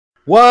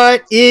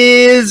What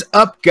is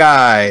up,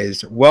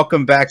 guys?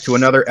 Welcome back to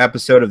another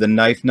episode of the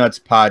Knife Nuts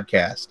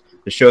Podcast,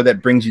 the show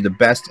that brings you the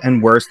best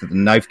and worst that the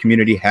knife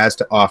community has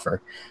to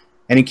offer.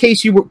 And in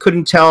case you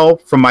couldn't tell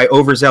from my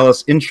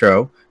overzealous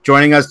intro,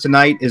 joining us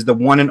tonight is the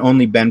one and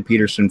only Ben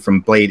Peterson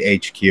from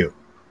BladeHQ.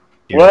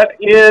 What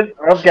is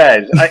up,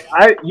 guys?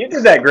 You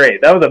did that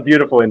great. That was a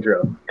beautiful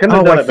intro. Couldn't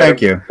have done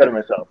it better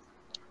myself.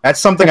 That's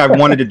something I've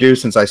wanted to do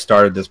since I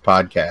started this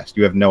podcast.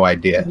 You have no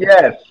idea.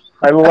 Yes,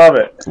 I love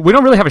it. We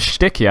don't really have a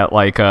shtick yet,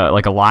 like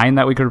a line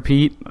that we could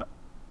repeat,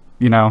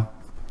 you know.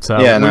 So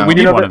yeah, we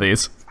need one of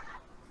these.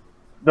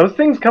 Those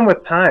things come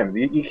with time.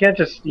 You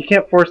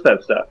can't force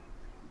that stuff.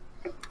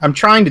 I'm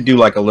trying to do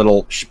like a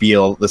little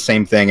spiel, the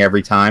same thing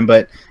every time,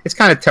 but it's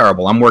kind of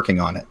terrible. I'm working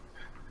on it.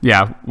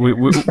 Yeah, we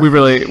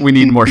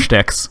need more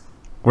shticks.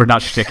 We're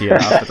not shticky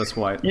enough at this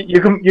point.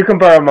 You can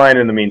borrow mine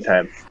in the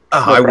meantime.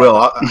 I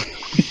will.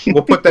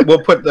 We'll put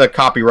the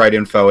copyright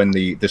info in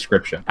the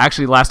description.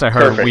 Actually, last I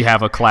heard, we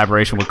have a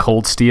collaboration with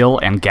Cold Steel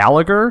and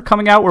Gallagher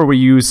coming out, where we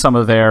use some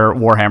of their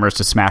warhammers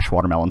to smash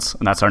watermelons,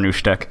 and that's our new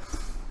shtick.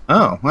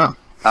 Oh wow!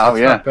 Oh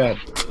yeah. Not bad.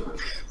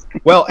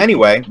 Well,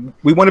 anyway,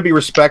 we want to be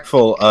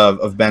respectful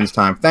of Ben's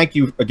time. Thank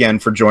you again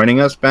for joining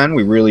us, Ben.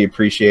 We really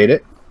appreciate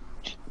it.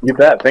 You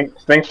bet.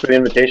 Thanks for the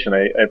invitation.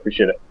 I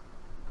appreciate it.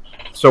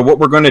 So what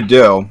we're going to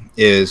do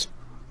is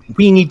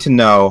we need to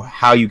know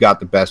how you got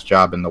the best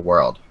job in the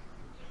world.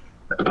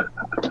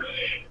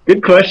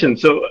 Good question.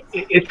 So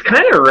it's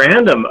kind of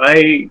random.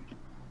 I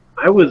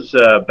was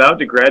about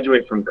to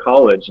graduate from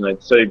college, and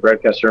I'd studied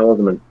broadcast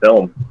journalism and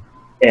film.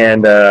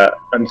 And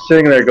I'm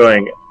sitting there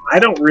going, I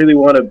don't really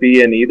want to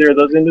be in either of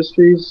those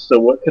industries, so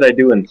what could I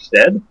do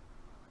instead?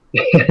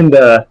 And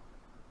I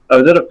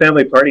was at a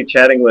family party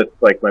chatting with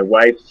like my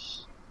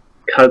wife's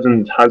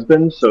cousin's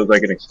husband, so it was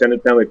like an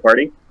extended family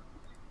party.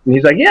 And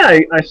he's like, yeah,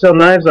 I sell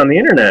knives on the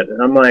internet.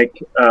 And I'm like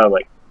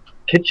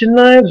kitchen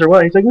knives or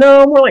what? He's like,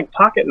 no, more like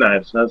pocket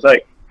knives. And I was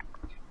like,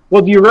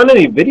 well, do you run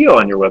any video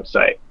on your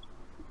website?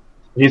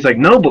 And he's like,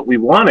 no, but we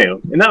want to.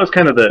 And that was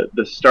kind of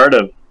the start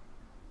of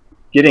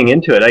getting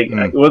into it.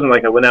 It wasn't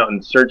like I went out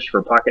and searched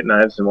for pocket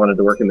knives and wanted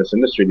to work in this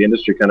industry. The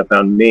industry kind of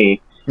found me.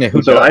 Yeah,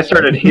 so I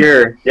started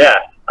here. Yeah,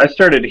 I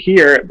started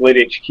here at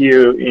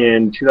BladeHQ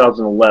in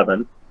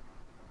 2011.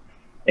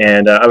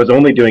 And I was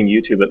only doing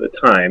YouTube at the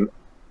time,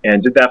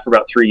 and did that for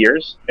about 3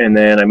 years. And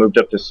then I moved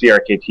up to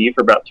CRKT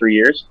for about 3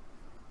 years.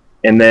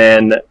 And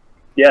then,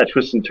 yeah,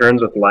 twists and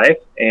turns with life.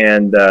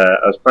 And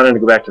I was planning to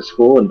go back to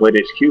school, and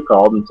BladeHQ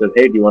called and said,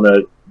 hey, do you want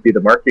to be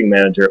the marketing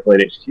manager at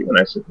BladeHQ? And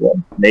I said,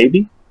 well,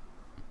 maybe.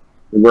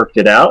 We worked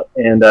it out,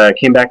 and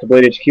came back to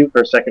BladeHQ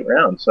for a second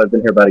round. So I've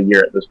been here about a year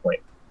at this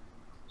point.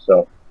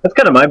 So that's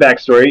kind of my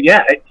backstory.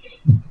 Yeah,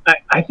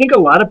 I think a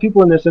lot of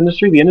people in this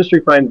industry, the industry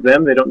finds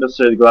them. They don't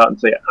necessarily go out and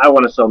say, I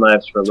want to sell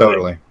knives for a living.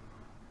 Totally.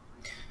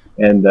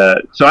 And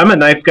so I'm a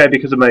knife guy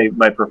because of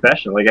my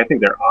profession. Like, I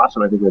think they're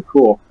awesome. I think they're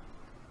cool.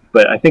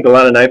 But I think a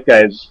lot of knife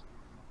guys,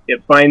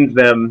 it finds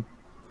them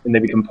and they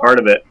become part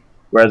of it,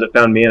 whereas it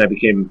found me and I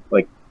became,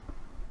 like,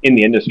 in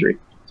the industry.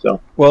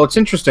 So. Well, it's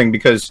interesting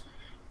because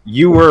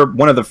you were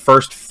one of the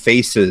first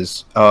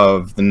faces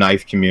of the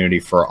knife community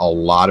for a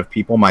lot of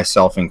people,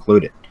 myself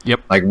included.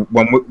 Yep. Like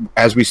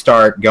as we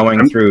start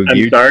going through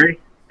I'm sorry.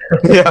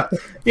 Yeah.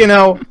 You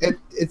know,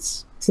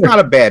 it's not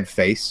a bad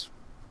face,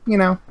 you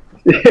know.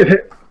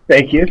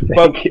 Thank you.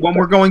 But when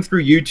we're going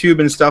through YouTube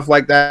and stuff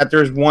like that,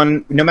 there's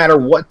one, no matter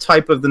what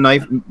type of the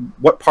knife,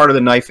 what part of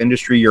the knife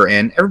industry you're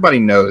in, everybody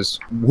knows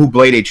who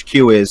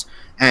BladeHQ is,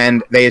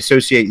 and they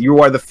associate, you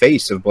are the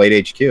face of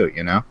BladeHQ,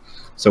 you know.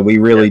 So we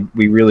really,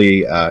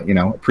 you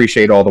know,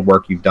 appreciate all the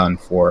work you've done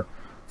for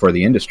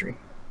the industry.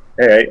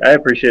 Hey, I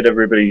appreciate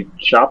everybody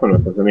shopping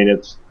with us. I mean,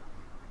 it's,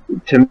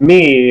 to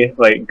me,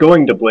 like,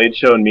 going to Blade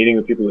Show and meeting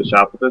the people that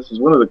shop with us is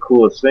one of the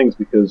coolest things,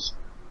 because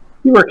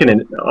you work in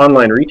an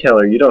online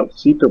retailer, you don't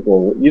see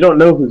people, you don't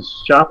know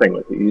who's shopping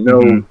with you. You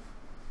know,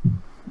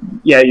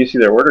 yeah, you see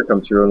their order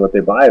come through and what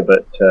they buy,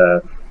 but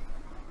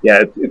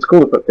yeah, it's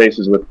cool to put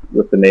faces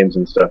with the names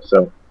and stuff.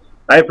 So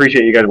I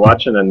appreciate you guys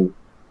watching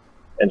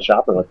and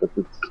shopping with us.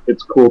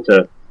 It's cool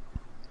to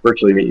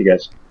virtually meet you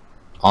guys.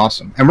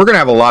 Awesome. And we're going to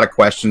have a lot of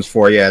questions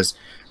for you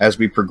as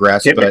we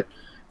progress, but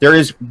there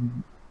is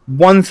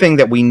one thing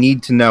that we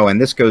need to know,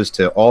 and this goes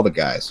to all the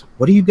guys.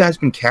 What have you guys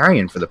been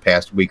carrying for the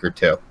past week or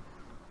two?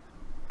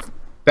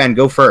 Ben,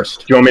 go first.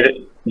 Do you want me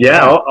to?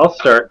 Yeah, I'll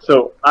start.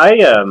 So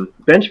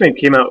Benchmade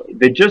came out,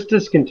 they just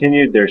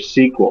discontinued their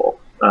sequel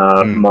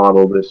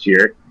model this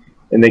year,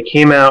 and they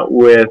came out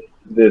with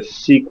this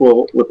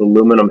sequel with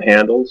aluminum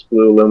handles,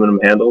 blue aluminum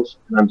handles.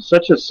 And I'm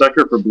such a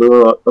sucker for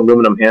blue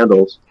aluminum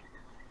handles.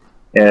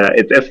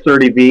 It's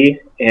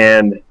S30V,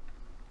 and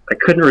I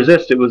couldn't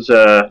resist. It was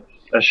a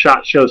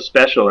SHOT Show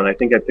special, and I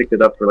think I picked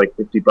it up for like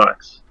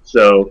 $50.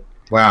 So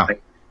wow, I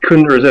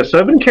couldn't resist. So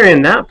I've been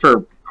carrying that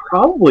for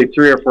probably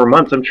 3 or 4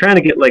 months. I'm trying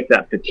to get like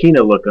that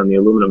patina look on the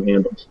aluminum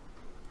handles,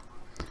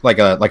 like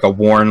a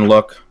worn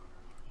look.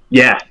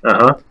 Yeah.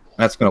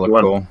 That's gonna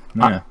look cool.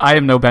 Yeah. I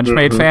am no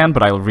Benchmade fan,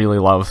 but I really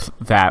love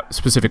that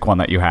specific one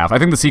that you have. I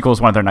think the sequel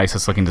is one of their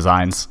nicest looking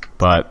designs,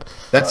 but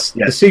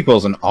the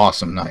sequel's an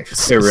awesome knife.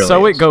 It really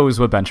so is. it goes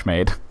with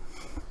Benchmade.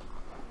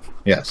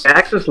 Yes.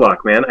 Axis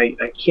lock, man. I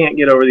can't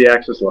get over the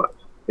Axis lock.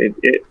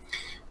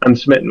 I'm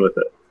smitten with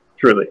it.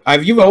 Truly.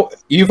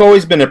 You've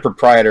always been a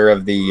proprietor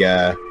of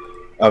the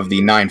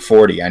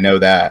 940. I know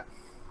that.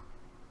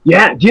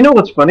 Yeah. Do you know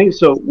what's funny?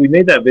 So we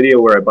made that video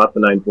where I bought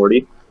the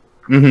 940.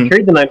 Mm-hmm.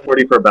 Carried the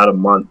 940 for about a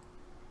month,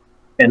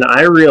 and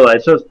I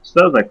realized so that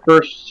was my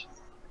first.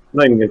 I'm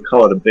not even gonna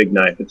call it a big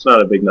knife. It's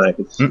not a big knife.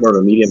 It's more of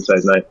a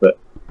medium-sized knife, but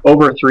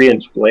over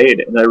 3-inch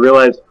blade. And I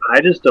realized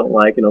I just don't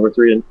like an over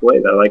 3-inch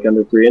blade. I like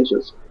under 3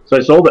 inches. So I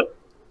sold it.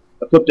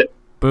 I flipped it.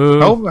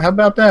 Boo. Oh, how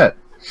about that?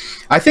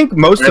 I think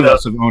most of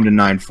us have owned a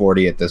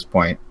 940 at this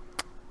point.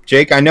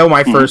 Jake, I know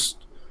my first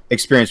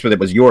experience with it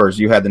was yours.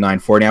 You had the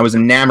 940. I was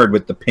enamored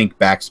with the pink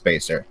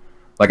backspacer.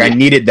 Like, I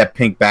needed that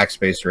pink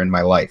backspacer in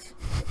my life.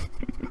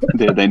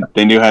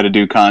 They knew how to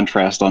do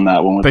contrast on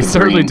that one. With They the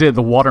certainly green. did,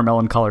 the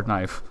watermelon colored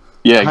knife.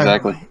 Yeah,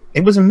 exactly.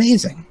 It was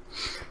amazing.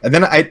 And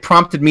then it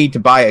prompted me to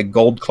buy a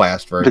gold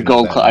class version. The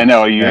gold of that. I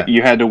know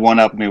you had to one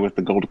up me with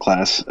the gold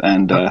class,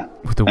 and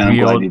With the I'm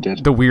glad you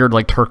did. weird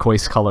like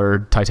turquoise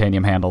colored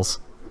titanium handles.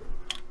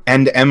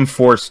 And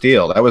M4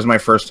 steel. That was my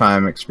first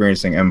time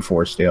experiencing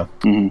M4 steel.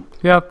 Mm-hmm.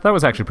 Yeah, that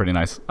was actually pretty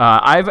nice.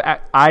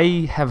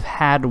 I have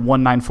had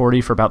one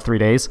 940 for about 3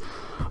 days,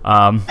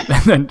 and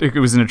then it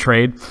was in a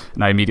trade,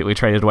 and I immediately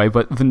traded away.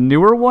 But the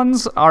newer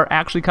ones are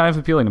actually kind of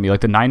appealing to me,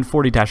 like the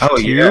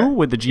 940-2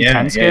 with the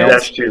G10 scales.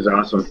 Dash 2 is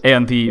awesome.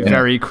 And the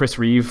very Chris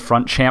Reeve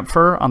front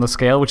chamfer on the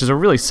scale, which is a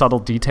really subtle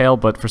detail,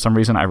 but for some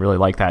reason I really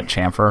like that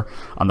chamfer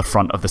on the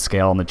front of the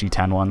scale on the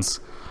G10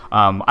 ones.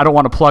 I don't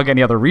want to plug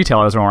any other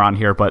retailers around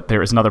here, but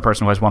there is another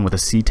person who has one with a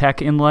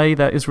C-Tech inlay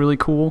that is really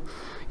cool.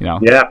 You know.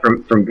 Yeah,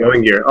 from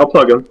Going Gear. I'll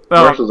plug him.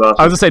 Marshall's awesome.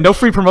 I was going to say, no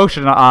free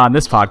promotion on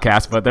this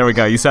podcast, but there we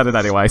go. You said it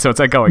anyway, so it's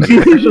at Going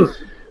Gear.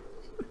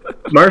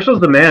 Marshall's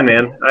the man.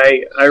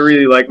 I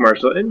really like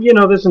Marshall. And, you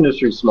know, this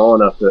industry's small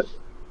enough that,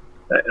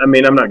 I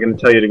mean, I'm not going to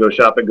tell you to go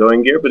shop at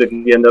Going Gear, but if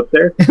you end up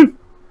there...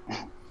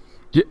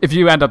 If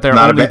you end up there,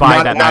 only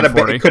buy that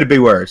 940. It could be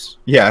worse.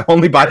 Yeah,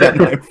 only buy that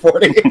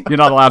 940. You're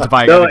not allowed to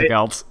buy anything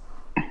else.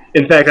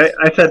 In fact,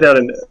 I sat down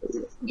and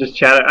just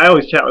chatted. I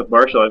always chat with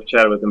Marshall. I've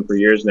chatted with him for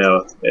years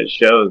now at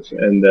shows.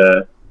 And,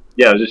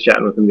 yeah, I was just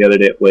chatting with him the other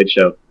day at Blade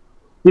Show.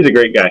 He's a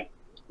great guy.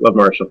 Love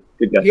Marshall.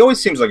 Good guy. He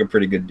always seems like a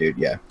pretty good dude,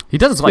 yeah. He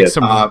does like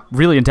some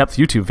really in-depth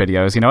YouTube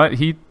videos. You know what?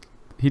 He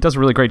does a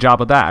really great job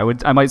with that.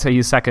 I might say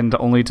he's second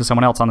only to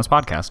someone else on this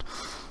podcast.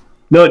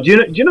 No,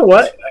 do you know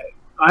what?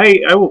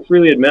 I will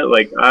freely admit,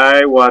 like,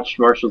 I watched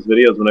Marshall's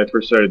videos when I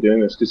first started doing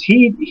this because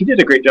he did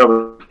a great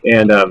job.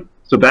 And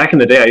so back in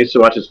the day, I used to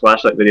watch his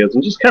flashlight videos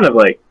and just kind of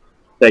like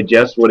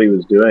digest what he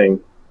was doing.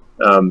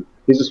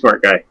 He's a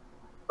smart guy.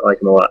 I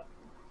like him a lot.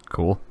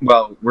 Cool.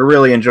 Well, we're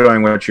really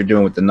enjoying what you're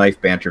doing with the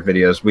knife banter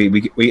videos.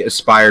 We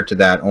aspire to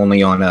that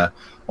only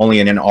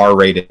in an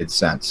R-rated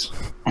sense.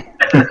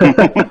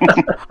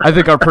 I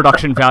think our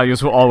production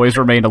values will always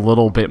remain a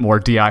little bit more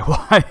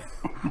DIY.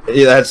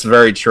 Yeah, that's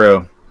very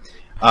true.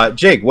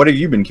 Jake, what have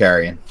you been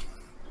carrying?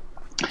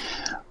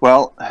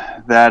 Well,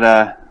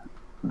 that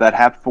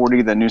HAP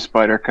 40, the new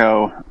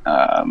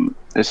Spyderco,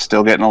 is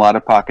still getting a lot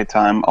of pocket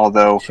time.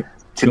 Although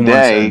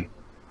today,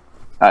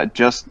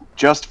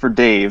 just for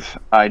Dave,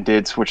 I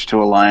did switch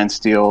to a Lion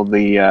Steel,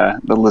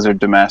 the Lizard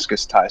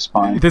Damascus tie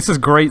spine. This is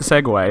great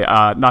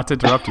segue. Not to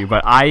interrupt you,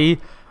 but I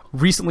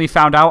recently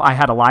found out I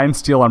had a Lion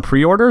Steel on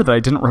pre-order that I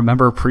didn't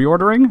remember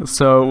pre-ordering.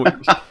 So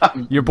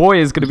your boy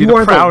is going to be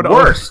the proud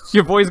owner.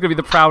 Your boy is going to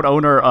be the proud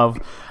owner of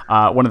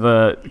one of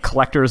the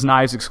collector's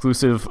knives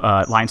exclusive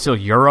Lion Steel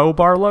Euro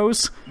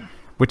Barlows,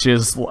 which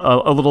is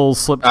a little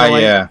slip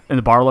joint in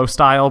the Barlow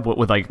style, but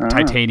with like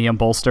titanium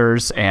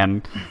bolsters,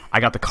 and I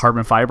got the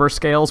carbon fiber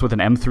scales with an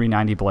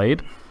M390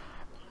 blade.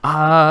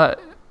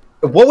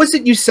 What was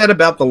it you said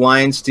about the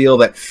Lion Steel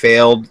that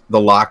failed the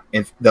lock?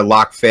 If the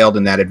lock failed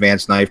in that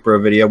Advanced Knife Pro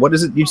video, what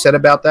is it you said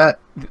about that?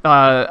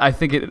 I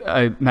think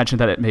I mentioned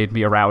that it made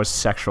me aroused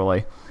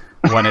sexually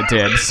when it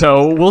did.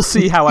 So we'll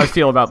see how I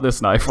feel about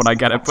this knife when I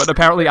get it. But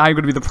apparently, I'm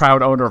going to be the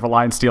proud owner of a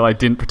Lion Steel I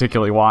didn't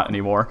particularly want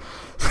anymore.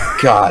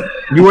 God,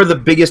 you are the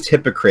biggest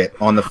hypocrite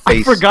on the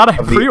face. I forgot I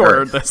of the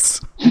pre-ordered earth.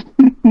 this.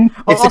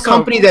 It's a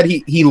company that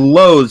he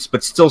loathes,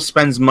 but still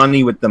spends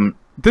money with them.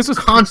 This was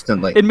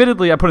constantly.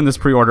 Admittedly, I put in this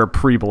pre-order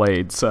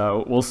pre-Blade,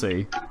 so we'll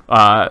see.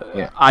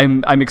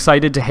 I'm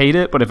excited to hate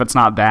it, but if it's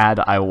not bad,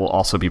 I will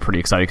also be pretty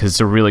excited because it's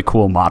a really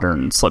cool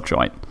modern slip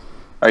joint.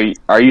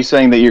 Are you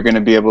saying that you're going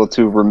to be able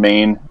to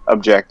remain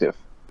objective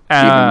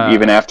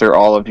even after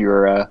all of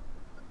your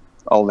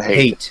all the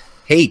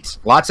hate,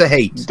 lots of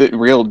hate, the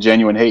real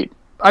genuine hate?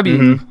 I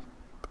mean,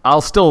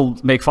 I'll still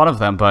make fun of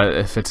them, but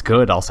if it's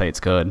good, I'll say it's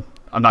good.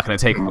 I'm not going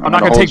to take. I'm not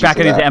going to take back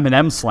any of the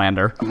Eminem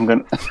slander. I'm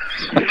going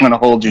to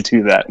hold you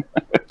to that.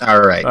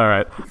 All right. All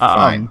right.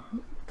 Fine.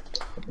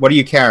 What are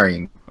you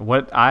carrying?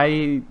 What did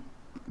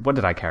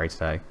I carry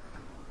today?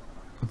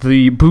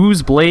 the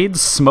Booz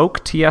Blades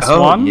Smoke TS1.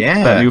 Oh,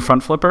 yeah. That new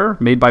front flipper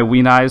made by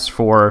We Knives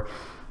for,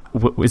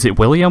 is it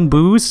William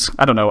Booz?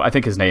 I don't know. I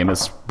think his name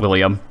is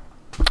William.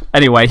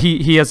 Anyway,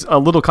 he has a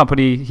little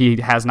company. He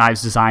has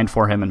knives designed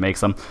for him and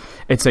makes them.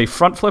 It's a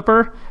front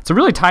flipper. It's a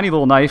really tiny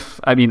little knife.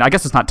 I mean, I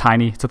guess it's not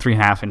tiny. It's a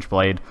 3.5-inch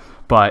blade,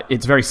 but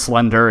it's very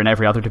slender in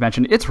every other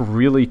dimension. It's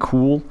really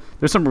cool.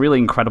 There's some really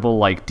incredible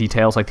like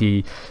details, like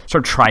the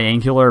sort of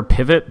triangular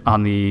pivot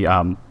on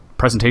the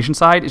presentation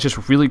side. It's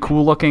just really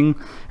cool looking.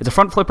 It's a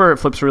front flipper. It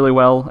flips really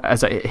well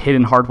as a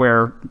hidden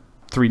hardware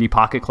 3D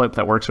pocket clip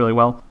that works really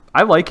well.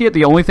 I like it.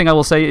 The only thing I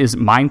will say is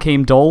mine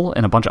came dull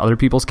and a bunch of other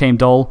people's came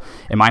dull,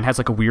 and mine has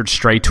like a weird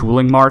stray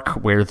tooling mark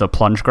where the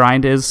plunge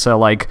grind is. So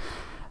like,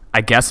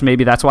 I guess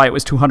maybe that's why it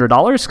was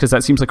 $200, because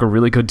that seems like a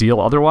really good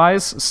deal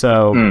otherwise.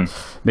 So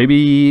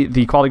maybe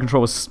the quality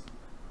control was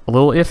a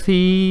little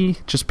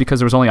iffy just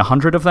because there was only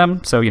 100 of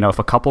them. So, you know, if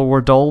a couple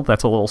were dull,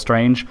 that's a little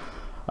strange.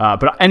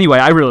 But anyway,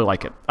 I really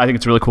like it. I think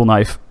it's a really cool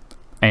knife.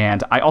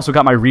 And I also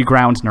got my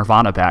reground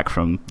Nirvana back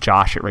from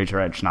Josh at Razor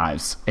Edge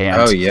Knives.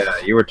 And oh, yeah.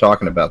 You were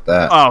talking about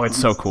that. Oh, it's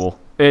so cool.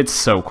 It's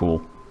so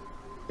cool.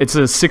 It's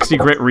a 60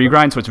 grit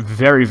regrind, so it's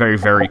very, very,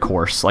 very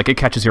coarse. Like, it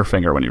catches your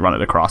finger when you run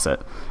it across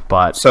it.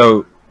 But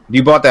so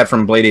you bought that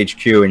from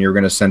BladeHQ, and you were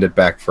going to send it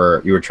back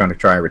for... You were trying to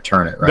try and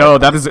return it, right? No,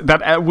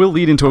 that will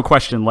lead into a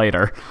question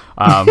later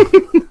about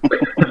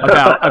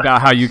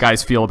how you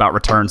guys feel about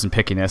returns and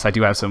pickiness. I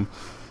do have some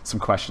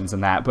questions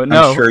in that, but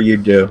no, I'm sure you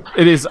do.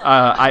 It is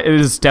it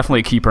is definitely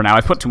a keeper now.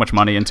 I've put too much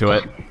money into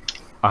it.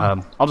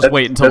 I'll just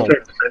wait until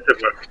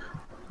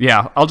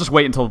I'll just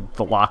wait until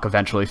the lock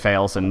eventually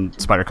fails and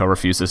Spyderco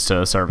refuses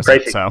to service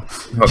it. So,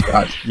 oh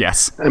god,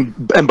 yes.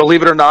 And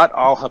believe it or not,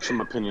 I'll have some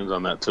opinions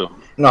on that too.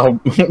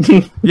 No,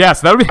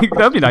 yes, that'd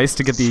be nice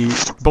to get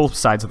the both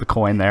sides of the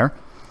coin there.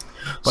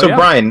 But so yeah.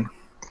 Brian,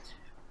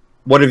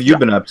 what have you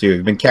been up to? Have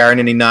you been carrying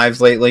any knives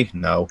lately?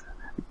 No.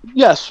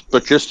 Yes,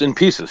 but just in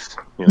pieces.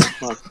 You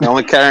know, I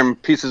only carry them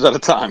pieces at a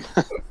time.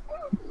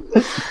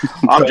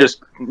 I'm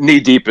just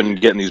knee deep in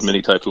getting these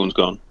mini typhoons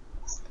going.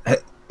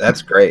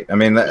 That's great. I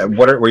mean,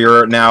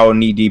 you're now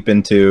knee deep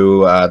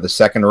into the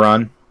second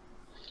run?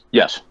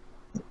 Yes.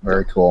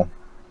 Very cool.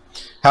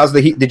 How's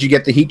the heat? Did you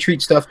get the heat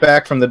treat stuff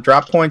back from the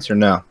drop points or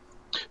no?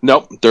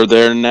 Nope, they're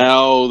there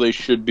now. They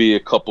should be a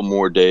couple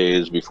more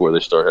days before they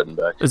start heading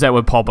back. Is that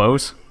with Paul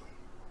Bose?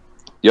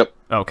 Yep.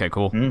 Okay,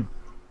 cool.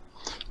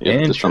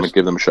 Yeah, just trying to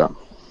give them a shot.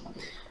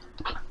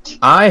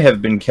 I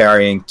have been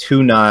carrying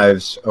 2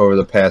 knives over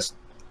the past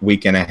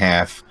week and a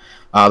half.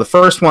 The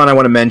first one I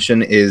want to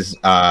mention is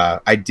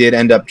I did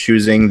end up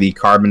choosing the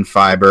carbon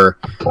fiber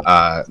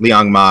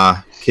Liang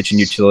Ma kitchen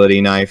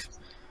utility knife.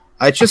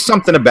 It's just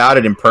something about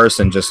it in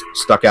person just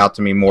stuck out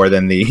to me more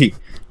than the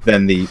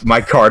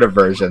micarta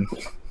version.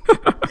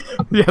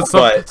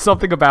 Yeah,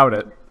 something about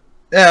it.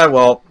 Yeah,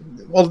 well,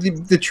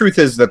 the truth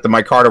is that the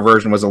micarta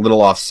version was a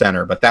little off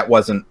center, but that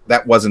wasn't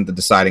the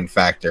deciding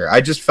factor.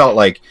 I just felt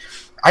like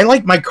I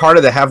like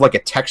micarta to have like a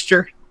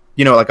texture,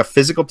 you know, like a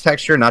physical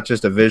texture, not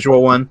just a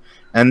visual one.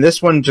 And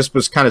this one just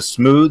was kind of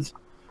smooth,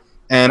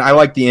 and I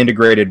like the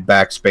integrated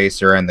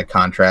backspacer and the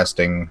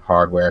contrasting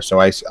hardware, so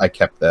I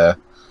kept the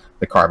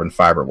carbon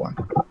fiber one.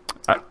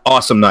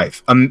 Awesome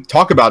knife.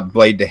 Talk about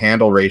blade to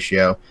handle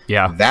ratio.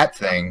 Yeah, that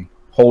thing,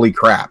 holy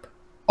crap,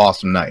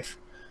 awesome knife.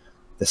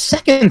 The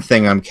second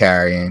thing I'm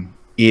carrying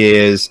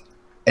is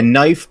a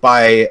knife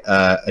by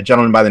a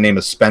gentleman by the name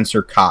of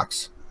Spencer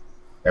Cox.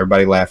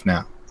 Everybody laugh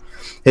now.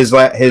 His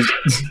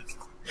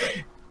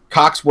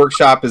Cox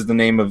Workshop is the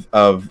name of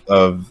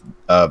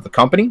the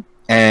company,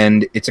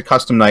 and it's a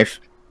custom knife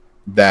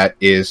that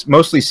is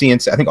mostly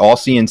CNC. I think all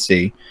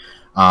CNC.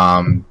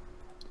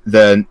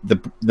 The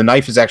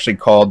knife is actually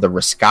called the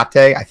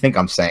Rescate. I think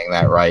I'm saying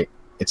that right.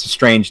 It's a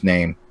strange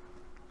name.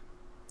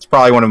 It's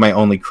probably one of my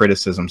only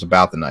criticisms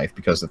about the knife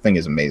because the thing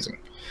is amazing.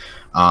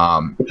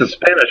 It's a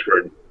Spanish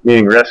word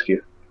meaning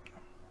rescue.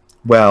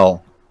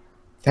 Well,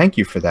 thank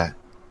you for that.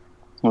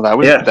 Well, that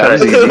was easy.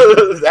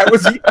 That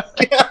was easy.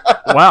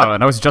 Wow,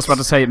 and I was just about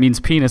to say it means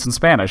penis in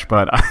Spanish,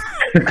 but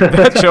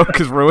that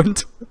joke is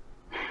ruined.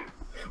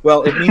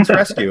 Well, it means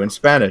rescue in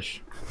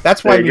Spanish.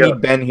 That's why we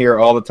need Ben here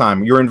all the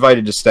time. You're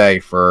invited to stay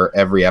for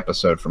every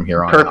episode from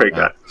here on. Perfect.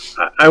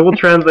 I will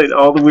translate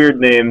all the weird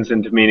names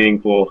into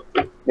meaningful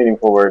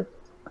words.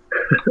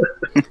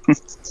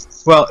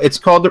 Well,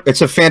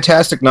 it's a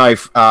fantastic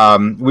knife.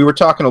 We were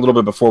talking a little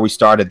bit before we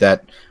started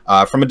that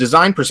from a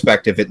design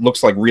perspective, it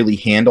looks like really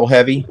handle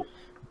heavy,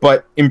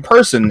 but in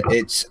person,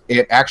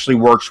 it actually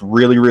works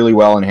really, really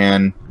well in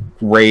hand.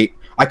 Great.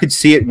 I could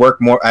see it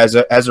work more as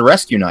a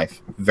rescue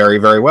knife. Very,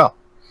 very well.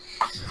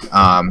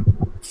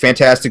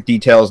 Fantastic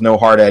details, no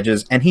hard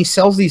edges, and he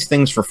sells these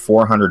things for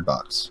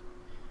 $400.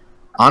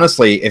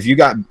 Honestly, if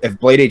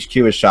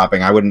BladeHQ is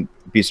shopping, I wouldn't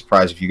be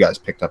surprised if you guys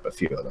picked up a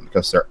few of them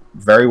because they're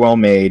very well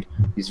made.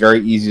 He's very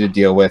easy to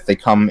deal with. They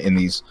come in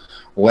these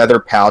leather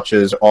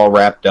pouches, all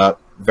wrapped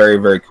up. Very,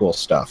 very cool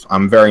stuff.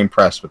 I'm very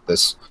impressed with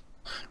this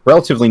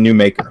relatively new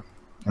maker,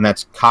 and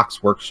that's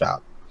Cox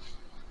Workshop.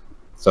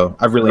 So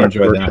I've really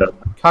enjoyed that.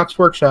 Cox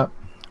Workshop.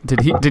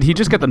 Did he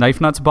just get the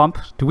knife nuts bump?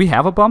 Do we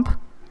have a bump?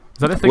 Is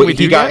that a thing we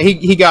do?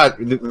 He got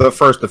the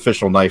first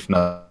official knife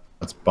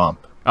nuts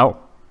bump. Oh,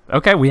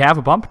 okay. We have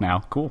a bump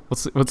now. Cool.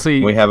 Let's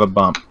see. We have a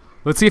bump.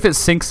 Let's see if it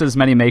sinks as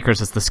many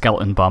makers as the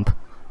skeleton bump.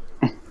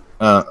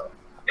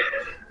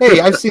 Hey,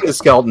 I've seen the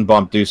skeleton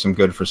bump do some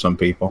good for some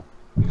people.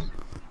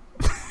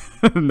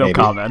 No Maybe.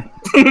 Comment.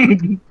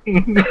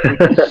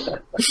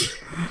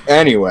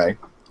 Anyway,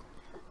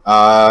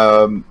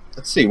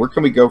 let's see. Where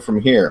can we go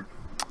from here?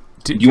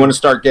 Do you want to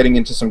start getting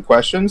into some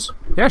questions?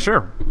 Yeah,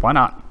 sure. Why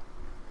not?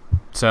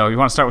 So you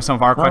want to start with some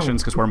of our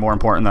questions because we're more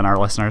important than our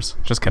listeners?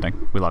 Just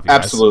kidding. We love you guys.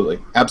 Absolutely.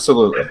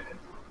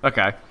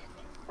 Okay.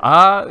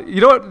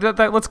 You know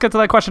what? Let's get to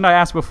that question I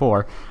asked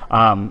before.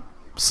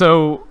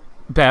 So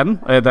Ben,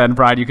 and then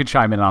Brian, you could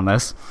chime in on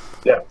this.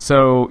 Yeah.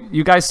 So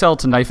you guys sell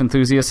to knife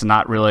enthusiasts and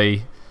not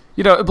really...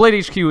 You know,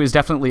 BladeHQ is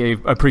definitely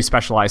a pretty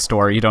specialized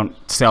store. You don't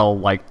sell,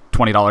 like,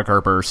 $20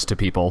 Gerbers to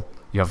people.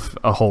 You have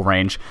a whole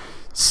range.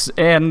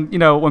 And, you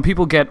know, when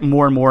people get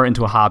more and more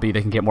into a hobby, they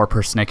can get more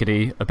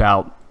persnickety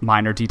about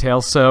minor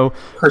details. So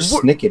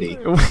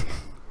persnickety.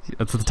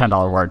 That's the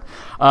 $10 word.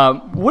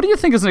 What do you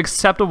think is an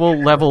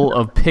acceptable level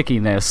of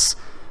pickiness?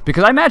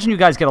 Because I imagine you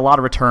guys get a lot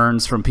of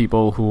returns from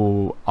people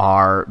who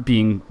are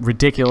being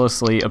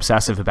ridiculously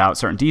obsessive about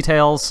certain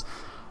details.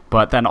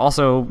 But then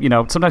also, you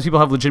know, sometimes people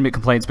have legitimate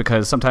complaints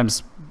because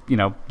sometimes, you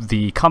know,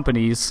 the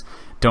companies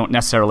don't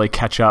necessarily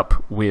catch up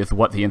with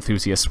what the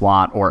enthusiasts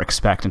want or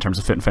expect in terms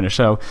of fit and finish.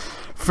 So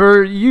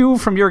for you,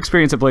 from your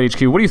experience at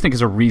BladeHQ, what do you think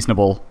is a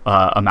reasonable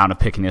amount of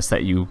pickiness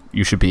that you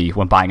should be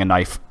when buying a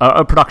knife,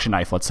 a production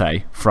knife, let's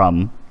say,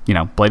 from, you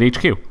know,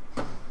 BladeHQ?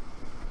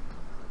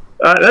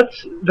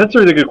 That's a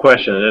really good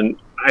question.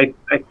 And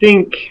I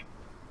think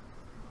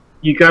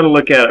you got to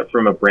look at it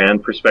from a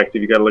brand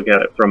perspective. You got to look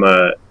at it from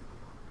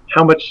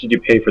how much did you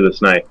pay for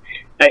this knife?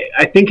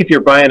 I think if you're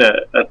buying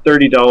a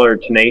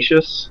 $30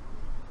 Tenacious,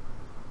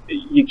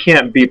 you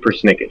can't be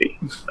persnickety.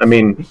 I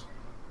mean,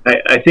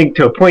 I think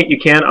to a point you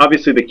can.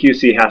 Obviously, the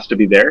QC has to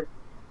be there,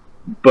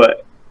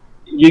 but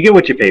you get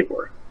what you pay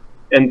for.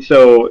 And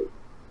so,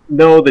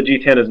 no, the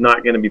G10 is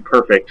not going to be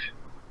perfect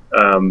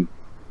on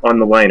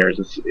the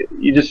liners.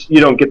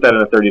 You don't get that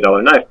in a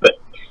 $30 knife. But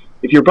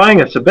if you're buying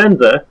a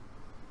Sebenza,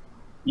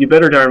 you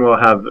better darn well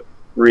have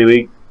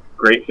really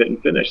great fit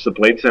and finish. The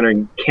blade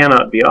centering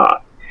cannot be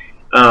off.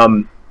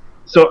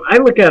 So I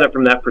look at it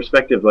from that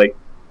perspective. Like,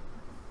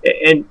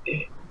 and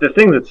the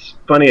thing that's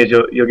funny is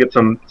you'll get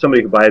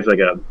somebody who buys like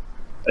a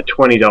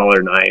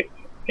 $20 knife,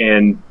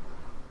 and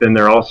then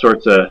they're all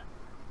sorts of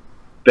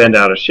bent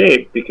out of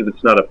shape because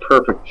it's not a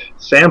perfect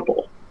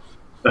sample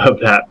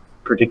of that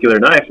particular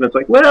knife. And it's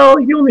like, well,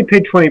 you only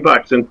paid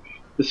 $20, and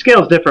the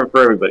scale's different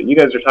for everybody. You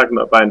guys are talking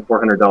about buying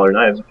 $400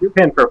 knives. If you're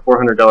paying for a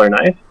 $400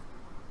 knife,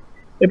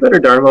 it better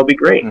darn well be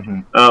great.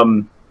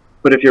 Mm-hmm.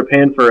 But if you're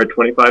paying for a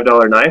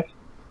 $25 knife,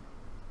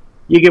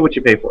 you get what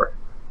you pay for.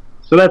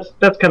 So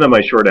that's kind of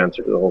my short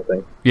answer to the whole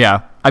thing.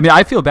 Yeah. I mean,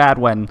 I feel bad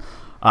when,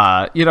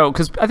 you know,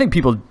 because I think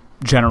people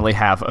generally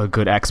have a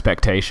good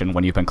expectation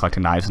when you've been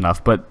collecting knives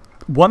enough. But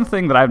one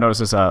thing that I've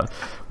noticed is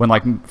when,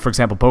 like, for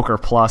example, Boker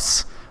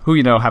Plus, who,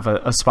 you know, have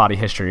a spotty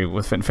history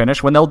with fit and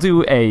finish, when they'll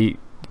do a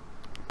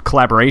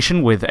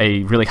collaboration with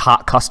a really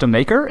hot custom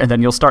maker, and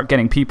then you'll start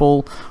getting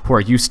people who are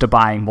used to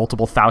buying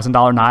multiple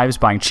 $1,000 knives,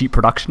 buying cheap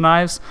production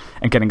knives,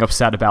 and getting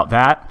upset about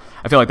that.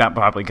 I feel like that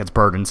probably gets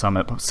burdensome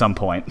at some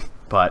point,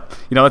 but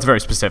you know, that's a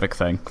very specific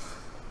thing.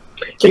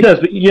 It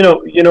does, but you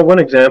know, one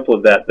example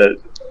of that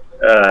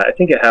I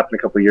think it happened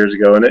a couple of years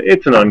ago, and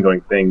it's an ongoing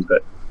thing.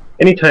 But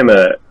anytime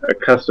a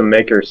custom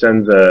maker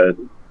sends a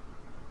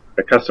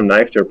custom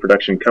knife to a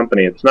production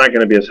company, it's not going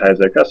to be as high as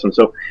their custom.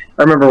 So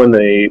I remember when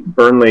the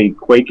Burnley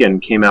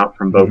Quaken came out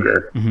from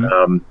Boker.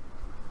 Mm-hmm.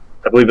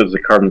 I believe it was the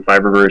carbon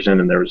fiber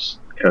version, and there was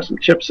kind of some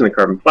chips in the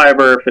carbon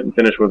fiber. Fit and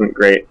finish wasn't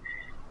great.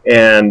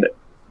 And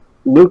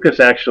Lucas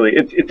actually,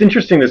 it's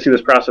interesting to see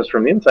this process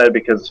from the inside,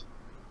 because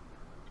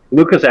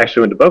Lucas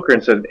actually went to Boker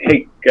and said,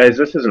 "Hey guys,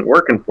 this isn't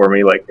working for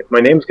me. Like, if my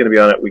name's going to be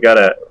on it, we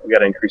gotta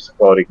increase the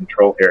quality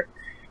control here."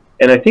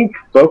 And I think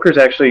Boker's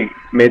actually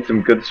made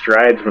some good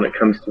strides when it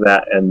comes to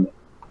that. And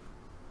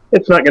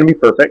it's not going to be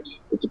perfect.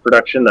 It's a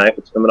production knife.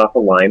 It's coming off a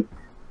line.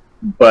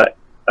 But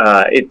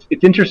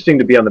it's interesting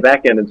to be on the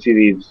back end and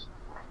see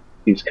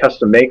these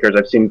custom makers.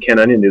 I've seen Ken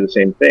Onion do the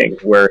same thing,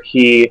 where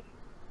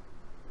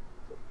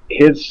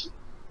his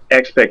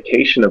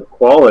expectation of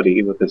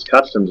quality with his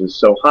customs is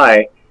so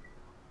high,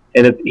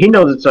 and he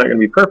knows it's not going to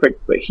be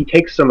perfect, but he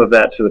takes some of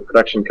that to the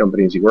production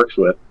companies he works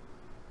with.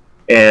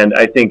 And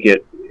I think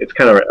it's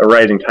kind of a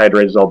rising tide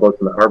raises all boats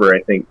in the harbor.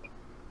 I think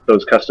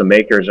those custom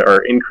makers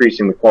are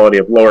increasing the quality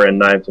of lower end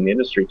knives in the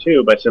industry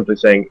too, by simply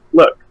saying,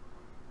 "Look,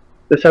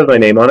 this has my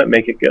name on it,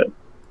 make it good."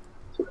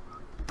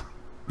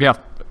 Yeah,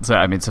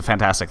 I mean, it's a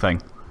fantastic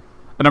thing.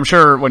 And I'm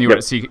sure when you were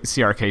at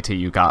CRKT,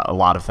 you got a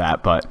lot of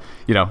that. But,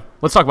 you know,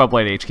 let's talk about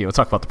BladeHQ. Let's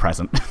talk about the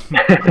present.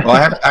 Well,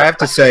 I have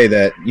to say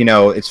that, you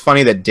know, it's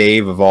funny that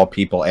Dave, of all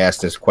people, asked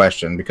this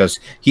question, because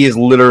he is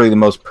literally the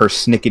most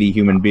persnickety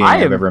human being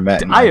I've ever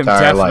met in my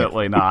entire life. I am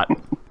definitely not.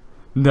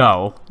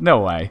 No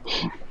way.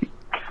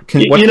 What's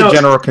the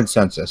general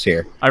consensus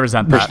here? I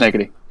resent that.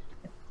 Persnickety.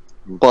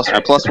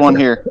 Plus one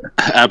here.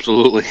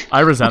 Absolutely. I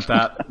resent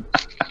that.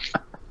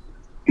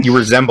 You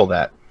resemble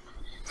that.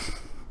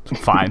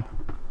 Fine.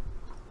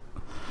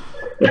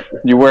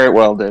 You wear it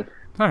well, dude.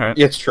 All right.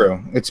 It's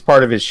true. It's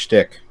part of his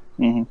shtick.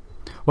 Mm-hmm.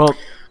 Well,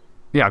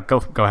 yeah. Go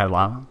ahead,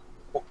 Lana.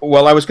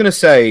 Well, I was going to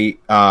say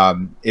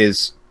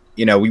is,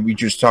 you know, we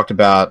just talked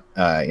about,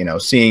 you know,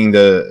 seeing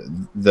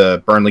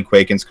the Burnley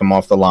Quakens come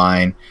off the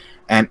line.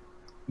 And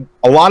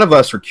a lot of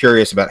us are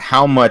curious about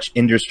how much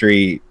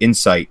how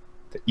insight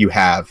you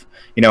have.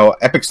 You know,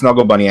 Epic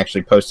Snuggle Bunny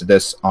actually posted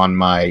this on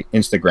my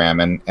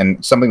Instagram,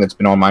 and something that's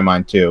been on my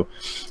mind too.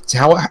 It's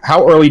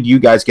how early do you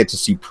guys get to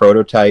see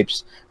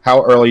prototypes?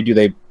 How early do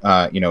they,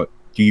 you know,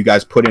 do you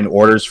guys put in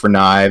orders for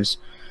knives?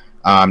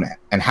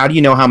 And how do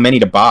you know how many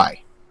to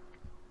buy?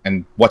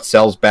 And what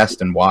sells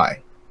best and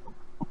why?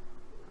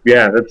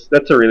 Yeah,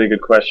 that's a really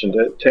good question.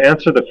 To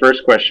answer the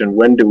first question,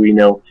 when do we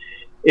know?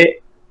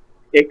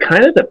 It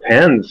kind of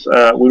depends.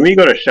 When we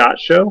go to SHOT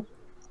Show,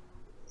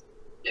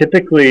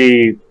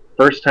 typically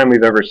first time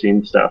we've ever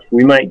seen stuff.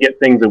 We might get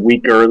things a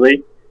week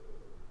early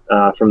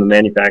from the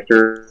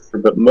manufacturer,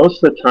 but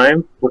most of the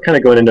time we're kind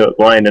of going into it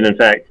blind. And in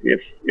fact,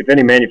 if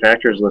any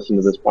manufacturers listen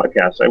to this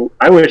podcast,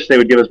 I wish they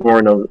would give us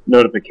more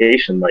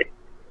notification, like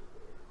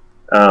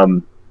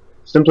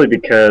simply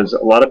because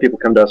a lot of people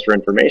come to us for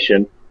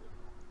information.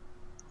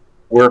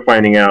 We're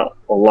finding out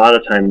a lot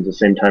of times the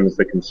same time as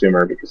the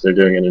consumer because they're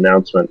doing an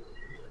announcement.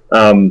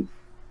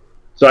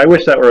 So I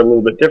wish that were a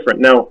little bit different.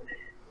 Now,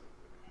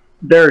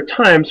 there are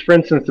times, for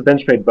instance, the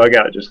Benchmade Bug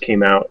Out just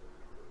came out,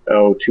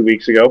 2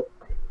 weeks ago.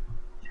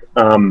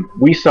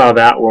 We saw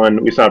that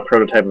one, we saw a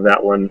prototype of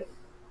that one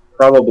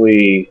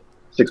probably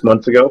 6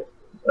 months ago.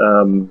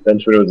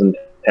 Benchmade was in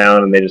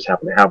town and they just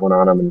happened to have one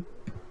on them and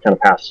kind of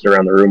passed it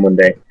around the room one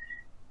day.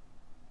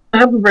 It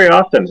happens very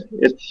often.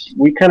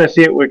 We kind of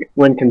see it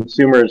when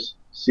consumers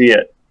see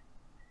it.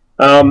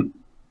 To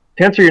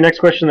answer your next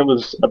question, that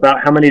was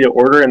about how many to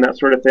order and that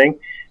sort of thing.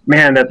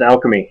 Man, that's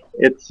alchemy.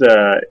 It's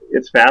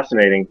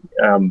fascinating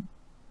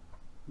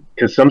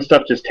because some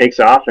stuff just takes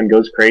off and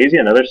goes crazy,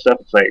 and other stuff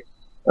it's like,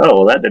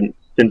 oh, well, that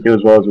didn't do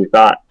as well as we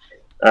thought.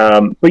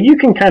 But you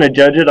can kind of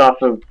judge it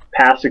off of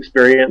past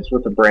experience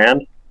with the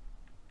brand.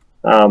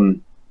 I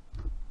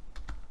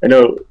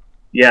know,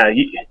 yeah.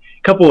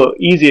 A couple of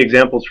easy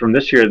examples from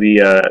this year: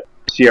 the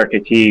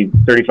CRKT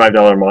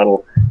 $35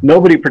 model.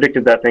 Nobody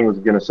predicted that thing was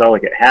going to sell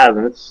like it has,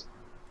 and it's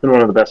been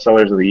one of the best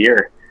sellers of the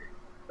year.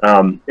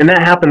 And that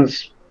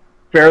happens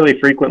fairly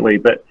frequently.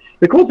 But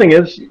the cool thing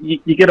is,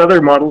 you get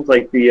other models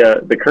like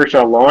the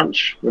Kershaw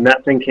Launch. When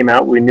that thing came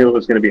out, we knew it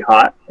was going to be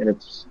hot, and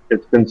it's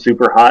been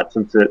super hot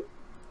since it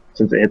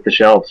hit the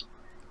shelves.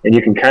 And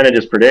you can kind of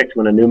just predict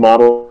when a new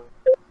model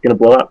is going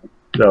to blow up.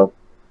 So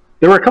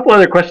there were a couple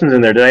other questions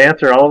in there. Did I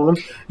answer all of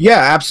them? Yeah,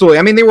 absolutely.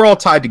 I mean, they were all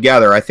tied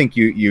together. I think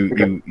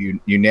you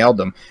nailed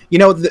them. You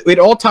know, it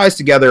all ties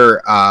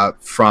together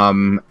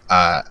from.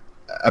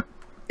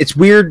 It's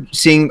weird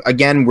seeing,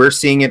 again, we're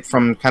seeing it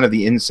from kind of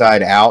the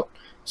inside out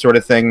sort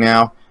of thing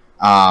now.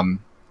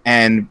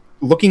 And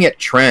looking at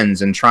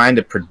trends and trying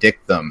to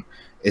predict them.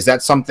 Is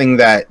that something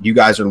that you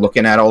guys are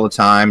looking at all the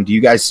time? Do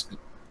you guys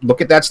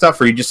look at that stuff,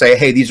 or you just say,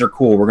 hey, these are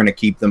cool, we're going to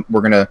keep them,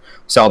 we're going to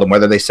sell them,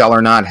 whether they sell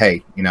or not?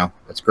 Hey, you know,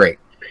 that's great.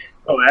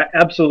 Oh,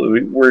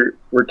 absolutely.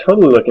 We're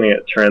totally looking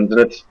at trends,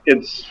 and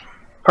it's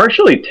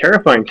partially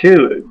terrifying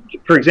too.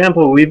 For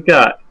example, we've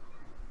got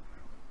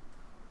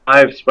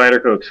 5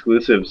 Spyderco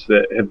exclusives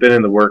that have been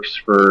in the works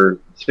for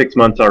 6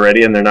 months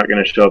already, and they're not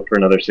going to show up for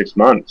another 6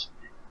 months.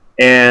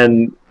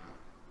 And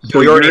do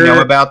we already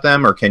know about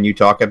them, or can you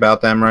talk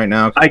about them right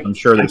now? I'm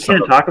sure there's I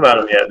can't talk about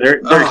them yet.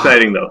 They're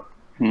exciting though.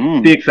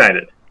 Be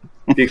excited.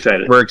 Be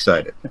excited. We're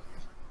excited.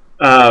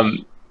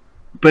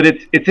 But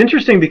it's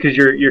interesting because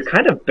you're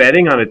kind of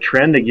betting on a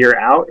trend a year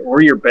out,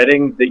 or you're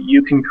betting that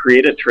you can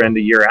create a trend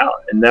a year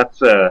out, and that's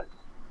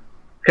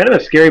kind of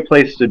a scary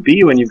place to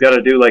be when you've got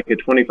to do like a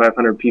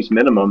 2,500 piece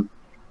minimum.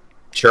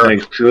 Sure.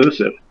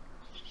 Exclusive.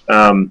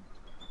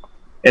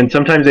 And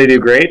sometimes they do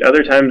great.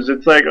 Other times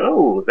it's like,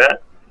 oh,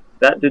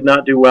 that did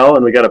not do well,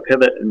 and we got to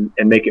pivot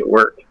and make it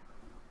work.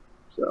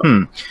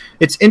 So.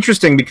 It's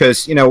interesting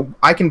because, you know,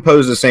 I can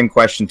pose the same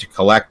question to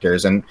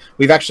collectors, and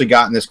we've actually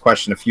gotten this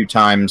question a few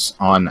times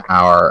on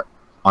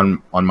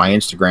my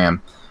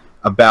Instagram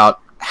about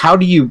how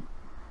do you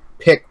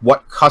pick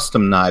what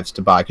custom knives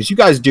to buy, because you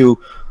guys do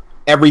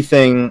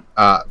everything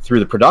through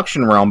the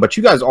production realm, but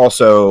you guys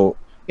also,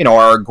 you know,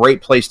 are a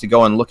great place to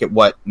go and look at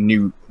what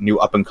new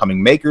up and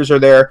coming makers are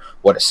there,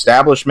 what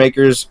established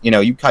makers. You know,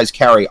 you guys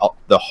carry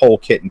the whole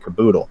kit and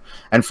caboodle.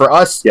 And for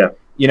us, yeah,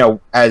 you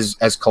know, as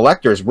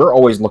collectors, we're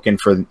always looking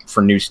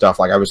for new stuff.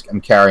 Like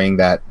I'm carrying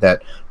that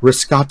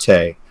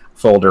Riscate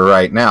folder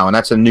right now, and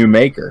that's a new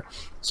maker.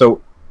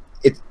 So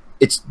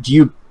it's do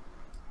you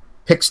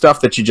pick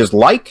stuff that you just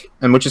like,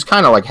 and which is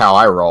kind of like how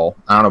I roll.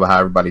 I don't know about how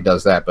everybody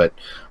does that, but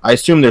I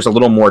assume there's a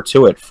little more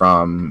to it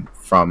from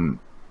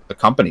the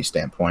company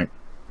standpoint.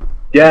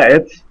 Yeah,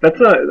 that's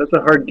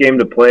a hard game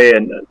to play,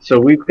 and so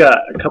we've got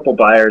a couple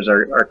buyers.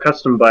 Our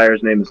custom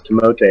buyer's name is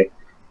Timote,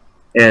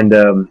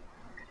 and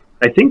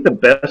I think the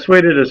best way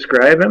to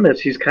describe him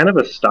is he's kind of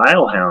a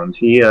style hound.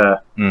 He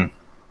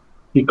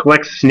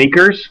collects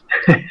sneakers.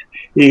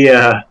 he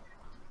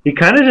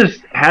kind of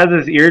just has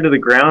his ear to the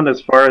ground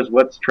as far as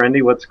what's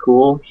trendy, what's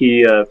cool.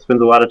 He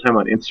spends a lot of time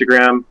on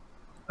Instagram.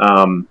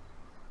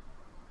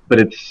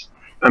 But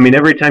I mean,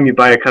 every time you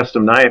buy a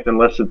custom knife,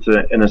 unless it's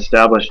an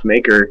established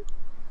maker,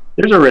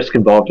 there's a risk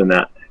involved in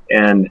that.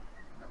 And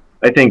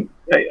I think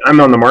I'm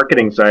on the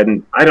marketing side,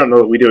 and I don't know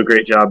that we do a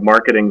great job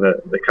marketing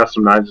the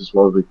custom knives as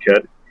well as we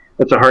could.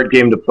 It's a hard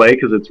game to play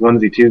because it's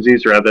onesie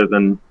twosies rather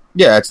than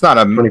it's not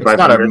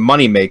a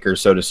money maker,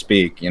 so to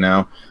speak. You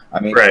know, I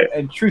mean, right.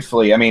 And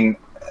truthfully, I mean,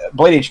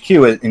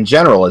 BladeHQ in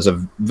general is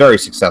a very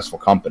successful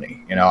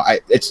company. You know,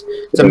 it's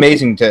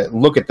amazing to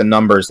look at the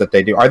numbers that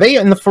they do. Are they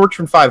in the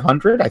Fortune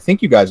 500? I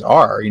think you guys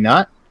are you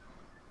not?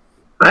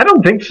 I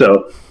don't think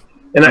so,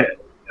 and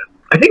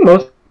I think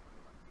most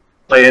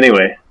play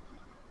anyway.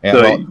 Yeah,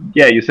 so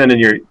yeah, you send in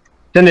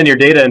your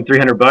data and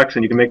 $300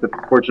 and you can make the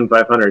Fortune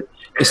 500.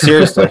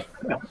 Seriously.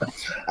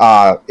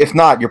 If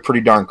not, you're pretty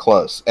darn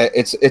close.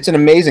 It's an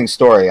amazing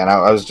story, and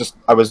I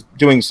was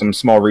doing some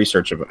small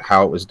research about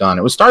how it was done.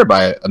 It was started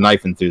by a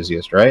knife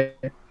enthusiast, right?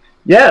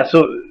 Yeah,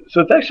 so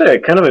it's actually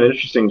kind of an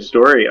interesting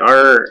story.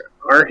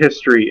 Our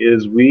history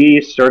is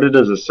we started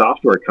as a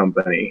software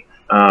company,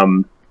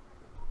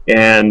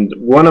 and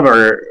one of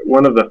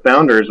the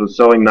founders was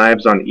selling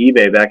knives on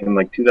eBay back in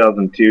like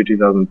 2002,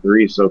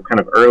 2003, so kind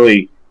of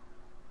early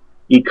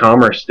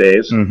e-commerce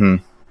days. Mm-hmm.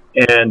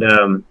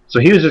 And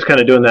so he was just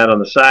kind of doing that on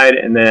the side,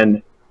 and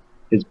then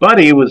his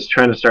buddy was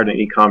trying to start an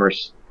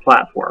e-commerce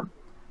platform.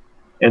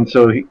 And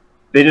so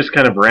they just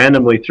kind of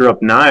randomly threw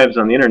up knives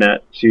on the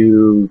internet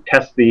to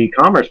test the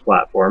e-commerce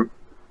platform.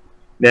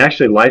 They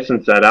actually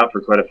licensed that out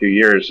for quite a few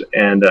years,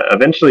 and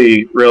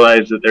eventually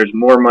realized that there's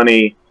more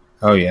money.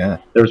 Oh yeah,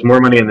 there's more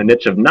money in the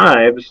niche of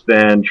knives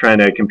than trying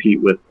to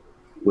compete with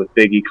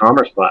big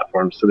e-commerce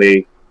platforms. So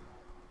they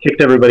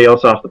kicked everybody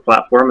else off the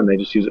platform, and they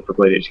just use it for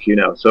BladeHQ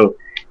now. So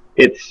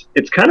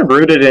it's kind of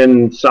rooted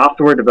in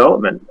software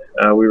development.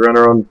 We run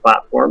our own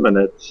platform, and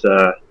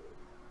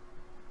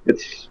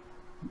it's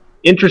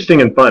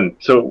interesting and fun.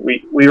 So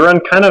we run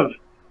kind of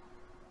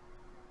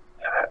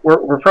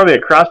we're probably a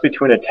cross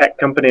between a tech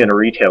company and a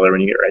retailer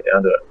when you get right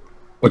down to it.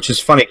 Which is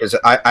funny because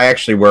I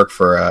actually work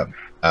for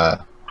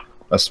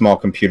a small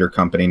computer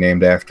company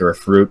named after a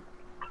fruit,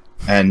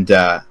 and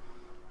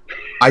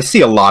I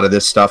see a lot of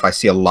this stuff. I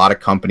see a lot of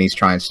companies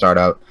try and start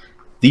out.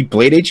 The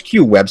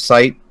BladeHQ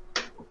website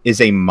is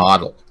a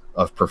model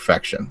of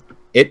perfection.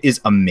 It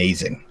is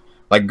amazing.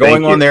 Like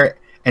going on there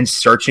and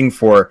searching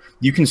for,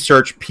 you can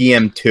search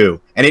PM2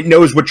 and it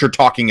knows what you're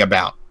talking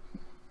about.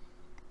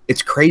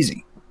 It's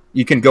crazy.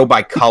 You can go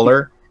by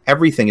color.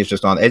 Everything is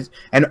just on it.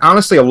 And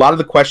honestly, a lot of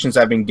the questions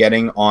I've been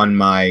getting on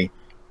my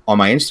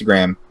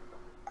Instagram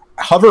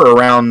hover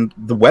around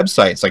the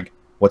website. It's like,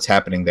 what's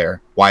happening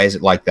there? Why is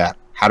it like that?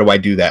 How do I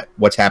do that?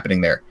 What's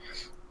happening there?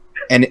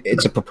 And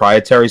it's a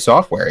proprietary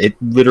software. It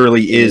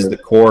literally is the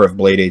core of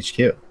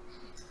BladeHQ.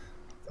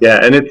 Yeah,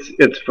 and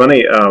it's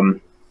funny.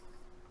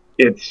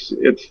 It's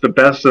the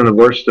best and the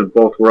worst of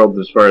both worlds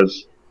as far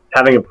as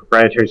having a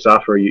proprietary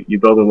software. You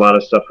build a lot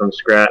of stuff from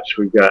scratch.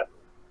 We've got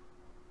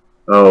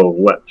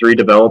 3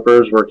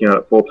 developers working on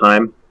it full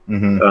time.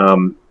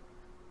 Mm-hmm.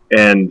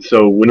 And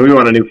so when we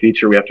want a new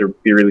feature, we have to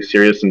be really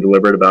serious and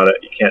deliberate about it.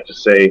 You can't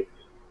just say,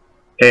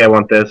 hey, I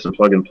want this, and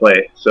plug and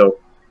play. So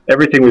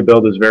everything we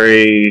build is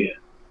very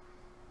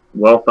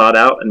well thought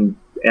out and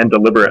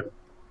deliberate.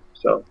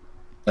 So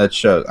that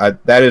shows.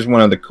 That is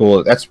one of the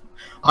cool. That's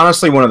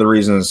honestly one of the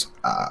reasons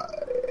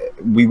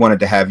we wanted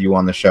to have you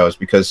on the show, is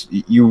because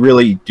you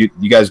really do.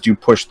 You guys do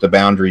push the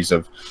boundaries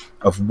of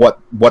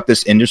what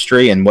this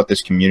industry and what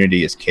this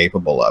community is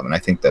capable of, and I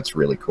think that's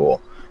really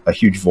cool. A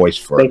huge voice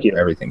for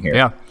everything here.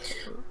 Yeah,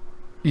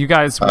 you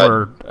guys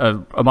were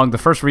among the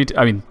first.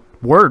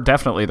 We're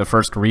definitely the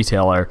first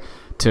retailer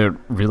to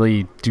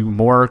really do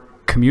more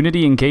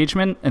community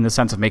engagement in the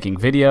sense of making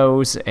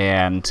videos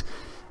and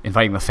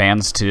inviting the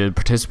fans to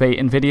participate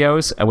in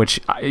videos,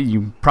 which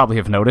you probably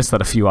have noticed that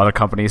a few other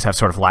companies have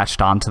sort of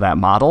latched on to that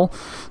model.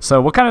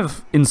 So what kind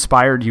of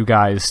inspired you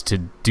guys to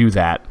do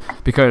that?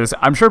 Because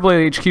I'm sure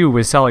BladeHQ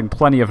was selling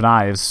plenty of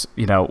knives,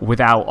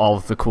 without all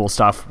of the cool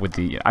stuff with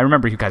I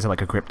remember you guys had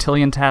like a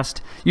griptillion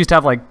test. You used to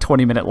have like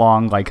 20-minute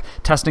long like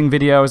testing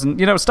videos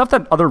and, stuff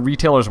that other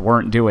retailers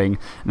weren't doing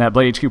and that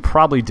BladeHQ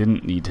probably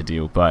didn't need to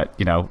do, but,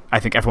 I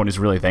think everyone is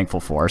really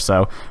thankful for.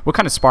 So what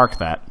kind of sparked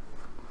that?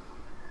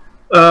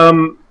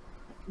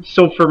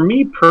 So for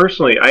me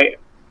personally,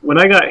 when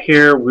I got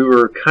here, we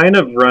were kind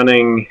of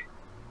running,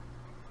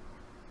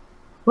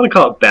 I want to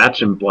call it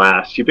batch and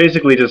blast. You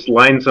basically just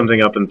line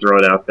something up and throw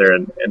it out there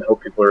and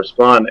hope people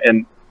respond.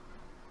 And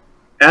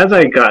as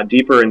I got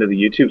deeper into the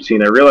YouTube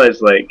scene, I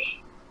realized like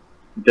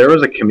there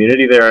was a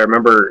community there. I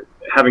remember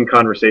having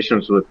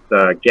conversations with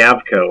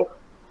Gavco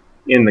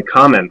in the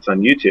comments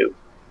on YouTube.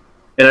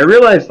 And I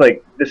realized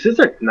like this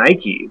isn't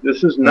Nike.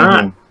 This is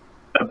not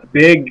a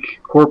big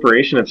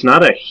corporation. It's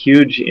not a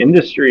huge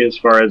industry as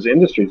far as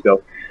industries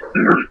go.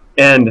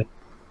 And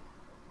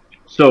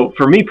So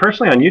for me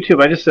personally on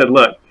YouTube, I just said,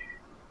 look,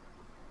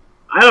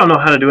 I don't know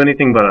how to do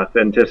anything but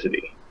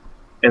authenticity.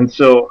 And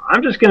so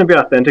I'm just going to be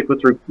authentic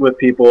with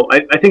people.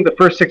 I think the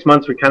first 6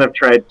 months we kind of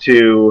tried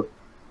to,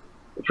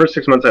 the first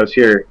 6 months I was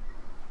here,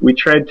 we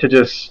tried to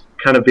just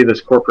kind of be this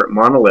corporate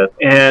monolith.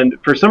 And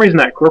for some reason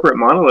that corporate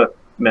monolith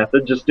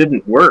method just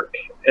didn't work.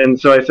 And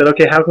so I said,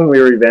 okay, how can we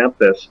revamp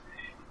this?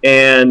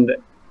 And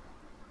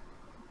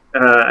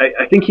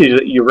I think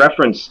you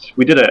referenced,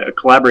 we did a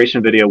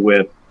collaboration video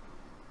with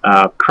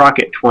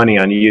Crockett 20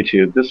 on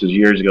YouTube. This was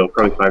years ago,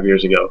 probably 5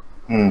 years ago,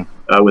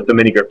 with the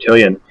mini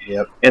Griptilian.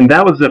 Yep. And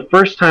that was the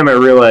first time I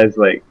realized,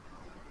 like,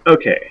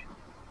 okay,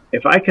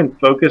 if I can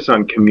focus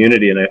on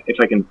community and if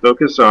I can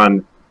focus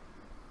on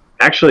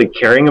actually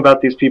caring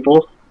about these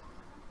people,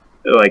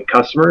 like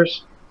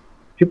customers,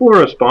 people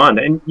will respond.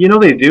 And you know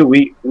they do.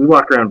 We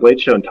walk around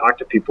Blade Show and talk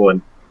to people,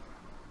 and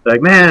they're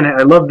like, man,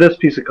 I love this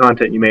piece of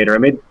content you made, or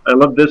I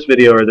love this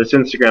video or this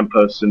Instagram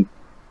post. And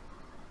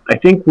I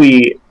think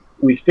we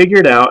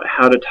figured out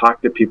how to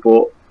talk to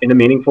people in a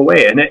meaningful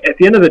way. And at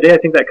the end of the day, I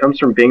think that comes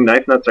from being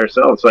knife nuts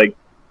ourselves. Like,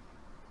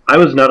 I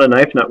was not a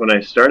knife nut when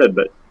I started,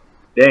 but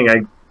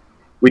dang,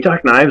 we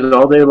talk knives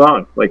all day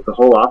long. Like the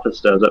whole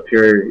office does up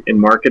here in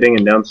marketing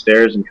and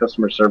downstairs in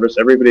customer service.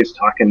 Everybody's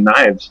talking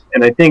knives.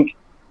 And I think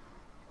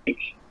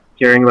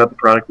caring about the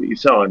product that you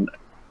sell. And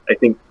I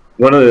think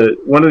one of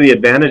the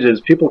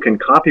advantages, people can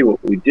copy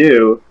what we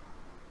do.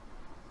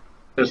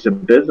 Just a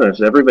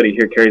business. Everybody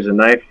here carries a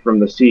knife, from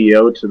the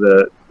CEO to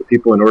the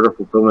people in order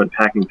fulfillment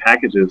packing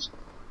packages.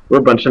 We're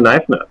a bunch of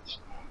knife nuts.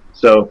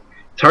 So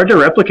it's hard to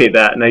replicate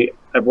that. And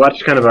I've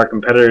watched kind of our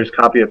competitors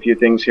copy a few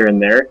things here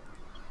and there,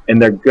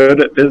 and they're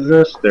good at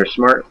business. They're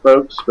smart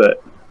folks,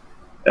 but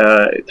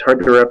it's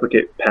hard to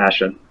replicate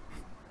passion.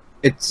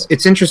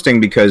 It's interesting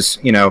because,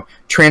 you know,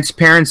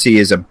 transparency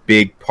is a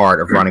big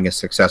part of running a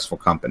successful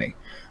company.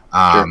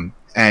 Sure.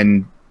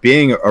 And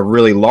being a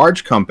really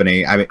large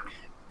company, I mean,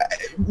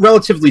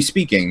 relatively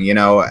speaking, you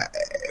know,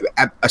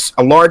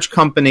 a large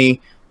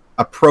company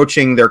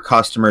approaching their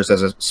customers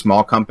as a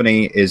small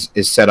company is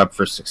set up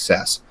for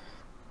success.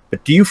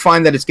 But do you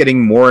find that it's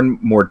getting more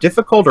and more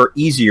difficult or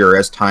easier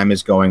as time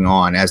is going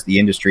on, as the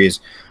industry is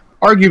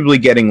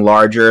arguably getting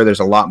larger? There's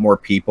a lot more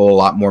people, a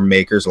lot more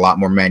makers, a lot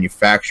more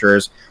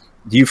manufacturers.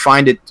 Do you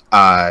find it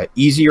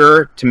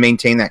easier to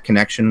maintain that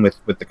connection with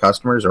the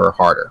customers, or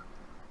harder?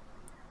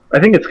 I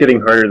think it's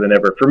getting harder than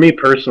ever. For me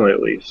personally,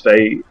 at least,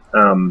 I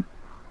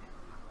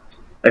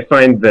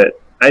find that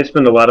I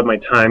spend a lot of my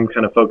time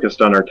kind of focused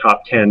on our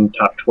top 10,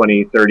 top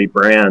 20, 30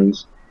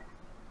 brands.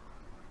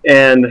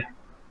 And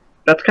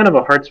that's kind of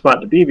a hard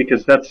spot to be,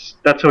 because that's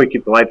how we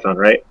keep the lights on,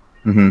 right?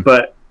 Mm-hmm.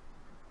 But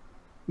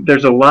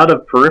there's a lot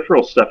of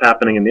peripheral stuff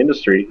happening in the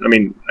industry. I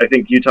mean, I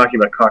think you talking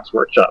about Cox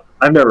Workshop,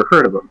 I've never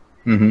heard of them.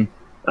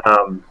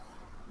 Mm-hmm.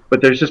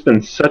 But there's just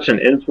been such an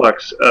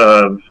influx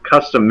of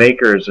custom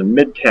makers and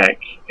mid-tech,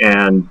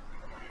 and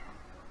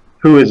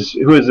who is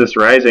this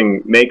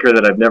rising maker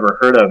that I've never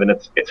heard of? And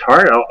it's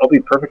hard. I'll be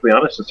perfectly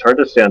honest. It's hard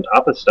to stay on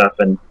top of stuff.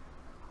 And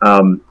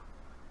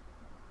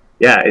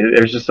yeah,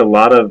 there's just a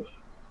lot of.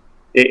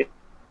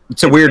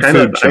 It's a weird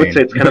food chain. I would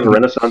say it's kind of a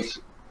renaissance.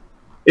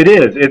 It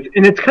is.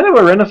 It's kind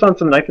of a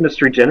renaissance in the knife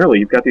industry generally.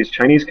 You've got these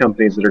Chinese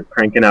companies that are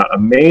cranking out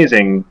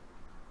amazing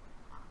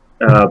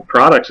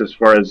products. As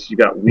far as you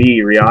got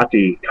Lee,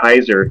 Riati,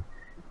 Kaiser.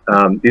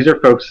 These are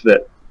folks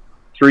that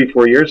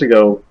 3-4 years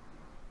ago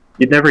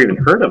you'd never even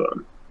heard of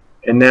them.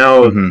 And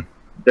now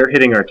they're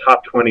hitting our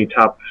top 20,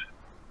 top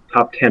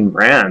 10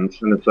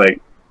 brands, and it's like,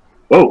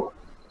 whoa,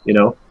 you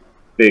know,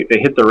 they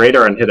hit the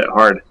radar and hit it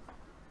hard.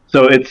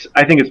 So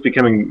I think it's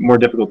becoming more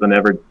difficult than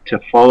ever to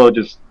follow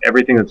just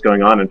everything that's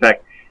going on. In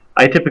fact,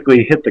 I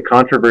typically hit the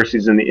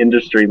controversies in the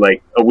industry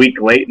like a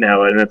week late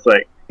now, and it's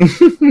like,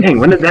 dang,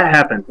 when did that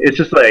happen? It's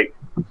just like,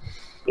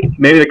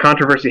 maybe the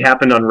controversy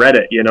happened on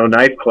Reddit, you know,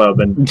 Knife Club,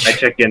 and I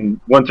check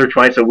in once or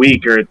twice a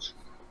week, or it's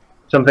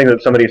something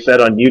that somebody said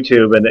on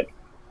YouTube, and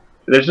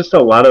there's just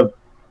a lot of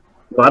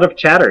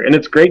chatter, and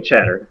it's great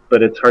chatter,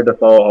 but it's hard to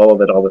follow all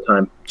of it all the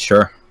time.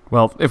 Sure.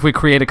 Well, if we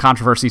create a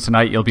controversy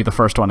tonight, you'll be the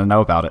first one to know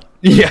about it.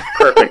 Yeah.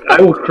 Perfect.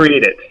 I will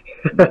create it.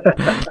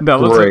 No,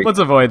 let's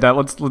avoid that.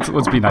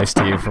 Let's be nice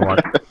to you for one.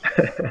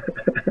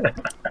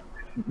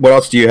 What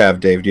else do you have,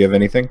 Dave? Do you have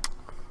anything?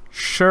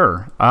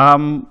 Sure.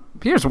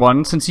 Here's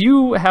one. Since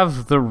you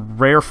have the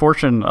rare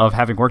fortune of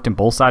having worked in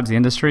both sides of the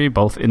industry,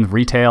 both in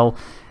retail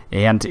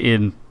and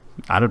in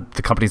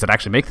the companies that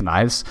actually make the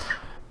knives,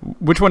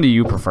 which one do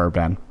you prefer,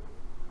 Ben?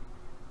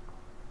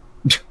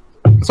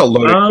 It's a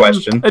loaded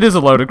question. It is a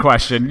loaded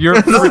question. You're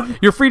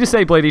free to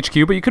say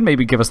BladeHQ, but you could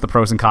maybe give us the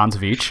pros and cons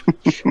of each.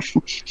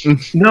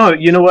 No,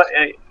 you know what?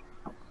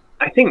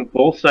 I think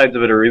both sides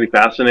of it are really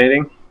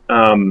fascinating.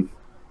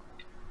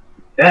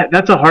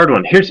 That's a hard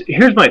one.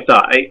 Here's my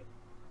thought.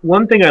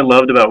 One thing I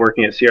loved about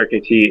working at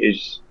CRKT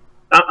is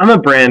I'm a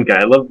brand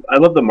guy. I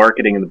love the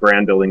marketing and the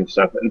brand building and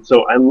stuff, and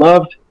so I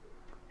loved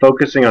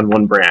focusing on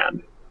one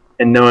brand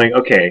and knowing,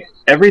 okay,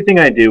 everything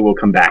I do will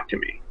come back to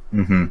me.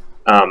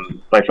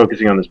 By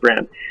focusing on this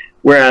brand.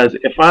 Whereas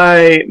if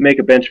I make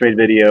a Benchmade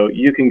video,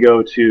 you can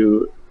go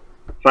to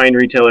fine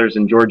retailers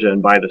in Georgia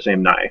and buy the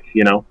same knife,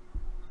 you know?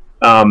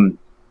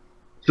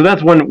 So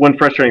that's one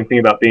frustrating thing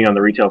about being on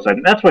the retail side.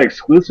 And that's why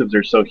exclusives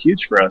are so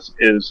huge for us,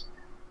 is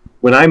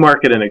when I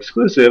market an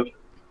exclusive,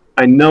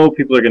 I know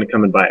people are going to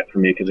come and buy it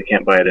from me because they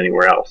can't buy it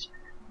anywhere else.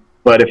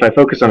 But if I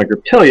focus on a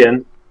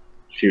Griptilian,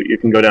 shoot, you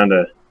can go down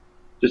to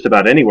just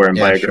about anywhere and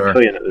buy a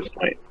Griptilian at this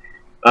point.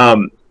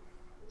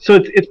 So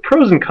it's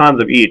pros and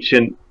cons of each.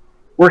 And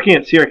working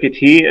at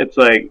CRKT, it's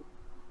like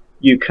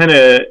you kind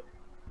of,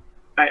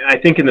 I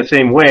think in the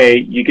same way,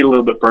 you get a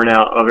little bit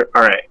burnout of,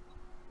 all right,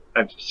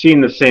 I've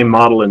seen the same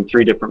model in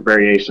 3 different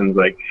variations.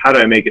 Like, how do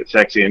I make it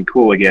sexy and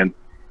cool again?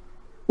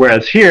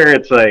 Whereas here,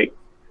 it's like,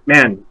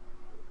 man,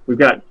 we've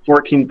got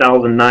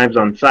 14,000 knives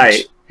on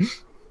site.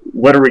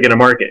 What are we going to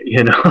market,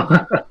 you know?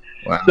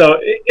 Wow. So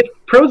it's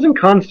pros and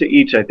cons to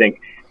each, I think.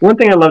 One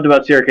thing I loved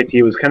about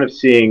CRKT was kind of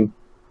seeing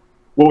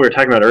what we were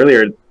talking about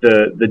earlier,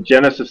 the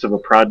genesis of a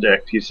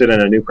project. You sit in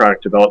a new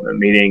product development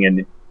meeting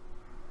and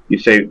you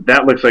say,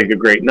 that looks like a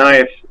great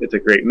knife. It's a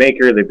great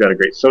maker. They've got a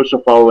great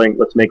social following.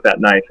 Let's make that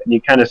knife. And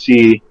you kind of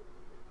see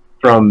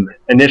from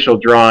initial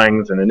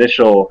drawings and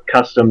initial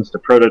customs to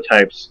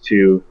prototypes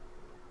to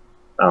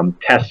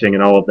testing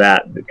and all of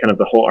that, kind of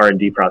the whole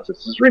R&D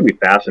process is really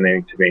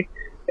fascinating to me.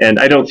 And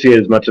I don't see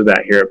as much of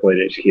that here at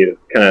BladeHQ.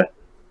 Kind of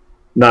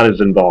not as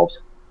involved.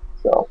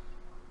 So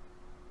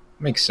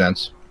makes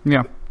sense.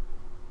 Yeah.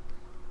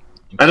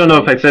 I don't know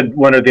if I said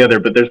one or the other,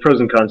 but there's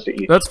pros and cons to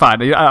each. That's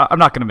fine. I'm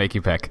not going to make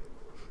you pick.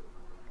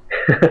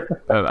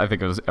 I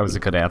think it was a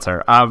good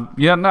answer.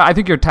 Yeah, no, I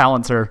think your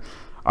talents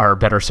are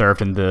better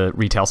served in the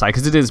retail side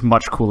because it is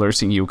much cooler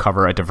seeing you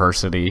cover a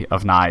diversity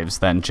of knives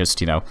than just,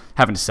 you know,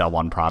 having to sell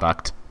one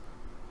product.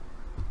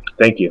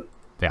 Thank you.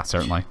 Yeah,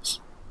 certainly.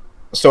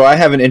 So I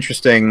have an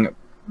interesting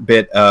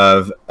bit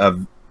of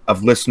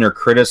listener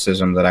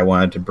criticism that I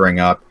wanted to bring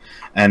up,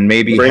 and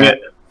maybe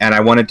and I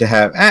wanted to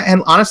have,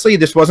 and honestly,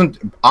 this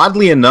wasn't,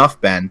 oddly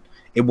enough, Ben,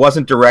 it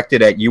wasn't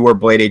directed at you or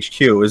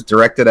BladeHQ. It was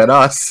directed at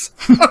us.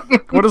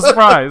 What a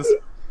surprise.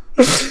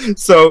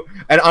 So,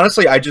 and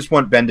honestly, I just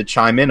want Ben to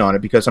chime in on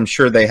it because I'm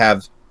sure they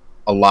have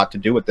a lot to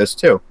do with this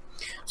too.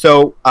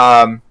 So,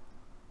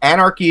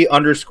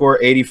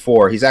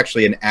 Anarchy_84, he's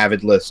actually an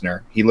avid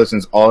listener. He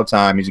listens all the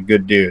time. He's a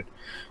good dude.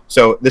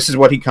 So this is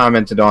what he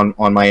commented on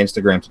my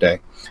Instagram today.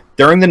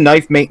 During the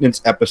knife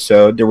maintenance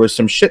episode, there was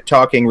some shit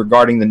talking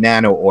regarding the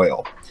nano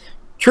oil.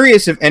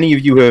 Curious if any of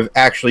you have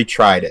actually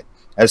tried it.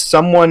 As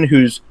someone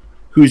who's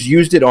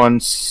used it on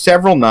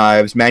several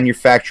knives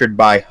manufactured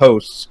by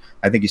hosts,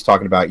 I think he's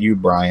talking about you,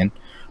 Brian,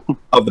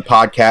 of the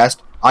podcast,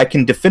 I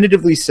can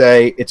definitively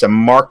say it's a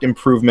marked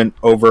improvement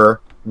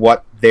over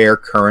what they're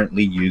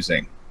currently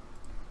using.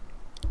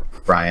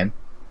 Brian.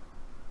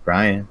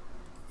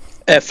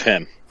 F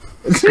him.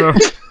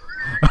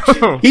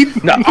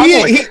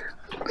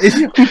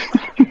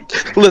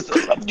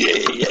 Listen,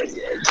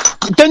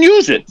 then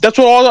use it. That's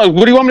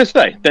what do you want me to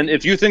say? Then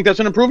if you think that's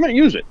an improvement,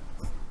 use it.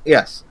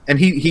 Yes, and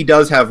he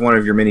does have one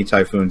of your mini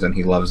Typhoons, and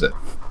he loves it.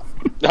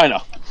 I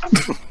know.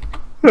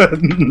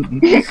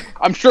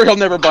 I'm sure he'll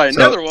never buy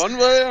another one,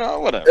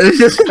 but whatever.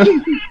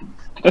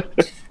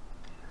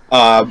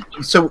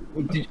 So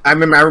I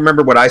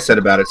remember what I said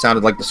about it. It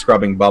sounded like the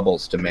scrubbing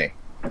bubbles to me,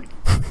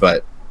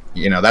 but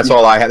you know that's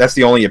all I had. That's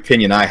the only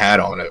opinion I had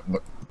on it.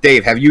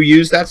 Dave, have you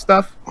used that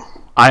stuff?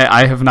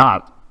 I have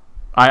not.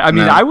 I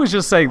mean, I was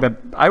just saying that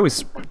I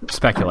was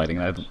speculating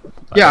that.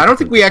 Yeah, I don't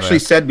think we actually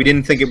said we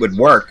didn't think it would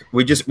work.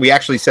 We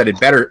actually said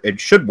it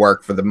should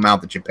work for the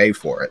amount that you pay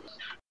for it.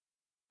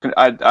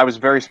 I was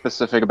very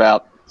specific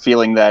about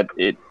feeling that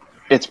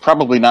it's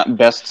probably not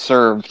best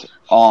served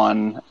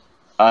on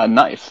a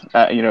knife.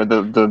 You know,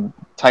 the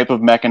type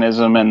of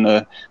mechanism and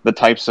the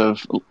types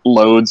of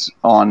loads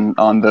on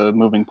the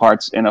moving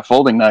parts in a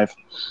folding knife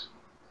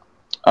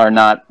are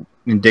not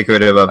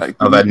indicative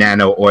of a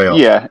nano oil.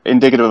 Yeah,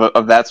 indicative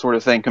of that sort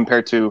of thing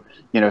compared to,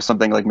 you know,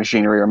 something like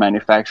machinery or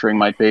manufacturing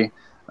might be.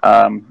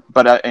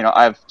 But you know,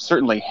 I've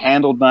certainly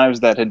handled knives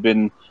that had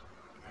been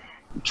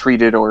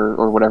treated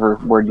or whatever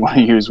word you want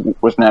to use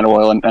with nano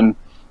oil, and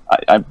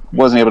I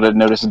wasn't able to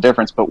notice a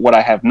difference. But what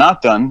I have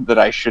not done that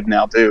I should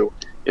now do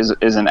is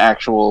an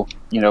actual,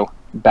 you know,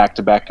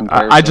 back-to-back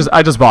comparison.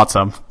 I just bought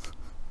some.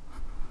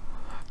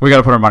 We got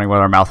to put our money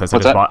where our mouth is. I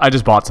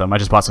just bought some. I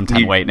just bought some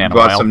 10 weight nano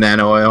oil. Bought some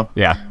nano oil?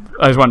 Yeah.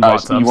 I just went and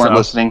bought some. You weren't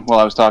listening while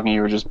I was talking.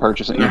 You were just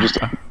purchasing. You were just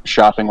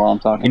shopping while I'm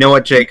talking. You know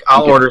what, Jake?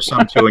 I'll order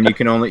some too, and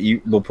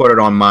we'll put it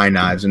on my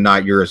knives and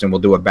not yours, and we'll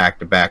do a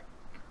back-to-back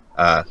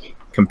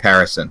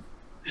comparison.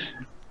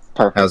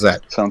 Perfect. How's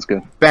that? Sounds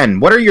good. Ben,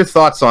 what are your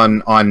thoughts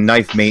on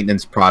knife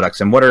maintenance products,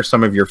 and what are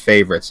some of your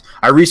favorites?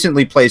 I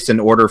recently placed an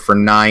order for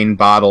 9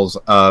 bottles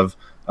of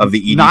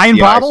the EDCI. 9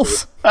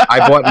 bottles?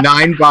 I bought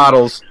 9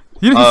 bottles.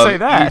 You didn't say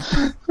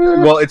that.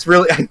 Well, it's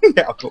really...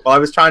 Yeah, well, I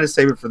was trying to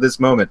save it for this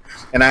moment.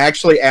 And I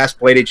actually asked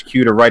BladeHQ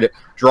to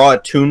draw a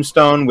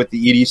tombstone with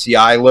the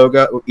EDCI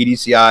logo,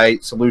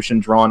 EDCI solution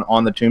drawn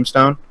on the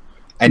tombstone.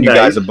 And you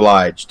guys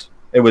obliged.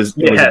 It was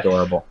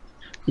adorable.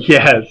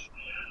 Yes.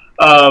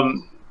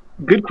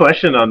 good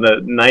question on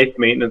the knife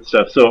maintenance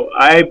stuff. So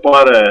I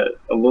bought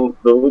the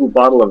little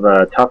bottle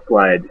of Tough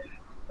Glide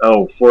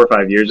 4 or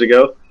 5 years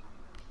ago,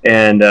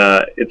 and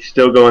it's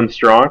still going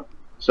strong.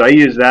 So I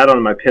use that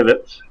on my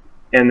pivots,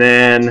 and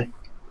then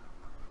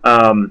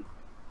oh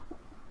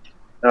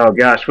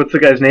gosh, what's the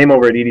guy's name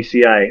over at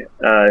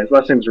EDCI? His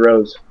last name's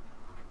Rose.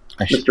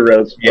 Mr.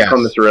 Rose. Yeah, call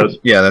him Mr. Rose.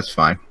 Yeah, that's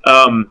fine.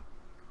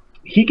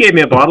 He gave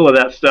me a bottle of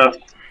that stuff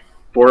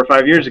 4 or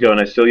 5 years ago, and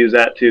I still use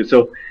that too.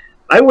 So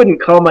I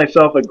wouldn't call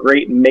myself a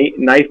great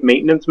knife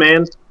maintenance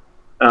man.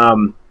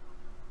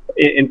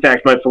 In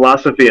fact, my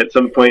philosophy at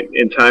some point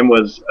in time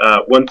was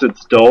once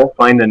it's dull,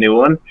 find a new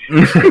one.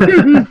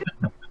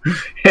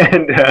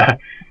 And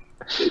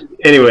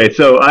anyway,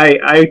 so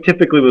I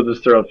typically will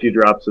just throw a few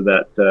drops of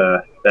that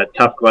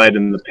Tough Glide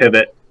in the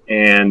pivot,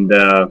 and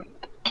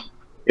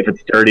if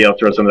it's dirty, I'll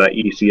throw some of that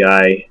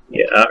EDCI.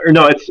 Or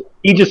no, it's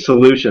Aegis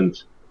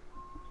Solutions.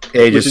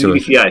 Aegis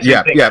Solutions.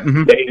 EDCI, Yeah.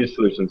 Mm-hmm. Yeah, Aegis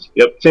Solutions.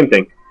 Yep, same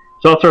thing.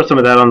 So I'll throw some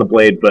of that on the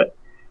blade, but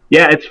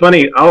yeah, it's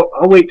funny. I'll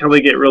wait till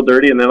they get real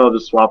dirty, and then I'll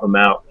just swap them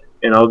out,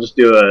 and I'll just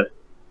do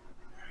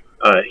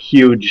a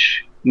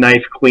huge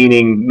knife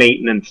cleaning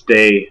maintenance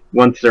day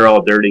once they're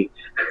all dirty.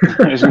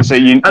 I was gonna say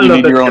you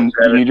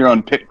need your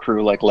own pit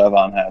crew like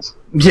Levon has.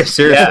 Yeah,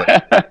 seriously.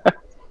 Yeah.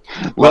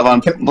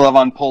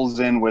 Levon pulls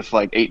in with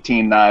like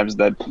 18 knives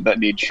that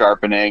need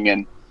sharpening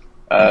and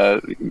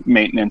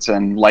maintenance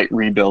and light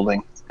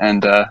rebuilding,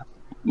 and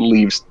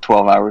leaves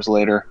 12 hours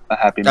later a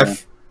happy man.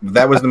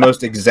 That was the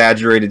most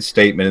exaggerated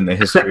statement in the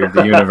history of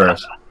the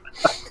universe.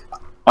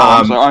 So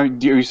are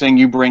you saying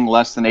you bring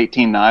less than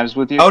 18 knives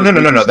with you? Oh no!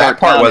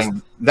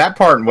 That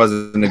part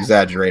wasn't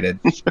exaggerated.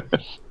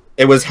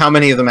 It was how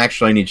many of them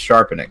actually need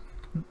sharpening.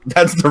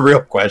 That's the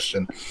real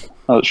question.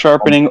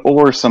 Sharpening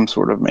or some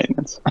sort of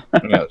maintenance.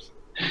 Yes.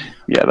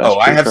 Yeah. That's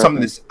I have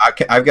something.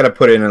 I've got to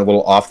put in a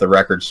little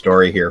off-the-record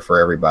story here for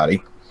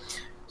everybody.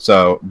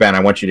 So Ben, I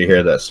want you to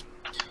hear this.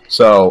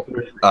 So,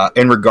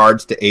 in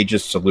regards to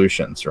Aegis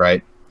Solutions,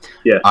 right?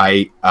 Yeah.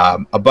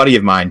 A buddy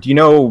of mine. Do you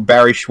know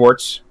Barry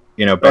Schwartz?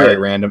 You know Barry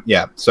Random.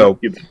 Yeah. So,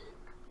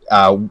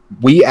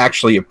 we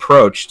actually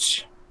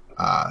approached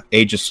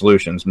Aegis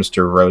Solutions,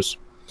 Mr. Rose.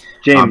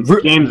 James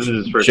is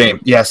his first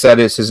name. Yes, that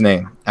is his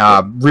name.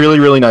 Really,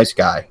 really nice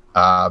guy.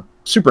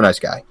 Super nice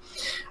guy.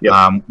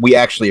 Yep. We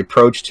actually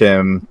approached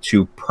him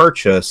to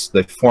purchase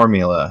the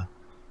formula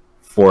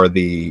for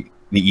the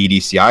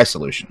EDCI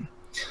solution.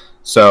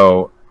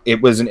 So it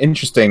was an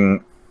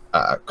interesting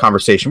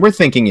conversation. We're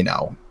thinking,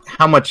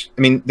 how much?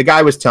 I mean, the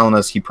guy was telling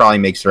us he probably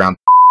makes around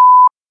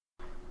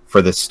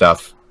for this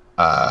stuff,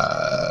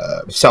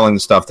 selling the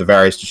stuff to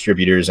various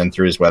distributors and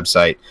through his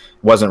website.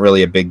 Wasn't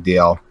really a big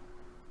deal.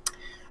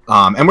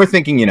 And we're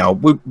thinking,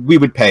 we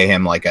would pay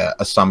him like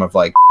a sum of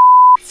like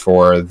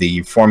for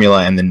the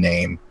formula and the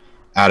name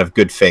out of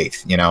good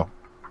faith,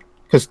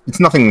 because it's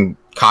nothing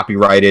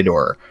copyrighted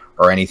or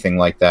anything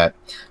like that.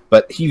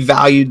 But he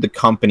valued the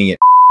company at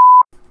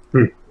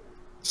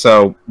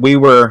so we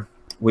were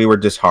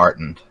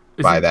disheartened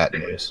by that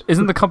news.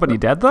 Isn't the company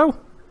dead though?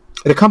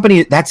 The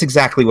company, that's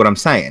exactly what I'm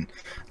saying.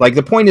 Like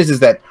the point is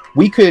that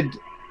we could,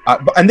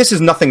 and this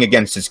is nothing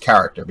against his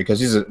character because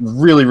he's a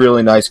really,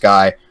 really nice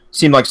guy.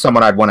 Seemed like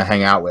someone I'd want to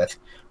hang out with.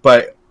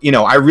 But,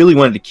 I really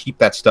wanted to keep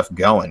that stuff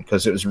going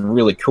because it was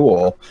really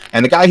cool.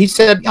 And the guy, he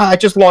said, I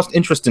just lost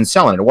interest in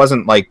selling it. It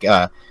wasn't like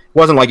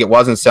it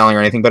wasn't selling or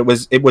anything, but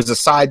it was a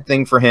side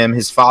thing for him.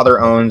 His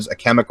father owns a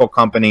chemical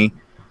company.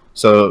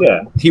 So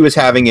he was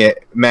having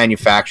it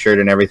manufactured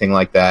and everything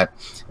like that.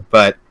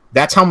 But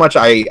that's how much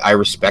I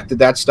respected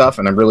that stuff.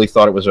 And I really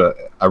thought it was a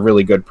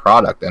really good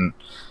product. And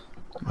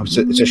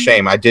it's a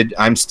shame.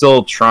 I'm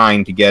still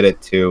trying to get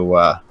it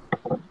to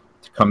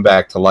come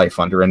back to life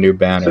under a new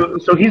banner.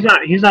 So he's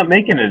not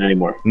making it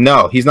anymore.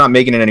 No, he's not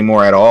making it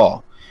anymore at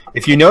all.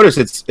 If you notice,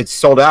 it's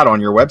sold out on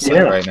your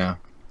website right now.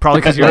 Probably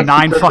because you're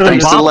 9 fucking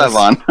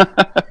bottles.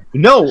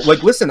 No,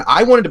 like listen,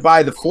 I wanted to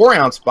buy the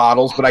 4-ounce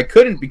bottles, but I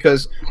couldn't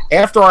because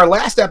after our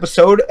last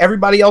episode,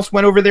 everybody else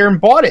went over there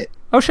and bought it.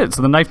 Oh shit!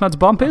 So the Knife Nuts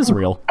bump is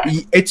real.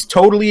 It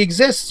totally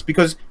exists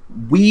because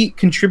we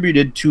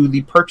contributed to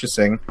the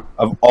purchasing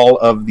of all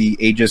of the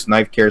Aegis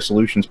Knife Care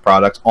Solutions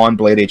products on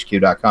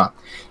BladeHQ.com.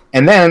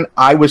 And then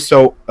I was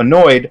so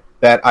annoyed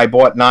that I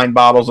bought 9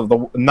 bottles of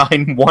the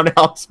 9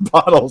 1-ounce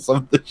bottles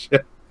of the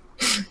shit.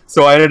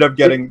 So I ended up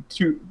getting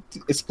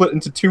split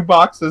into 2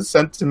 boxes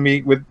sent to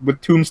me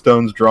with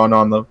tombstones drawn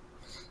on them.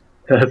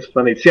 That's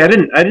funny. See, I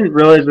didn't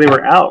realize they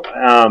were out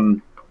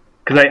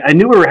because I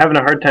knew we were having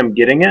a hard time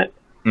getting it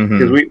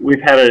because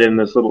we've had it in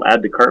this little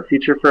add to cart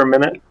feature for a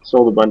minute.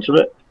 Sold a bunch of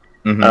it,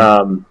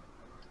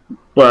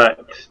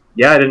 but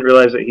yeah, I didn't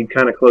realize that he'd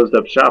kind of closed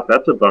up shop.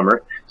 That's a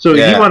bummer. So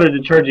he wanted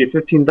to charge you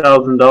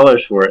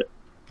 $15,000 for it.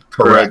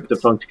 Correct. For a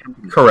defunct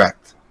company.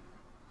 Correct.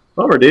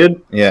 Bummer,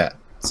 dude. Yeah.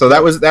 So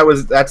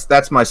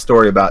that's my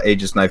story about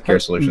Aegis Knife Care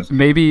Solutions.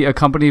 Maybe a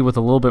company with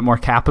a little bit more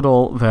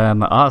capital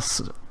than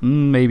us,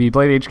 maybe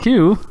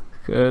BladeHQ,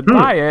 could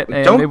buy it.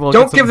 And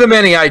don't give them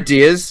any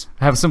ideas.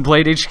 Have some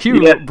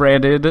BladeHQ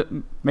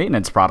branded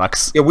maintenance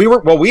products. Yeah,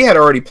 we had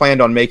already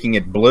planned on making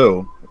it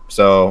blue.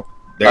 So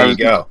there you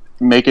go.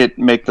 make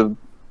the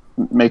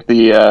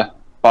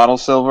bottle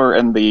silver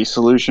and the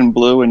solution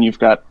blue, and you've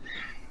got,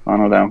 I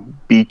don't know,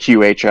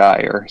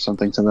 BQHI or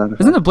something to that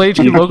effect. Isn't the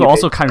BladeHQ logo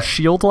also kind of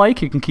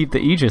shield-like? You can keep the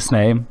Aegis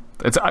name.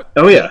 It's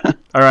Oh yeah.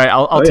 all right.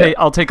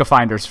 I'll take a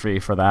finder's fee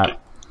for that.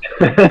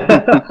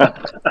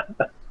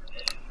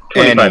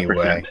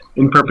 Anyway,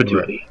 in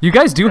perpetuity. You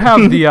guys do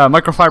have the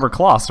microfiber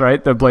cloths,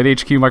 right? The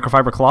BladeHQ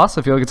microfiber cloths.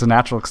 I feel like it's a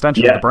natural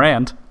extension of the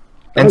brand.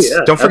 And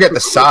don't forget the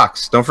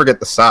socks. Don't forget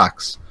the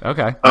socks.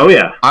 Okay. Oh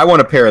yeah. I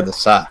want a pair of the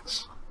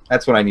socks.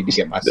 That's what I need to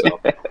get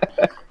myself.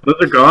 Those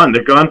are gone.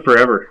 They're gone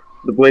forever.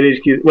 The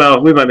BladeHQ.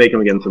 Well, we might make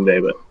them again someday,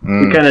 but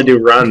we kind of do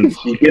runs.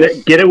 You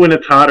get it when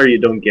it's hot, or you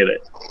don't get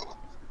it.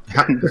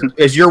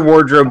 Is your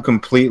wardrobe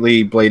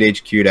completely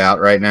BladeHQ'd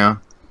out right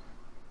now?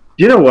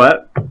 You know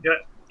what?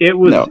 It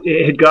was. No.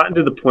 It had gotten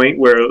to the point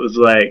where it was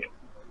like,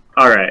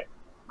 all right,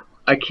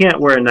 I can't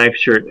wear a knife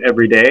shirt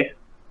every day.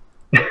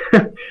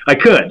 I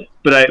could,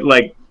 but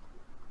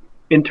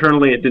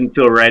internally it didn't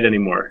feel right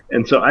anymore,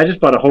 and so I just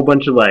bought a whole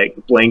bunch of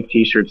blank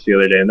T-shirts the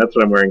other day, and that's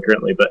what I'm wearing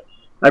currently. But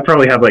I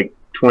probably have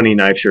 20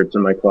 knife shirts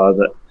in my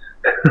closet.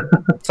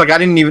 It's like I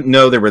didn't even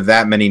know there were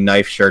that many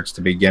knife shirts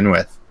to begin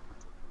with.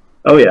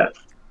 Oh yeah,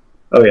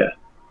 oh yeah.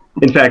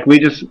 In fact, we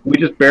just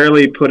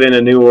barely put in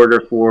a new order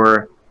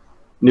for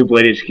new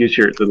BladeHQ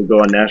shirts that'll go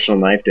on National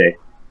Knife Day.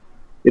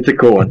 It's a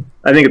cool one.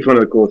 I think it's one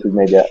of the coolest we've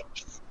made yet.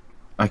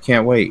 I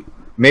can't wait.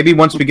 Maybe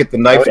once we get the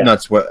Knife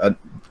Nuts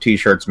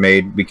T-shirts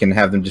made, we can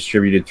have them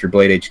distributed through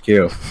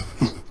BladeHQ.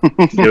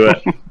 Do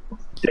it.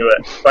 Do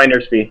it.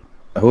 Finder's fee.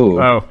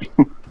 Oh.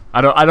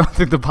 I don't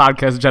think the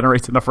podcast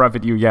generates enough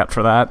revenue yet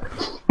for that.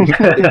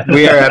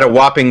 We are at a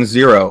whopping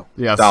 $0.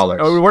 Yes.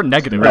 Oh, we're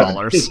negative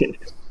dollars.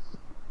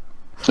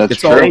 That's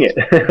true.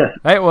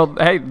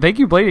 Hey, thank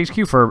you,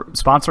 BladeHQ, for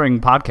sponsoring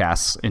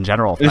podcasts in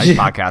general. Nice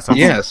podcasts.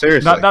 Yeah,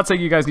 seriously. Not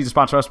saying you guys need to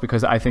sponsor us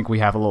because I think we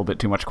have a little bit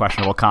too much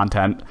questionable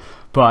content,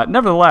 but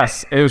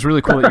nevertheless, it was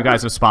really cool that you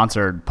guys have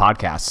sponsored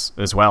podcasts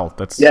as well.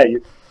 That's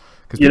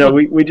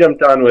we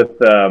jumped on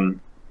with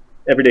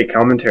Everyday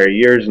Commentary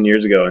years and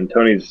years ago, and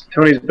Tony's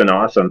been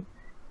awesome.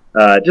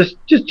 Just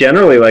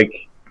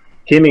generally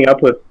teaming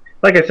up with,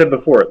 like I said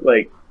before,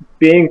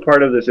 being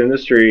part of this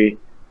industry.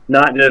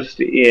 Not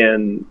just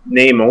in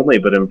name only,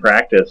 but in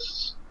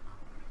practice,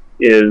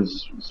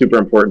 is super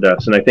important to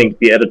us. And I think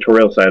the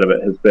editorial side of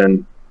it has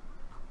been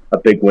a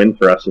big win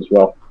for us as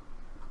well.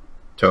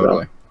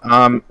 Totally.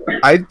 So.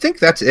 I think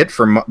that's it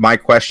for my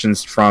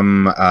questions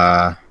from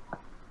my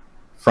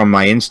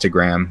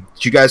Instagram.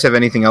 Did you guys have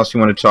anything else you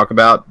wanted to talk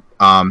about?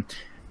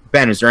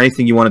 Ben, is there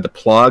anything you wanted to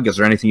plug? Is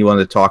there anything you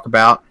wanted to talk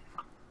about?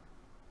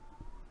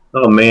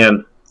 Oh,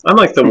 man. I'm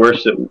the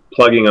worst at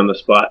plugging on the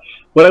spot.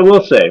 What I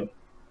will say,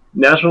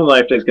 National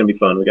Knife Day is going to be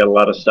fun. We got a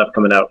lot of stuff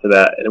coming out for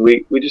that, and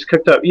we just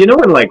cooked up. You know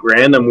when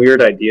random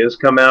weird ideas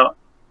come out?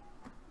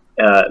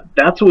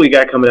 That's what we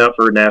got coming out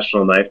for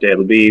National Knife Day.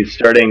 It'll be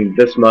starting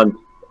this month,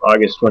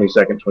 August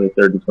 22nd,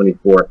 23rd, and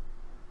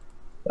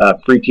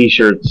 24th. Free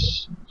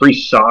T-shirts, free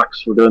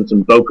socks. We're doing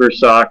some Boker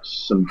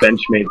socks, some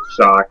Benchmade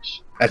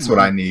socks. That's what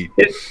I need.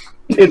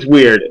 It's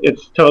weird.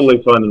 It's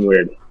totally fun and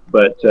weird,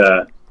 but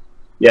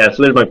yeah.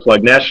 So there's my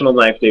plug. National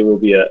Knife Day will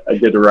be a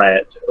good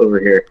riot over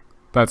here.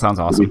 That sounds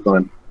awesome. It'll be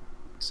fun.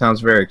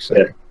 Sounds very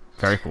exciting. Yeah.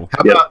 Very cool.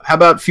 How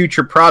about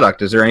future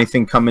product? Is there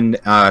anything coming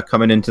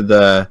into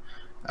the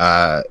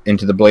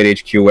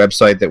BladeHQ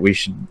website that we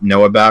should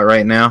know about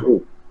right now?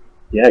 Ooh.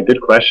 Yeah,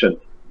 good question.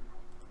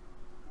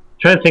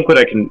 Trying to think what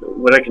I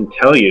can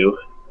tell you.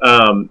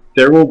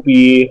 There will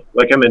be,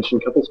 like I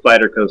mentioned, a couple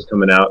Spydercos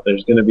coming out.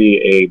 There's going to be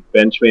a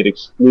Benchmade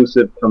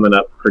exclusive coming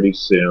up pretty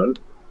soon.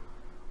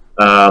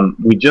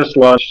 We just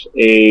launched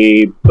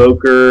a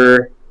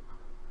Boker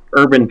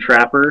Urban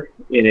Trapper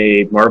in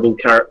a marbled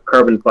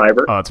carbon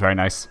fiber. Oh, that's very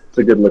nice. It's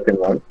a good looking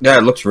one. Yeah,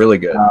 it looks really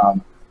good.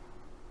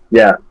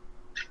 Yeah.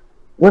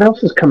 What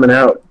else is coming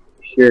out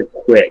here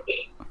quick?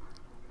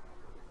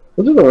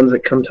 Those are the ones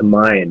that come to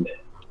mind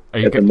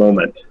at the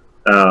moment.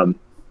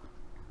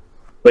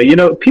 But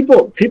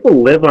people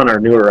live on our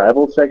new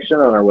arrival section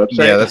on our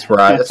website. Yeah, that's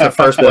right. That's the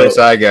first place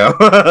I go.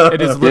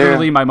 It is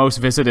literally my most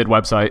visited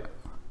website.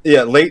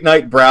 Yeah, late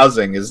night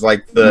browsing is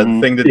the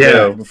thing to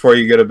do before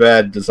you go to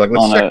bed. Just let's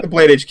check the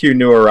BladeHQ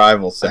new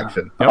arrival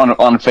section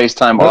on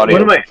FaceTime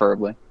audio,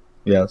 preferably.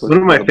 Yes. One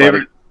of my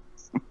favorite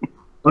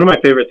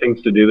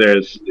things to do there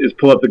is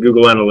pull up the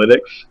Google Analytics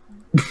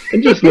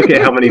and just look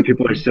at how many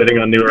people are sitting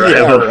on new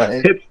arrival. Yeah,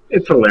 right.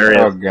 It's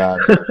hilarious. Oh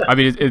god. I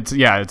mean, it's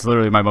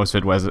literally my most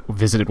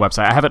visited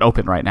website. I have it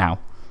open right now.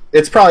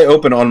 It's probably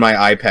open on my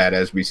iPad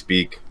as we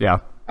speak. Yeah.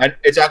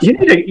 It's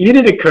actually you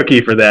need a cookie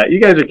for that. You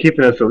guys are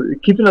keeping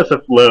us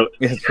afloat.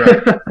 That's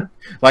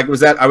right. Was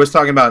that I was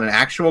talking about an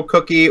actual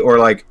cookie or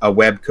a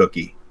web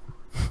cookie?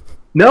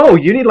 No,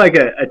 you need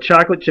a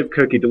chocolate chip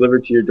cookie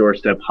delivered to your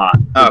doorstep hot.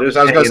 Oh, because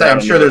I was going to say I'm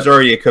sure there's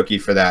already a cookie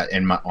for that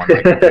on my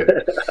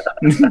computer.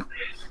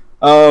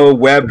 Oh,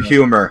 web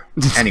humor.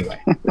 Anyway,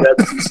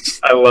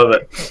 I love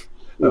it.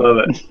 I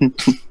love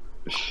it.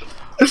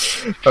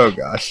 Oh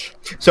gosh.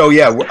 So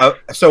yeah.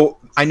 So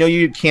I know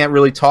you can't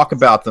really talk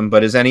about them,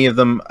 but is any of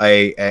them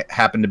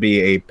happen to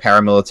be a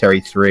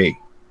paramilitary 3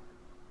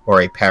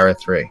 or a para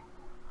 3?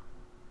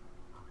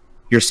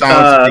 Your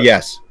silence.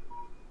 Yes.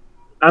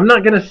 I'm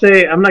not gonna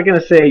say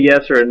a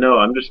yes or a no.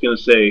 I'm just gonna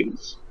say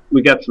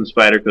we got some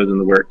Spydercos in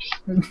the works.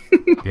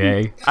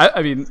 Yay!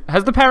 I mean,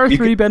 has the Para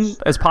 3 been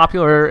as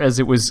popular as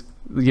it was,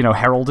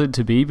 heralded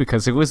to be?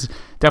 Because it was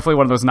definitely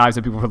one of those knives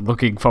that people were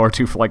looking forward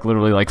to for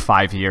literally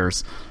 5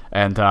 years.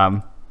 And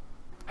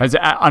has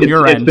on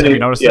your end, have you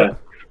noticed it? Okay.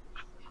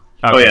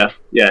 Oh yeah,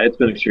 it's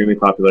been extremely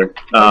popular.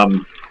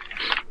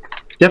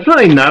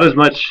 Definitely not as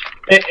much.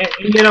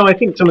 I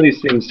think some of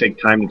these things take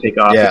time to take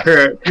off. Yeah.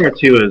 The Para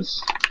 2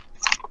 is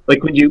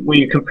like when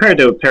you compare it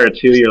to a Para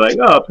 2, you're like,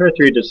 oh, Para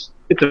 3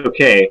 it's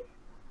okay.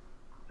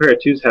 Para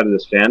 2's had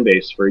this fan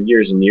base for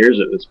years and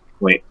years at this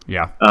point.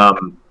 Yeah.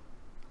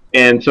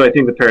 And so I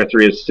think the Para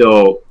 3 is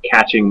still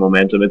catching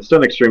momentum. It's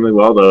done extremely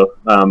well, though.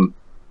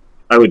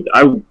 I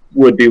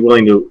would be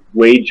willing to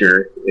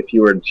wager, if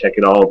you were to check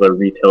it all the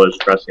retailers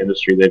across the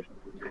industry,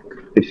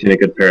 they've seen a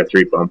good Para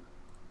 3 bump.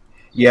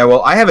 Yeah,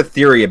 well, I have a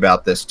theory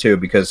about this too,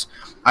 because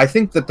I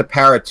think that the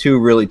Para 2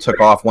 really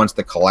took off once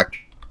the collector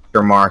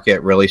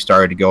market really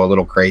started to go a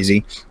little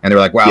crazy, and they're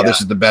like, wow, this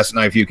is the best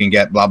knife you can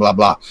get, blah blah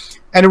blah.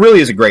 And it really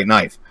is a great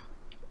knife.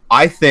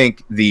 I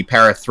think the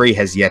Para 3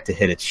 has yet to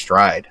hit its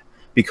stride,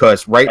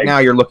 because right now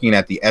you're looking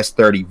at the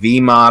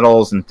S30V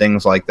models and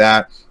things like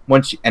that.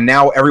 And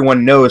now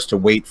everyone knows to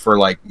wait for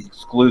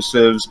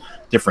exclusives,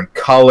 different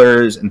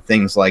colors and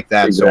things like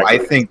that. Exactly.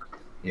 So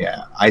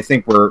I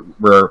think we're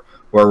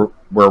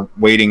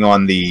waiting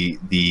on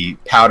the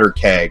powder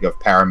keg of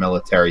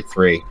paramilitary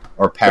 3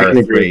 or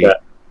Para 3.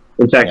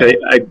 In fact,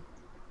 I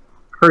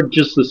heard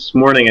just this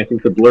morning, I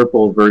think the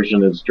Blurple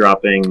version is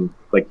dropping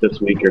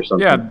this week or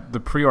something. Yeah, the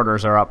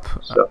pre-orders are up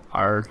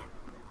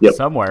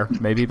somewhere.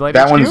 Maybe BladeHQ?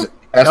 That one's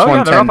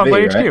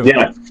S110V, right?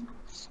 Yeah.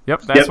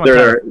 Yep, that's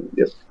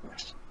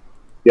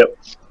Yep.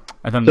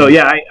 And then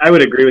I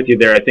would agree with you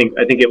there. I think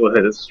it will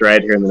hit its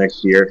stride here in the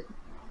next year.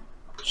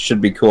 Should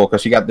be cool,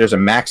 because there's a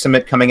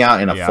Maximate coming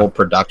out in a full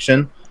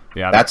production.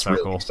 Yeah, that's so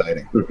really cool.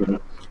 Exciting. Mm-hmm.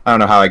 I don't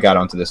know how I got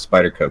onto this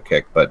Spyderco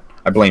kick, but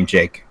I blame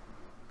Jake.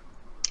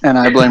 And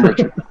I blame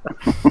Richard.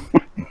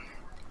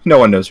 No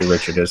one knows who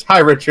Richard is. Hi,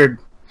 Richard.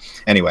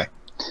 Anyway.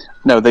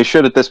 No, they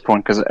should at this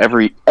point, because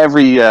every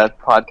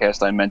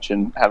podcast I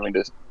mention having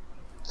to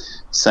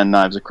send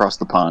knives across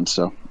the pond.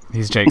 So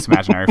he's Jake's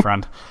imaginary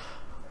friend.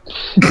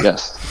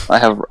 Yes, I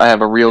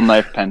have a real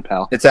knife pen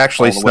pal. It's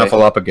actually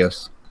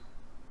Snuffleupagus.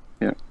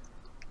 Yeah.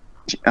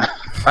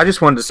 I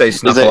just wanted to say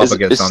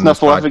Snuffleupagus on this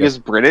podcast. Is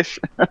Snuffleupagus British?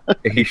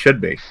 He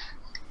should be.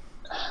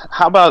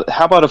 How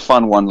about a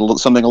fun one,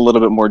 something a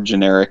little bit more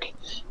generic?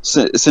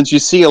 Since you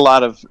see a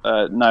lot of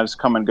knives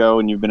come and go,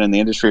 and you've been in the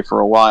industry for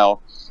a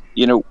while,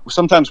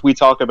 sometimes we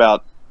talk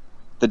about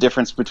the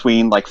difference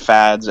between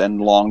fads and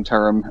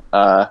long-term,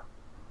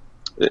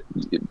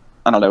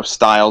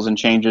 styles and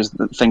changes,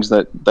 things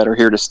that are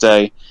here to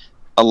stay.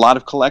 A lot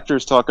of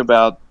collectors talk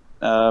about,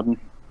 what's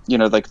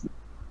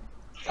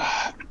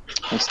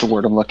the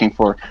word I'm looking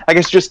for? I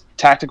guess just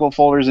tactical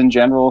folders in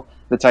general.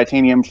 The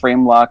titanium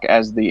frame lock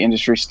as the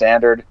industry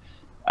standard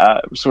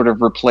sort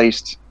of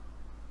replaced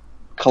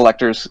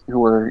collectors who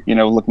were,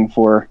 looking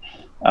for,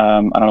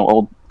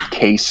 old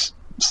case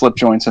slip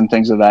joints and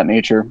things of that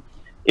nature.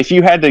 If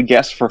you had to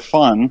guess for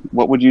fun,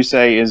 what would you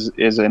say is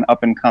an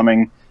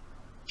up-and-coming,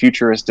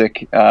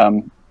 futuristic,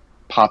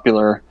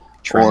 popular,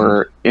 trend,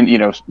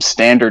 or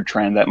standard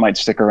trend that might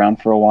stick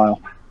around for a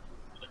while?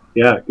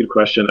 Yeah, good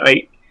question.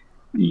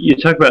 You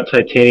talk about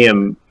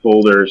titanium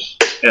folders,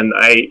 and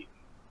I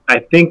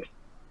think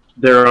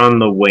they're on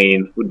the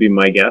wane, would be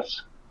my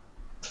guess.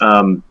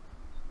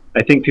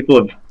 I think people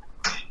have,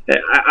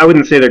 I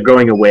wouldn't say they're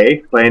going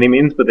away by any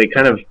means, but they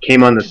kind of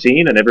came on the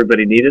scene and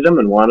everybody needed them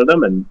and wanted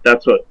them, and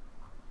that's what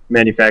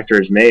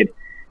manufacturers made.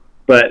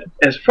 But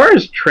as far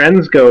as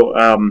trends go,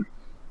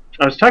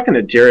 I was talking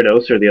to Jared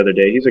Oser the other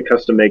day. He's a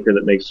custom maker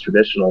that makes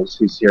traditionals.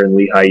 He's here in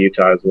Lehi,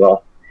 Utah as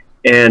well.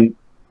 And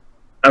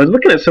I was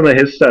looking at some of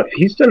his stuff.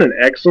 He's done an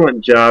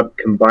excellent job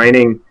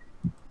combining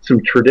some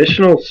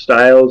traditional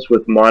styles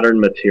with modern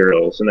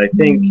materials. And I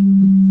think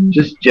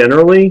just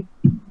generally,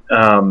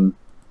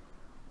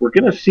 we're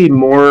going to see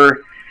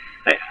more.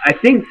 I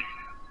think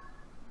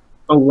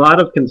a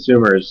lot of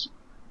consumers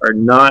are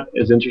not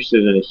as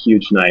interested in a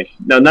huge knife.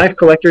 Now, knife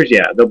collectors,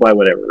 yeah, they'll buy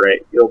whatever,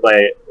 right? You'll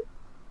buy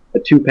a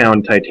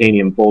 2-pound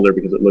titanium folder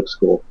because it looks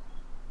cool.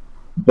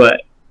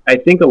 But I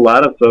think a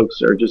lot of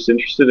folks are just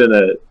interested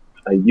in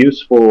a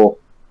useful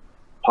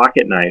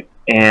pocket knife,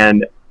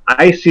 and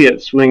I see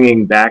it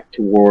swinging back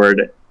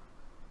toward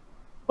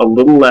a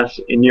little less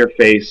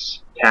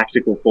in-your-face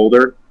tactical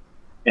folder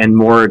and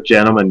more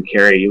gentleman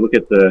carry. You look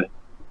at the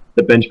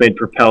Benchmade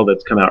Propel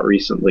that's come out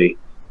recently.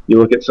 You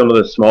look at some of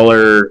the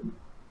smaller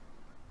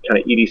kind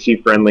of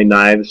EDC-friendly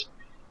knives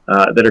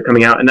that are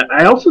coming out, and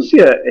I also see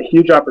a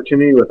huge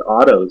opportunity with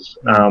autos.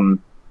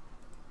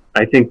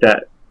 I think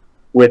that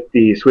with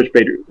the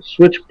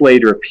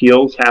switchblade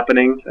repeals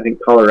happening, I think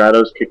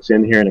Colorado's kicks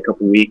in here in a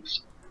couple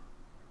weeks.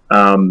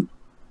 I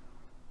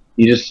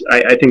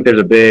think there's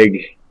a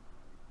big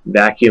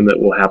vacuum that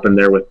will happen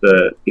there with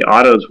the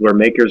autos, where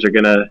makers are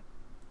going to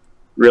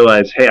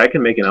realize, hey, I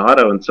can make an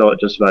auto and sell it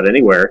just about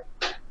anywhere,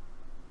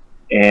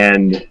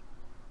 and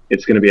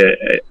it's going to be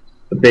a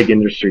big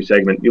industry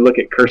segment. You look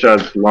at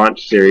Kershaw's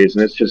launch series,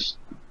 and it's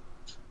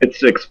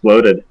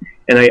exploded.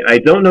 And I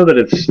don't know that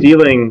it's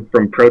stealing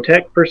from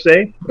ProTech per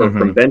se, or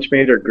from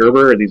Benchmade or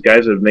Gerber, or these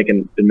guys that have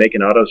been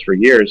making autos for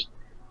years.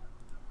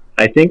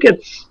 I think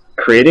it's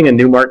creating a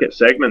new market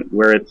segment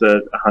where it's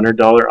a $100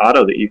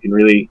 auto that you can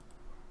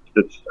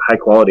that's high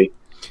quality.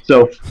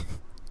 So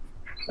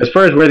as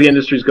far as where the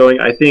industry is going,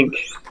 I think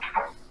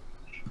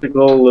to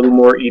go a little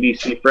more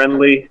EDC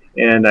friendly,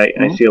 and I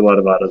see a lot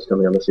of autos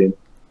coming on the scene.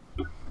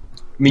 I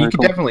mean, you can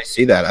definitely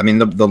see that. I mean,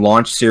 the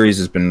launch series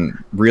has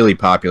been really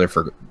popular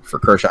for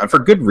Kershaw, and for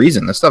good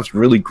reason. This stuff's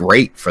really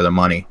great for the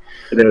money.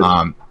 It is.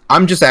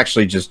 I'm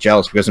just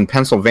jealous because in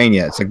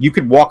Pennsylvania, it's like you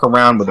could walk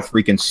around with a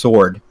freaking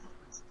sword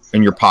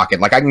in your pocket.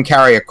 Like, I can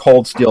carry a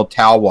cold steel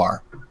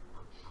Talwar,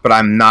 but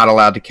I'm not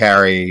allowed to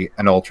carry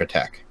an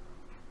Ultratech.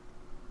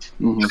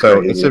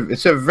 So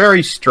it's a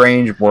very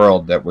strange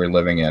world that we're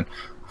living in.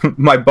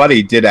 My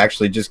buddy did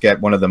actually just get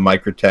one of the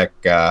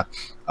Microtech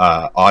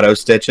auto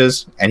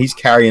stitches, and he's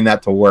carrying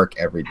that to work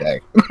every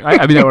day.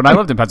 I mean, when I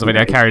lived in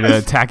Pennsylvania, I carried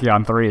a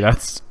Tachyon 3.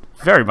 That's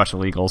very much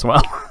illegal as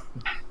well.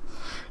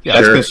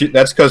 Yeah,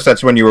 that's because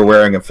that's when you were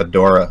wearing a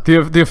fedora.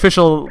 The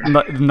official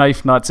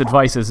Knife Nuts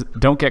advice is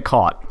don't get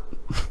caught.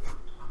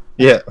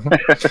 Yeah.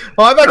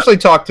 Well, I've actually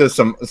talked to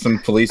some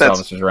police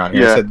officers around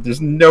here. Yeah. Said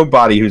there's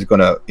nobody who's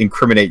going to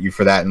incriminate you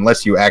for that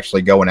unless you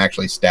actually go and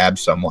actually stab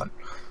someone.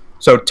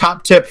 So,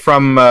 top tip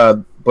from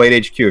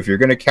BladeHQ: if you're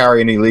going to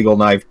carry an illegal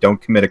knife, don't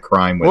commit a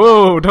crime with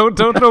it.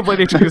 Don't throw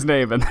BladeHQ's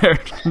name in there.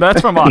 That's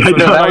from us. No,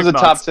 that was a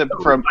top tip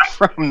from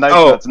Knife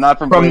Nuts, not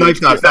from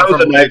Knife Nuts. That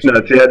was a Knife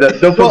Nuts. Yeah,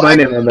 don't put my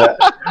name on that.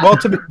 Well,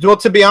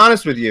 to be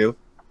honest with you,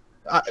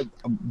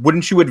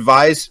 wouldn't you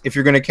advise if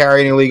you're going to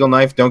carry an illegal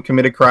knife, don't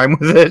commit a crime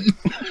with it?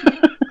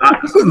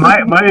 My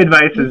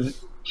advice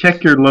is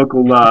check your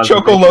local laws.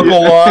 Local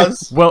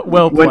laws.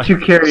 Well what you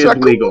carry is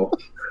legal.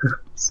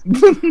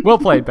 Well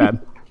played,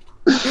 Ben.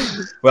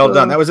 Well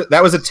done.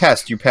 That was a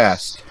test. You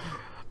passed.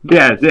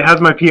 Yeah, it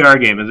has my PR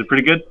game. Is it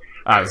pretty good?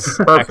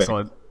 Perfect.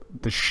 Excellent.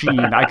 The sheen,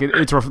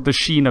 the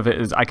sheen of it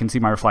is. I can see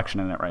my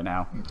reflection in it right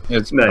now.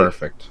 It's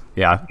perfect.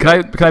 Yeah.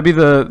 Can I be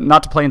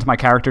not to play into my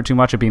character too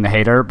much of being the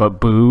hater, but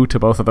boo to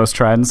both of those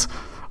trends,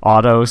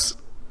 autos.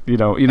 You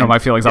know my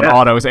feelings on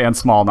autos and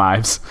small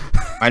knives.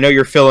 I know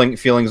your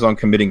feelings on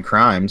committing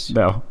crimes.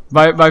 No,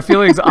 my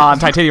feelings on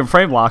titanium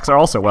frame locks are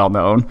also well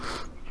known.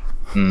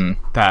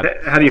 How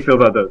do you feel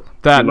about those?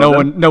 That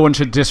no one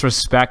should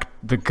disrespect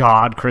the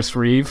god Chris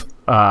Reeve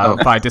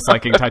by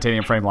disliking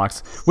titanium frame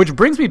locks. Which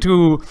brings me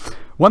to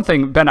one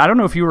thing, Ben. I don't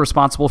know if you were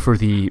responsible for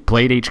the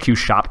BladeHQ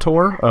shop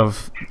tour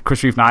of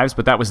Chris Reeve knives,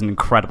 but that was an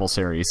incredible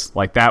series.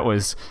 Like, that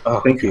was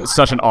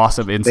such an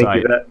awesome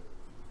insight.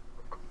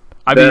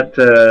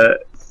 Do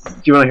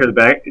you want to hear the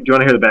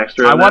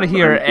backstory? I want to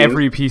hear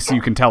every piece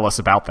you can tell us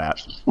about that.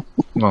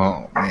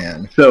 Oh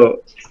man!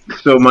 So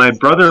my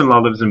brother-in-law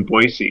lives in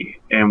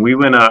Boise, and we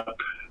went up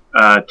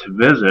to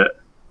visit.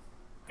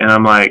 And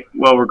I'm like,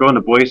 well, we're going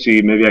to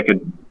Boise. Maybe I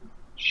could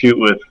shoot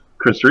with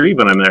Chris Reeve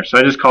when I'm there. So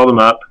I just called him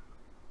up,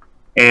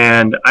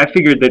 and I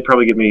figured they'd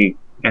probably give me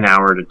an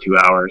hour to 2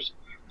 hours.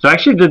 So I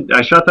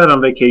shot that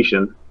on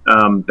vacation.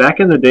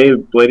 Back in the day,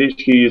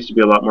 BladeHQ used to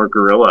be a lot more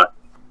guerrilla.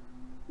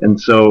 And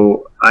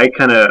so I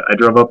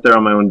drove up there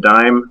on my own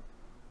dime.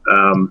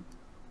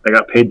 I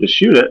got paid to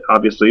shoot it,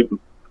 obviously, kind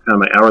of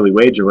my hourly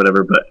wage or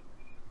whatever, but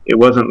it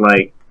wasn't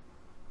like,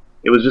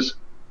 it was just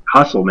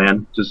hustle,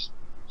 man, just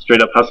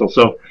straight up hustle.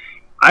 So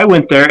I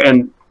went there,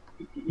 and,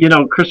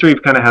 Chris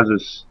Reeve kind of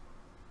has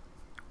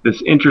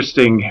this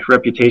interesting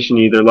reputation.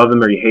 You either love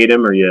him or you hate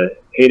him, or you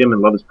hate him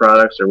and love his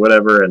products or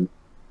whatever. And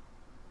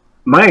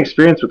my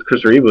experience with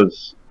Chris Reeve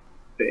was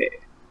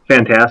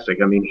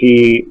fantastic. I mean,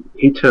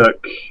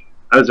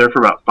 I was there for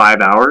about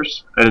 5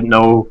 hours. I didn't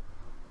know.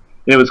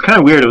 It was kind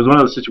of weird. It was one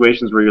of those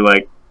situations where you're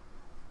like,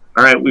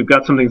 all right, we've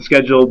got something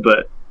scheduled,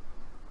 but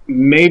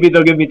maybe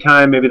they'll give me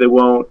time, maybe they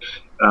won't.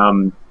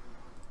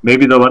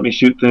 Maybe they'll let me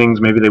shoot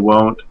things, maybe they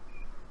won't.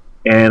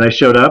 And I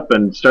showed up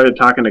and started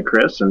talking to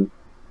Chris, and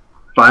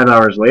 5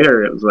 hours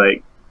later, it was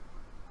like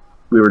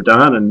we were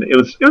done, and it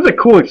was a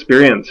cool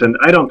experience. And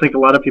I don't think a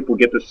lot of people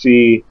get to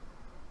see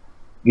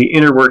the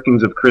inner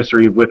workings of Chris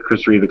Reeve with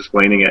Chris Reeve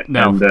explaining it.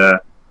 No. And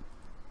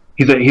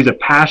he's a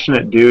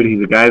passionate dude.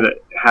 He's a guy that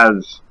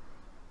has,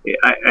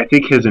 I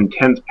think his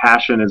intense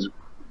passion is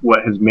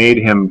what has made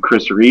him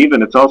Chris Reeve,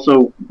 and it's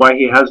also why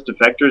he has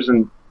defectors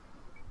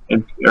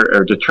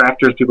or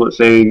detractors, people that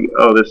say,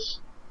 oh, this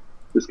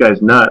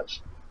guy's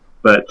nuts.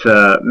 But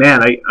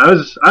man, I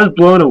was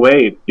blown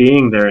away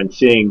being there and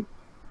seeing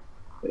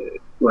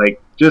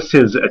like just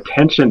his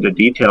attention to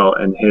detail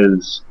and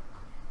his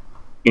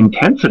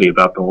intensity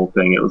about the whole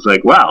thing. It was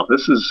like, wow,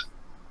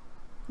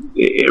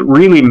 it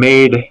really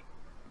made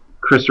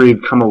Chris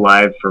Reeve come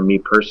alive for me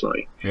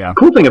personally. Yeah.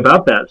 Cool thing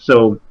about that,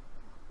 so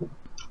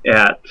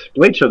at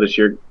Blade Show this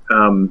year,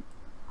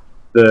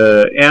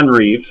 the Anne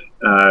Reeve,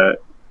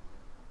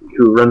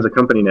 who runs the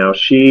company now,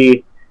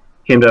 she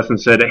came to us and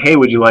said, "Hey,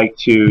 would you like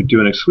to do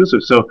an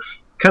exclusive?" So,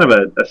 kind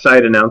of a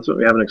side announcement: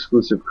 we have an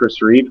exclusive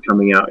Chris Reeve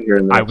coming out here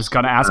in the. I was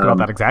going to ask about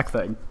that exact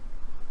thing.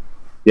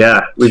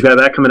 Yeah, we've got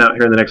that coming out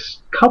here in the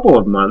next couple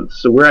of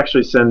months. So we're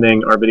actually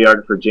sending our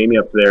videographer Jamie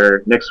up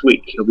there next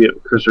week. He'll be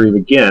at Chris Reeve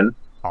again,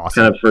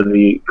 awesome. kind of for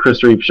the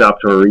Chris Reeve Shop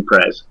Tour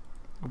reprise.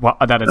 Well,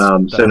 that is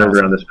centered awesome.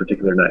 around this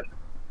particular night.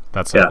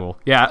 That's so cool.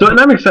 Yeah. So, and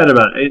I'm excited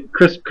about it.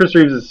 Chris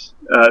Reeves is,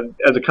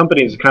 as a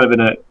company, is kind of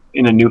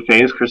in a new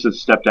phase. Chris has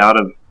stepped out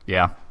of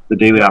the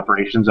daily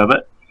operations of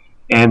it,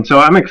 and so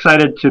I'm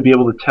excited to be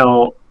able to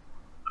tell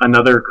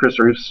another Chris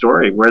Reeves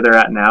story, where they're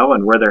at now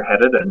and where they're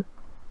headed, and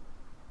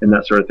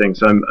that sort of thing.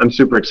 So I'm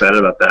super excited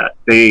about that.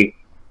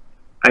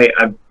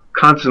 I've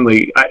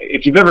constantly,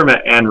 if you've ever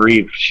met Anne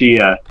Reeve, she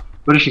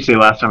what did she say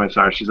last time I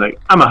saw her? She's like,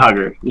 "I'm a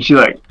hugger," and she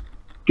like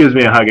gives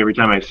me a hug every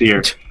time I see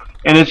her.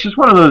 And it's just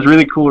one of those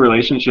really cool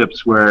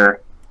relationships where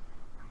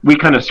we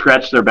kind of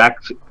scratched their back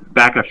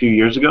a few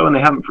years ago, and they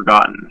haven't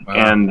forgotten. Wow.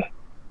 And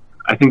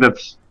I think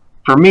that's,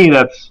 for me,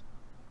 I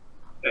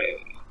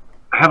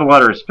have a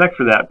lot of respect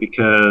for that,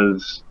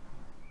 because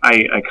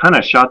I kind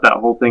of shot that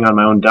whole thing on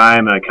my own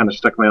dime, and I kind of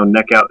stuck my own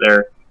neck out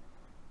there.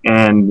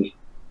 And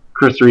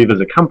Chris Reeve, as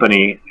a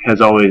company,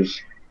 has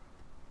always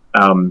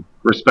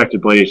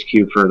respected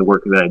BladeHQ for the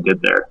work that I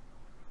did there.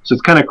 So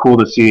it's kind of cool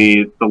to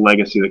see the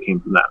legacy that came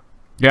from that.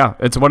 Yeah,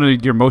 it's one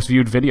of your most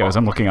viewed videos.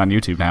 I'm looking on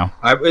YouTube now.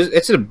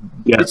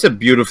 It's a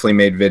beautifully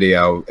made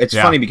video. It's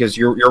funny because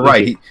you're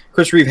right.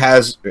 Chris Reeve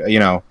has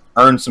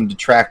earned some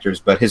detractors,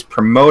 but his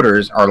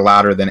promoters are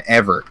louder than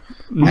ever,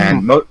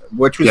 and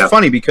which was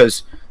funny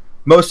because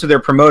most of their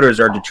promoters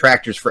are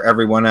detractors for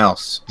everyone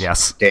else.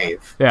 Yes,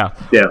 Dave. Yeah.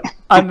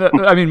 And,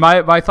 I mean,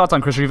 my thoughts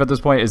on Chris Reeve at this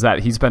point is that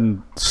he's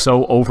been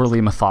so overly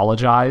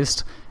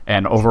mythologized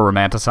and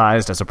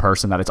over-romanticized as a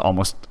person that it's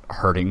almost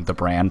hurting the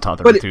brand to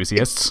other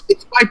enthusiasts.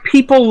 It's by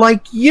people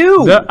like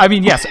you. I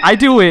mean, yes, I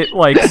do it,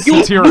 like,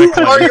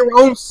 satirically. You are your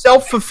own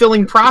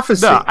self-fulfilling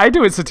prophecy. No, I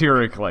do it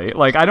satirically.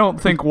 Like, I don't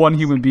think one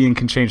human being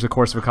can change the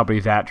course of a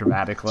company that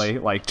dramatically,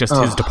 like, just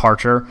his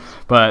departure.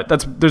 But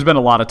there's been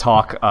a lot of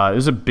talk.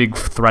 There's a big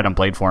thread on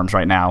Blade forums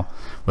right now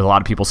with a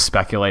lot of people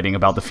speculating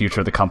about the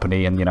future of the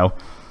company and,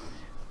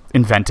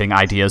 inventing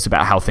ideas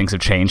about how things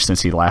have changed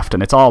since he left,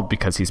 and it's all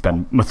because he's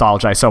been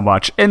mythologized so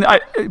much, and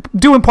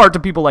due in part to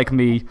people like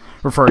me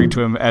referring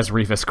to him as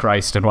Revis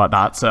Christ and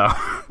whatnot. So,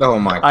 oh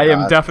my God, I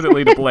am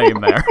definitely to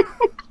blame there.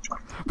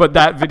 But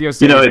that video is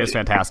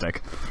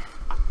fantastic.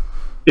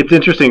 It's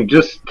interesting.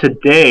 Just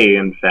today,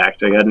 in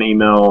fact, I got an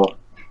email.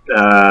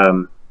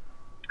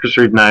 Chris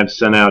Reeve Knives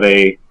sent out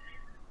an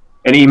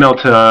email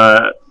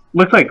to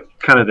look like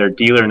kind of their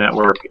dealer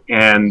network,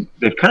 and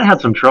they've kind of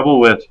had some trouble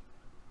with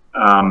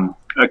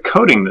a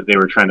coating that they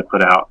were trying to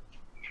put out,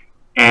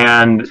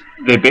 and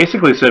they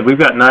basically said, we've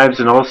got knives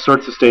in all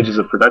sorts of stages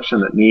of production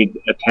that need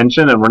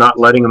attention, and we're not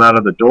letting them out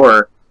of the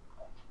door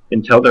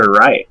until they're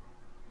right.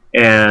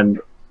 And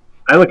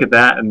I look at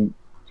that and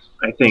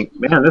I think,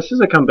 man, this is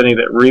a company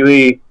that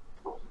really,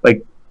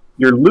 like,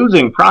 you're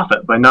losing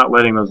profit by not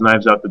letting those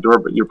knives out the door,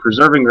 but you're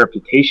preserving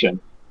reputation,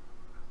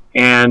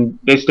 and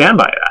they stand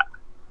by that.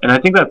 And I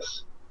think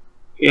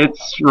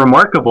it's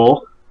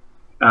remarkable.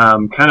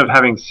 Kind of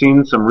having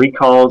seen some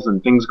recalls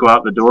and things go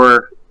out the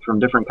door from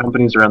different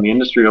companies around the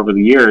industry over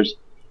the years,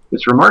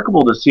 it's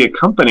remarkable to see a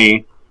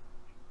company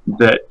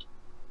that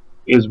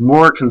is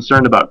more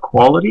concerned about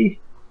quality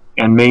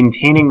and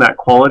maintaining that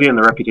quality and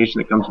the reputation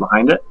that comes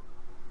behind it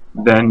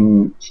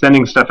than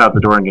sending stuff out the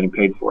door and getting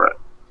paid for it.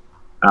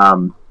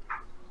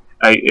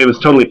 It was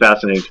totally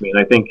fascinating to me, and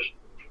I think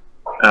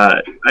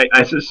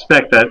I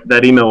suspect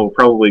that email will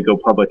probably go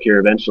public here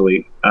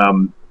eventually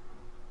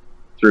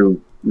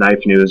through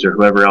Knife News or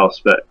whoever else,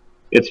 but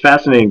it's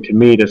fascinating to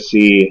me to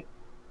see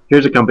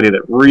here's a company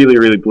that really,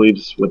 really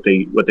believes what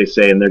they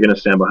say, and they're going to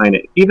stand behind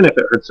it, even if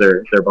it hurts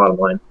their bottom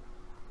line.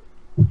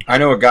 I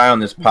know a guy on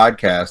this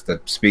podcast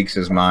that speaks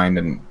his mind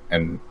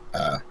and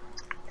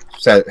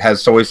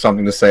has always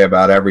something to say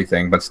about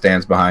everything, but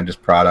stands behind his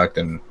product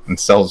and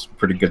sells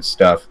pretty good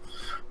stuff.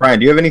 Ryan,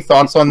 do you have any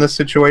thoughts on this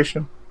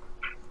situation?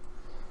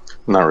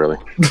 Not really.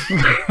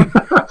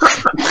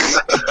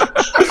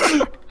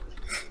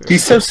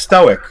 He's so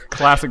stoic.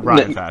 Classic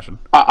Ryan fashion.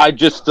 I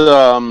just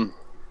I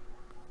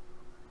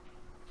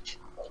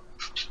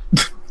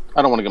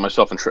don't want to get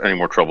myself in any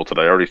more trouble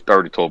today. I already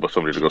told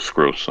somebody to go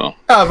screw. So.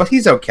 Oh, but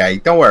he's okay.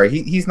 Don't worry.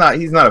 He's not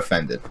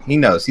offended. He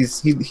knows.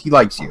 He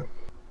likes you.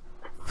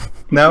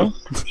 No.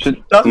 Is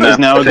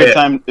now a good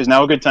time? Is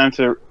now a good time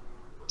to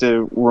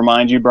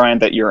remind you, Brian,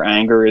 that your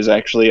anger is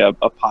actually a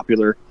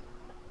popular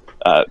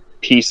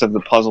piece of the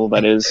puzzle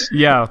that is.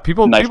 Yeah,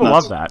 people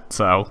love that.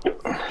 So.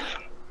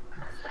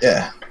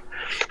 Yeah.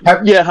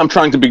 I'm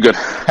trying to be good.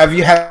 Have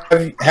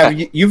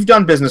you've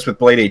done business with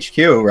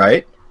BladeHQ,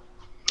 right?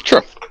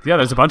 Sure. Yeah,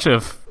 there's a bunch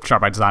of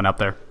Sharp Eye Design up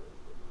there.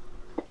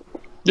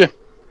 Yeah.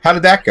 How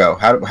did that go?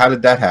 How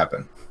did that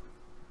happen?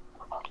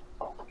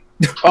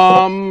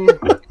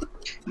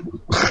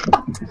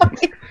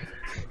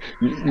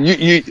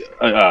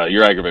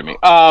 You're aggravating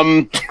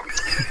me.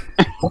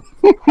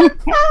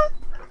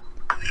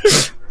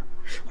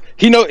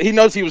 He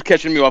knows he was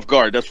catching me off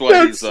guard. That's why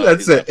that's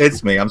it.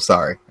 It's me. I'm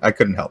sorry. I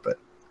couldn't help it.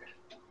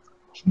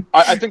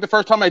 I think the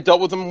first time I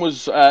dealt with him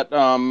was at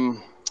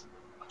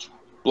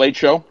Blade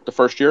Show the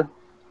first year,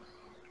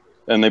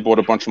 and they bought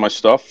a bunch of my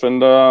stuff.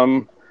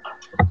 And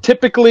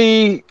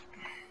typically,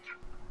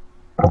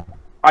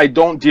 I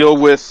don't deal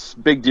with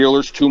big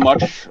dealers too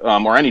much,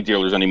 or any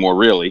dealers anymore,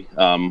 really.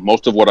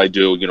 Most of what I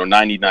do,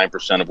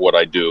 99% of what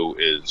I do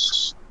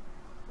is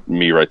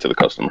me right to the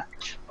customer.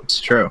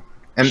 It's true.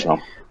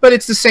 But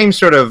it's the same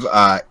sort of,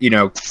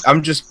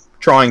 I'm just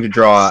trying to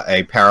draw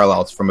a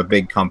parallels from a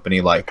big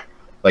company like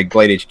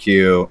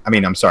BladeHQ. I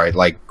mean, I'm sorry,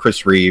 like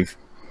Chris Reeve,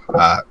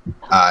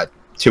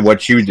 to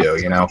what you do,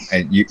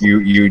 and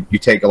you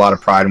take a lot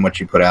of pride in what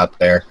you put out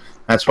there.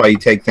 That's why you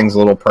take things a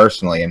little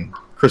personally, and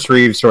Chris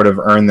Reeve sort of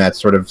earned that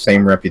sort of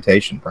same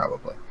reputation,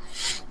 probably.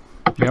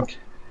 Yep.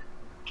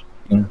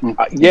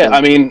 Yeah,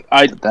 I mean,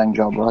 dang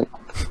job right.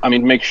 I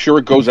mean, make sure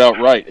it goes out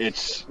right.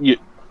 It's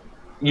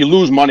you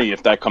lose money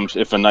if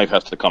a knife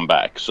has to come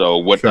back.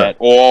 So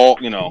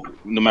no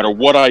matter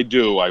what I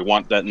do, I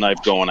want that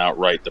knife going out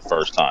right the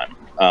first time.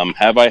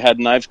 Have I had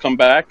knives come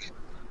back?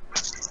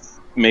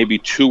 Maybe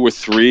 2 or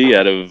 3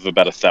 out of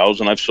about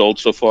 1,000 I've sold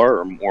so far,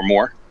 or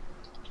more.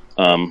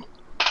 I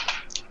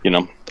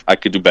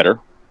could do better.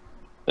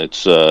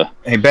 It's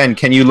Hey Ben,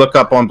 can you look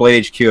up on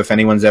BladeHQ if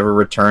anyone's ever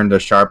returned a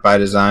Sharp by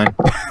Design?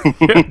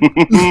 Let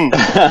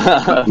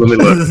me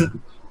look.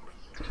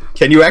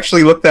 Can you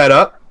actually look that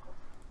up?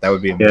 That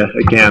would be amazing.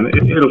 Yeah, I can.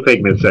 It'll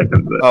take me a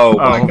second. But... Oh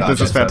my god,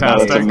 this is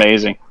fantastic! That's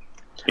amazing.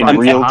 In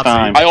real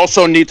time. I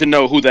also need to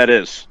know who that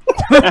is.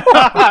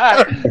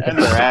 And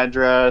their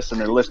address and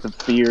their list of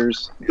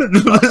fears.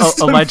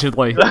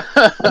 Allegedly.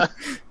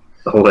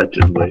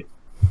 Allegedly.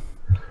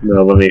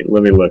 No,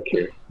 let me look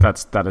here.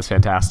 That is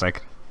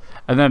fantastic.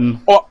 And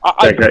then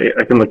I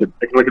can look at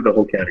the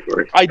whole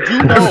category. I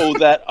do know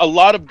that a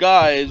lot of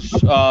guys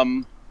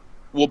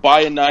will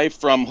buy a knife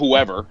from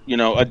whoever,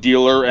 a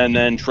dealer, and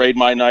then trade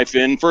my knife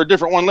in for a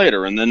different one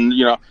later. And then,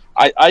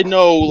 I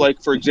know,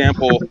 like, for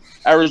example,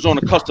 Arizona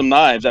Custom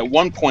Knives, at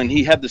one point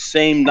he had the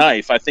same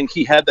knife. I think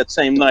he had that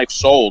same knife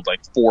sold like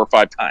 4 or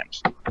 5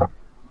 times.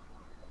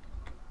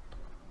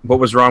 What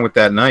was wrong with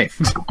that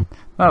knife?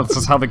 Oh, this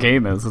is how the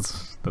game is.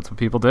 That's what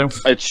people do.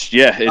 It's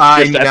just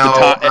I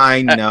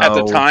know. At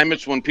the time,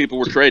 it's when people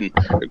were trading.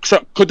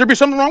 So, could there be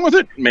something wrong with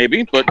it?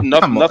 Maybe, but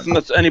nothing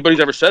that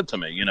anybody's ever said to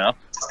me.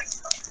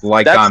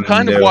 Like that's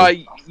kind of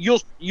why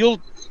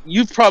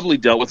you've probably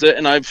dealt with it,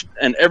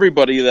 and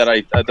everybody that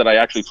I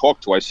actually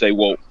talk to, I say,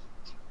 well,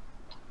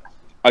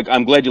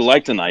 I'm glad you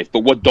like the knife,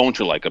 but what don't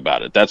you like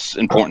about it? That's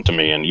important to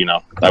me, and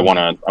I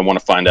want to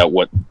find out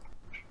what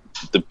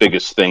the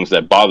biggest things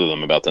that bother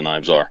them about the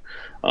knives are.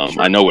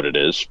 Sure. I know what it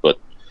is, but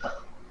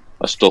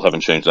I still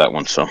haven't changed that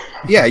one. So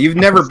yeah, you've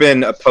never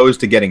been opposed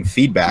to getting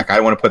feedback. I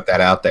want to put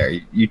that out there.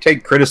 You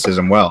take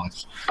criticism well.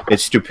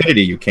 It's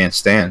stupidity you can't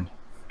stand.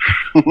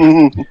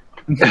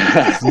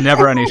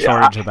 Never any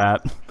shortage of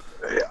that.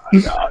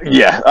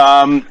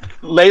 Yeah.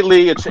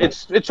 Lately,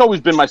 it's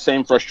always been my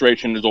same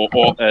frustration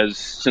as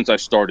since I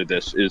started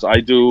this. Is I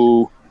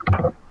do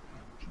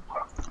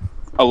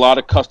a lot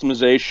of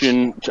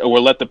customization, or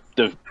let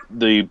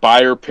the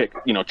buyer pick,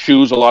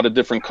 choose a lot of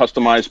different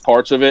customized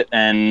parts of it,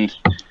 and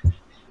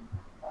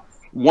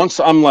once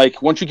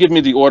you give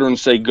me the order and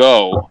say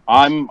go,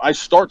 I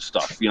start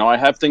stuff. I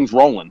have things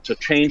rolling to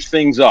change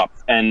things up,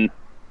 and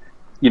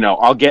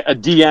I'll get a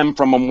DM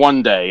from them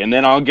one day, and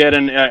then I'll get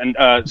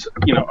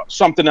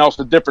something else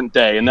a different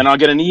day, and then I'll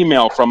get an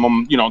email from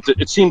them.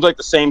 It seems like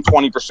the same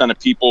 20% of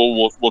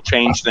people will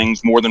change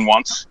things more than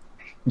once.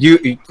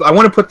 I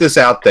want to put this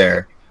out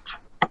there.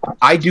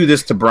 I do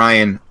this to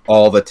Brian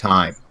all the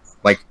time,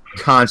 like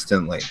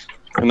constantly,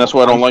 and that's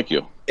why I don't like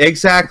you.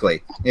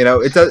 Exactly.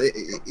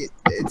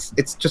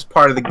 It's just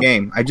part of the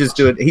game. I just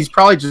do it. He's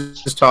probably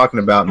just talking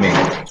about me.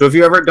 So if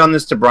you ever done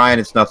this to Brian,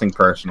 it's nothing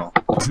personal.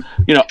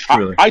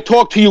 Really. I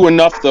talked to you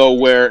enough though,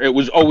 where it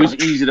was always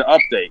easy to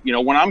update.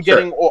 When I'm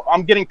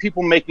getting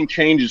people making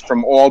changes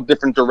from all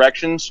different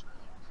directions.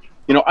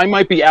 I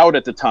might be out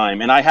at the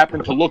time, and I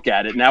happen to look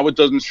at it. Now it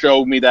doesn't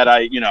show me that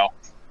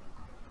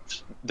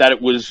that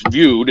it was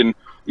viewed, and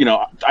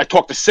I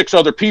talk to 6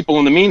 other people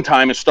in the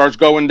meantime. It starts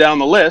going down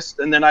the list,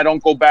 and then I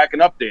don't go back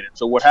and update it.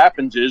 So what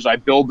happens is I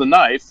build the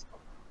knife,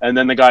 and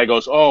then the guy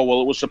goes, "Oh,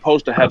 well, it was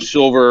supposed to have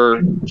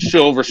silver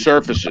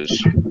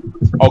surfaces."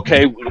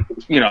 Okay,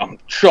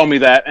 show me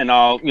that, and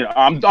I'll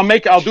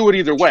do it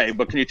either way.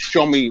 But can you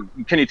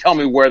tell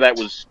me where that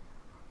was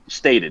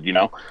stated?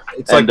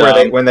 It's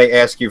like when they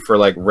ask you for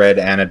like red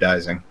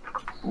anodizing,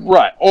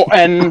 right? Oh,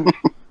 and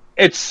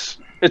it's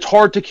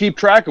hard to keep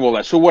track of all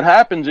that. So what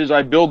happens is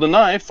I build a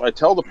knife, I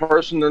tell the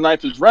person their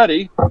knife is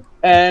ready,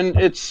 and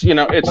it's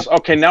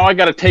okay, now I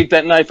got to take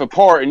that knife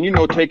apart,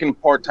 and taking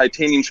apart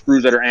titanium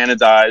screws that are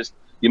anodized,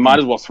 you might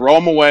as well throw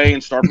them away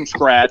and start from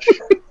scratch.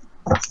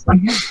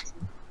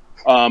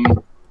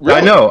 Really,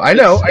 I know, I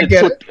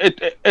get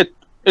it.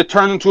 it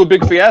turned into a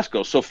big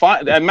fiasco. So,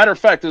 as a matter of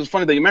fact, this is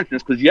funny that you mentioned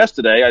this, because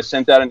yesterday I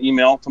sent out an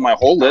email to my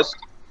whole list,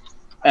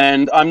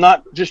 and I'm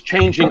not just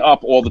changing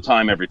up all the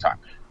time every time.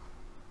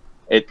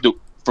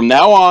 From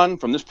now on,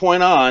 from this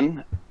point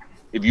on,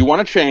 if you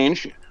want to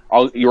change,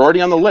 you're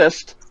already on the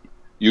list.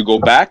 You go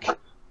back,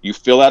 you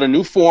fill out a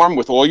new form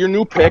with all your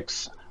new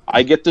picks.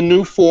 I get the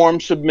new form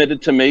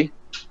submitted to me,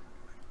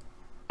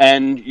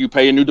 and you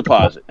pay a new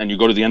deposit, and you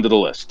go to the end of the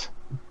list.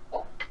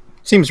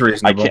 Seems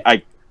reasonable.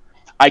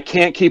 I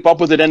can't keep up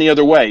with it any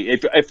other way.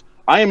 If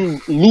I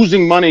am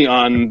losing money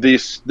on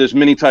this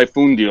mini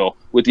typhoon deal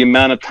with the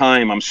amount of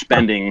time I'm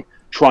spending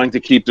trying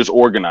to keep this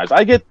organized,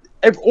 I get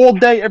all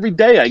day, every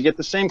day, I get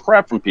the same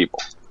crap from people.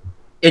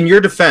 In your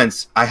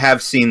defense, I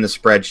have seen the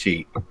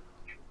spreadsheet.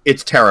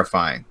 It's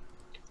terrifying.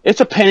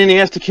 It's a pain in the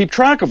ass to keep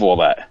track of all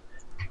that.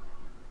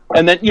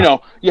 And then, you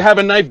know, you have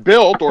a knife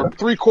built or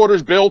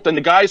 3/4 built, and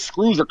the guy's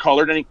screws are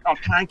colored, and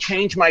can I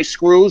change my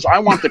screws? I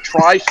want to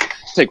try.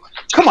 It's like,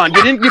 come on,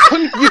 you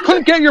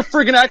couldn't get your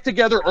friggin' act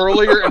together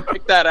earlier and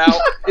pick that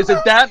out. Is it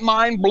that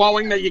mind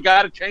blowing that you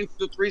got to change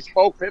the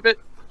 3-spoke pivot?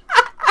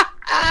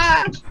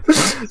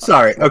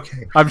 Sorry.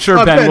 Okay. I'm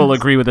sure Ben will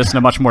agree with this in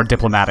a much more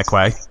diplomatic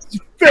way.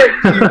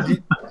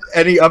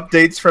 Any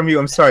updates from you?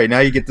 I'm sorry. Now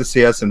you get to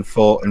see us in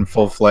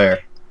full flare.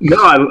 No,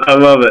 I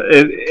love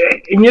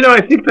it. And you know,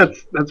 I think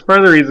that's part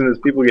of the reason as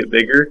people get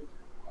bigger,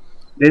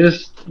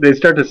 they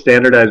start to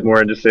standardize more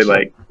and just say,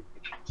 like,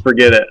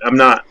 forget it.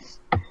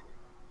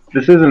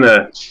 This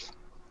isn't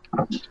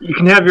you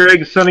can have your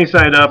eggs sunny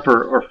side up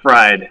or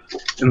fried,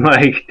 and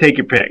like take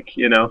your pick,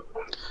 you know.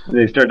 And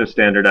they start to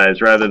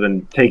standardize rather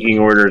than taking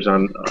orders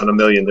on a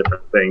million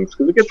different things,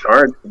 because it gets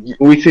hard.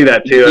 We see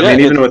that too. I mean,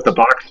 even with the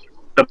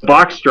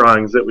box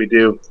drawings that we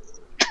do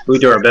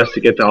our best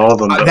to get to all of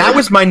them. That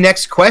was my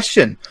next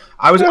question.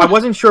 I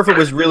wasn't sure if it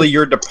was really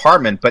your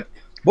department, but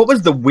what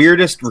was the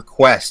weirdest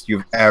request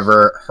you've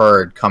ever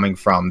heard coming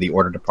from the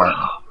order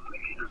department?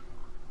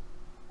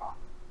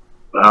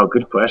 Wow,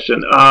 good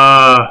question.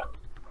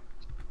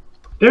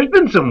 There's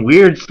been some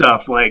weird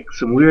stuff, like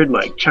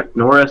Chuck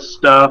Norris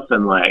stuff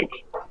and like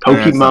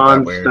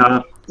Pokemon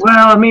stuff.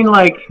 Well, I mean,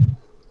 like,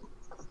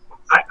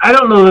 I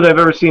don't know that I've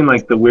ever seen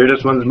like the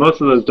weirdest ones.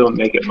 Most of those don't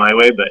make it my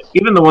way, but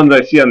even the ones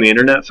I see on the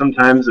internet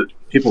sometimes that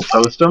people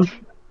post them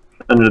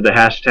under the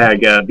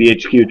hashtag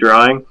BHQ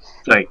drawing.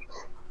 It's like,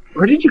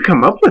 where did you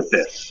come up with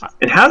this?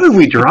 And how did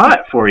we draw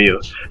it for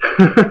you?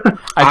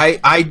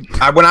 I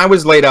when I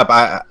was laid up,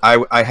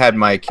 I had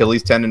my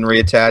Achilles tendon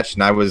reattached,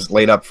 and I was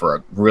laid up for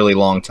a really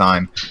long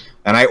time.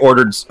 And I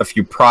ordered a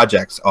few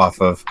projects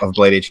off of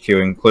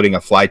BladeHQ, including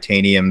a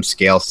Flytanium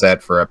scale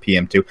set for a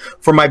PM2.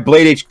 For my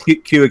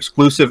BladeHQ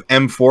exclusive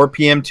M4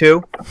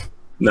 PM2,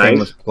 nice.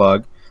 Shameless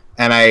plug.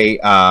 And I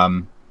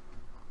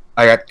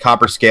got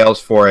copper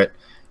scales for it,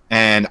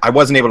 and I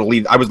wasn't able to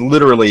leave. I was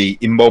literally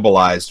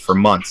immobilized for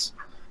months.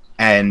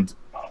 And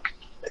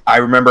I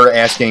remember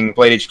asking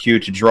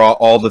BladeHQ to draw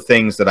all the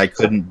things that I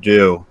couldn't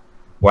do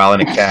while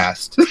in a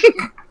cast.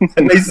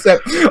 And they said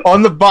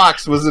on the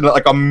box was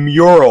like a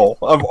mural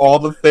of all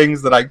the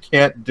things that I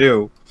can't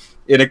do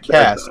in a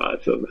cast.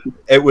 That's awesome.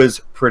 It was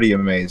pretty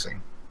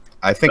amazing.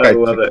 I think I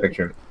took a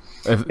picture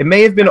of it. It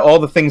may have been all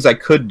the things I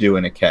could do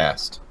in a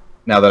cast,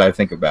 now that I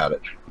think about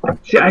it.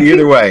 See,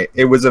 either way,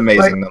 it was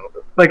amazing.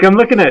 Like I'm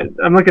looking at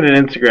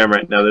Instagram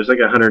right now. There's like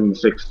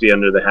 160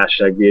 under the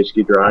hashtag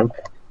BHQ drawing.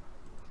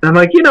 And I'm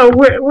like, you know,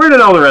 where did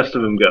all the rest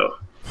of them go?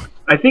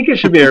 I think it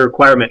should be a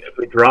requirement. If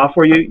we draw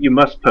for you, you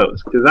must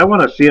post, because I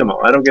want to see them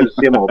all. I don't get to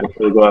see them all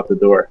before we go out the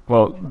door.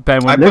 Well, Ben,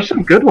 there's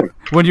some good ones.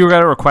 When you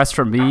got a request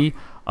from me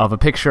of a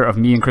picture of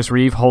me and Chris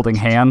Reeve holding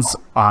hands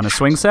on a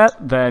swing set,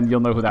 then you'll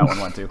know who that one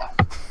went to.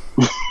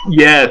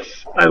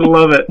 Yes, I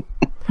love it.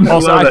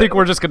 Also, I think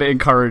we're just going to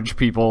encourage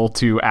people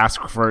to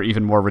ask for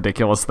even more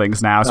ridiculous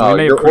things now. So we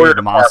may have created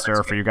a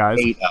monster for you guys.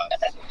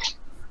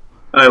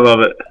 I love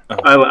it.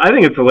 I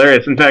think it's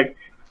hilarious. In fact,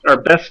 our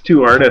best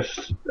two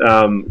artists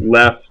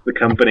left the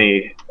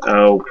company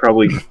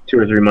probably 2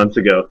 or 3 months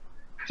ago.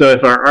 So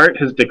if our art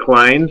has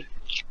declined,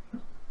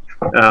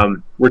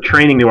 we're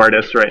training new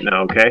artists right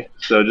now. Okay,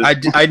 so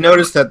I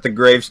noticed that the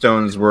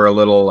gravestones were a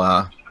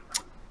little,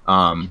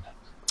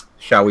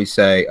 shall we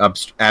say,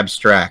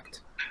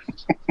 abstract.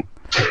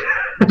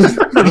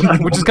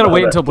 We're just gonna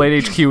wait until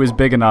BladeHQ is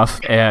big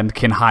enough and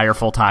can hire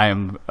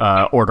full-time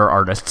order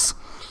artists.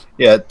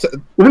 Yeah,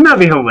 wouldn't that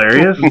be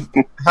hilarious?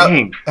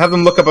 Have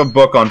them look up a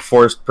book on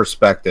forced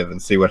perspective and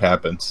see what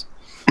happens.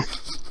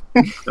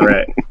 All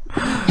right.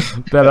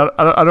 Ben,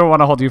 I don't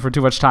want to hold you for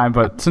too much time,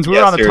 but since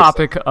we're on the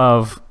topic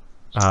of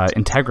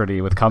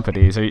integrity with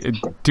companies, do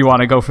you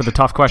want to go for the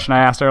tough question I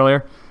asked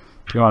earlier?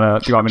 Do you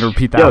want me to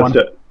repeat that one?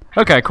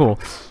 Okay, cool.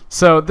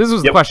 So this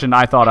was the question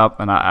I thought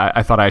up, and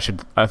I thought I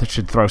should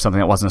throw something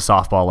that wasn't a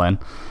softball in.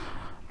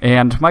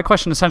 And my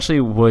question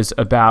essentially was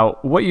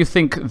about what you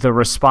think the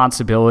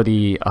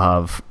responsibility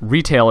of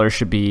retailers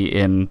should be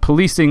in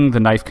policing the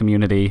knife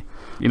community,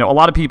 you know, a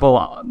lot of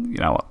people, you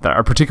know, that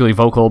are particularly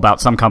vocal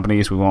about some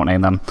companies, we won't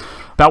name them,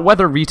 about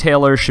whether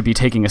retailers should be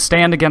taking a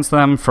stand against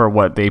them for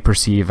what they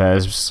perceive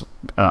as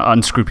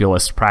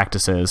unscrupulous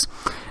practices.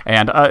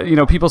 And you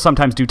know, people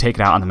sometimes do take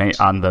it out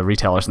on the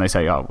retailers, and they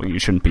say, "Oh, well, you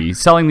shouldn't be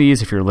selling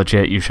these. If you're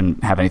legit, you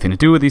shouldn't have anything to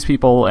do with these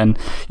people." And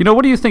you know,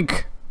 what do you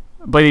think,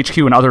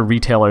 BladeHQ and other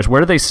retailers,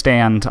 where do they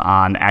stand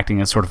on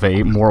acting as sort of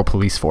a moral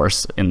police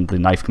force in the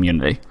knife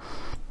community?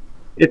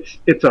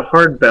 It's a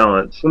hard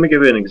balance. Let me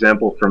give you an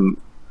example from,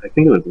 I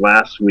think it was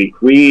last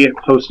week. We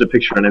posted a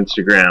picture on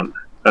Instagram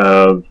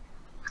of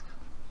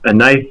a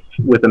knife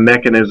with a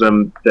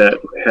mechanism that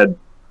had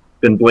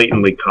been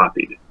blatantly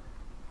copied.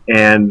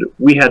 And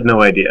we had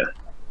no idea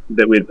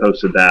that we had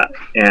posted that.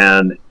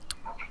 And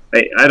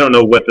I don't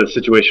know what the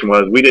situation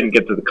was. We didn't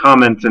get to the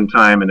comments in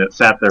time, and it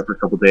sat there for a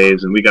couple of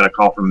days, and we got a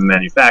call from the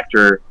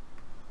manufacturer,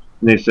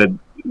 and they said,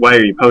 "Why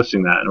are you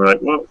posting that?" And we're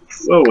like,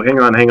 whoa, hang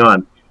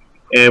on.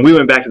 And we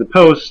went back to the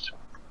post,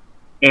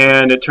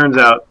 and it turns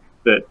out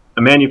that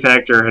a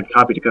manufacturer had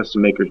copied a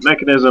custom maker's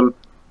mechanism.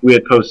 We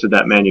had posted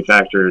that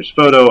manufacturer's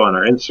photo on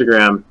our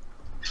Instagram,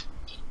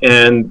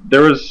 and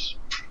there was,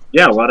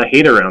 a lot of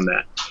hate around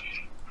that.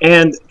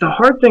 And the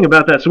hard thing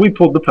about that, so we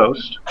pulled the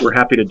post. We're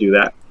happy to do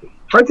that.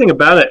 Hard thing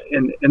about it,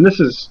 and this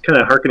is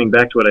kind of harkening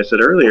back to what I said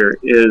earlier,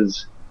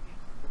 is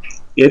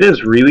it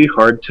is really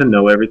hard to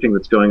know everything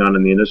that's going on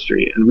in the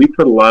industry. And we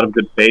put a lot of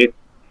good faith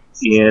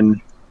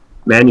in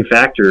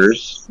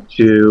manufacturers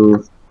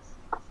to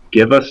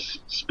give us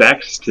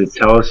specs, to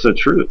tell us the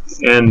truth.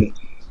 And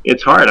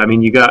it's hard. I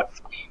mean,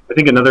 I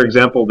think another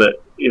example that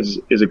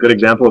is a good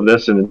example of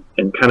this and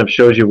kind of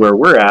shows you where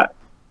we're at.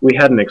 We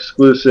had an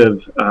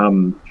exclusive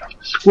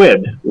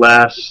squid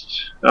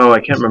last, I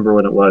can't remember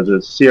what it was. It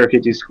was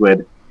CRKT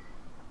squid.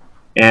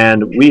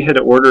 And we had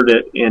ordered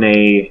it in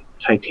a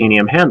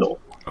titanium handle.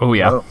 Oh,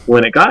 yeah.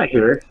 When it got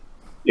here,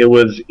 it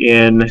was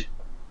in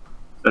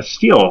a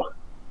steel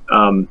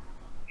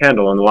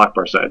handle on the lock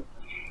bar side.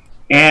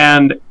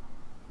 And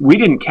we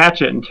didn't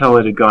catch it until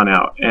it had gone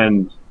out.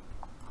 And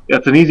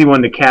that's an easy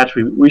one to catch.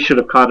 We should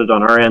have caught it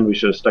on our end. We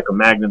should have stuck a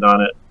magnet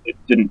on it. It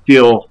didn't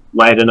feel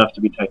light enough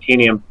to be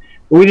titanium.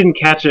 But we didn't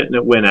catch it, and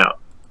it went out.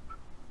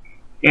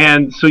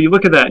 And so you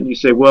look at that and you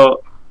say,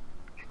 well,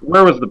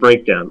 where was the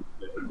breakdown?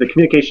 The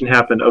communication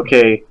happened,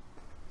 okay,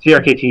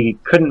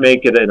 CRKT couldn't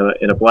make it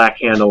in a black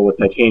handle with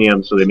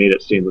titanium, so they made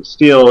it stainless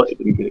steel. It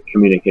didn't get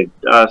communicated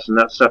to us, and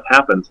that stuff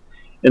happens.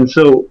 And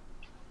so,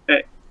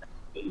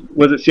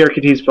 was it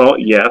CRKT's fault?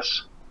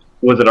 Yes.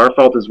 Was it our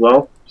fault as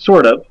well?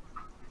 Sort of.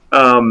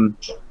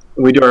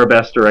 We do our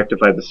best to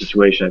rectify the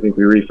situation. I think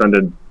we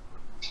refunded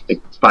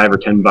like $5 or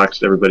 $10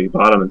 to everybody who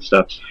bought them and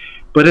stuff.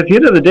 But at the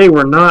end of the day,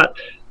 we're not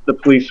the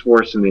police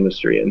force in the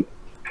industry, and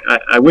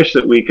I wish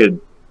that we could.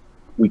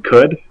 We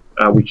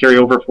carry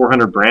over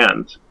 400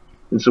 brands,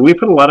 and so we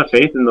put a lot of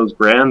faith in those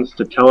brands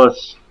to tell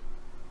us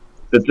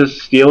that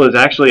this steel is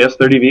actually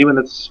S30V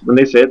when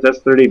they say it's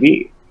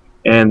S30V,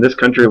 and this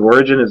country of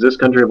origin is this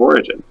country of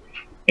origin.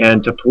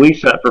 And to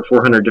police that for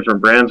 400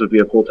 different brands would be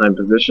a full-time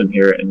position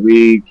here, and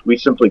we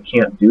simply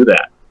can't do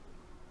that.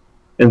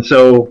 And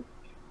so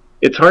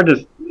it's hard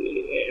to.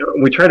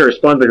 We try to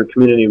respond to the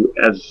community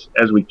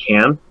as we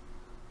can,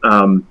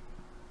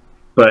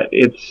 but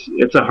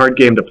it's a hard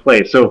game to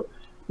play. So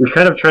we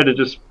kind of try to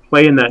just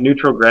play in that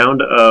neutral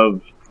ground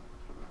of,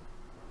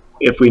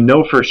 if we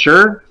know for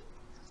sure,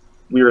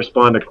 we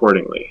respond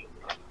accordingly.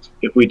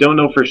 If we don't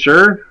know for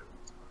sure,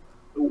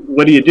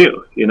 what do you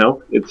do? You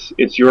know,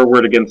 it's your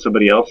word against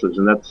somebody else's,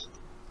 and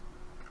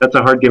that's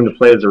a hard game to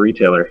play as a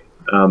retailer.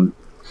 So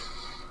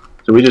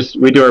we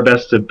do our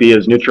best to be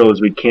as neutral as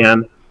we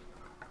can.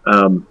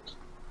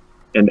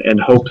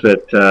 And hope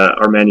that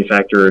our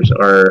manufacturers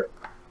are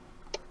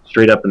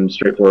straight up and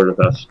straightforward with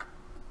us.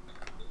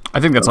 I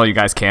think that's all you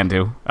guys can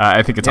do.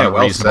 I think it's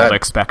unreasonable to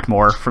expect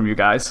more from you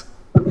guys.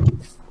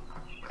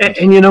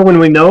 And you know, when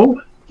we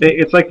know,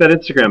 it's like that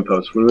Instagram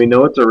post. When we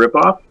know it's a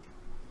ripoff,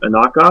 a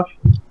knockoff,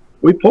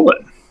 we pull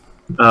it.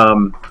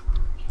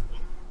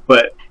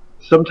 But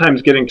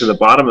sometimes getting to the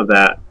bottom of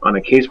that on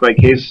a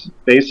case-by-case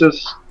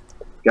basis,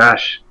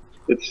 gosh,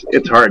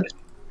 it's hard.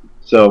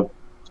 So.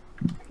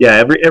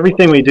 Yeah,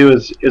 everything we do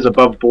is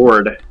above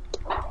board,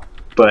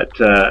 but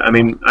I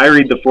mean, I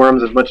read the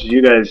forums as much as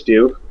you guys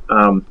do.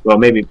 Well,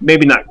 maybe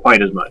not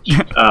quite as much,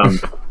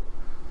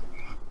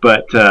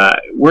 but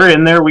we're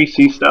in there. We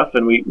see stuff,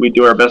 and we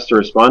do our best to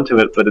respond to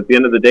it. But at the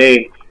end of the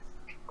day,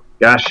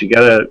 gosh, you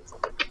gotta.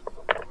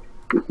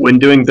 When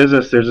doing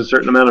business, there's a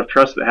certain amount of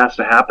trust that has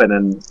to happen,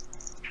 and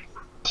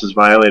if this is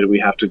violated, we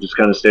have to just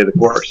kind of stay the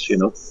course, you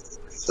know.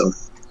 So.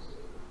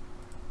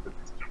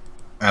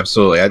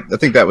 Absolutely, I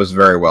think that was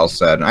very well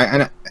said,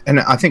 and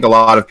I think a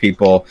lot of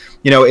people,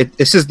 you know,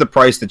 this is the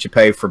price that you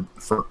pay for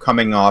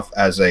coming off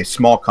as a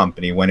small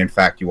company when in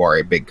fact you are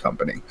a big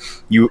company.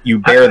 You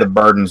bear the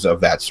burdens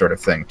of that sort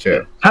of thing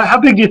too. How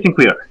big do you think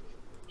we are?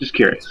 Just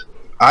curious.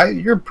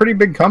 You're a pretty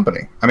big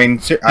company. I mean,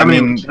 how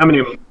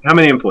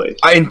many employees?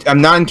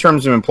 I'm not in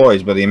terms of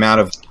employees, but the amount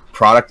of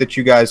product that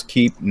you guys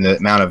keep and the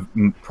amount of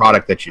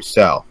product that you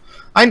sell.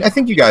 I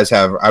think you guys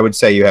have. I would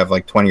say you have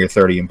like 20 or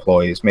 30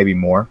 employees, maybe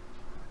more.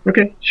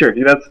 Okay, sure.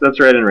 That's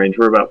right in range.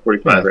 We're about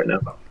 45 right now.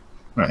 All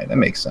right, that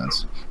makes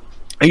sense.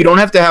 And you don't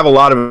have to have a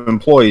lot of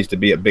employees to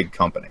be a big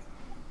company.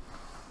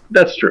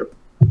 That's true.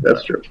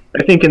 That's true.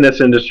 I think in this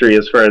industry,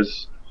 as far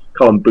as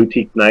call them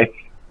boutique knife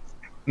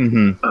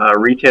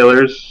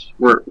retailers,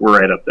 we're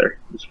right up there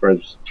as far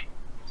as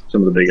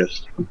some of the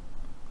biggest.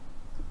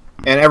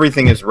 And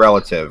everything is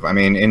relative. I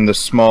mean, in the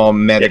small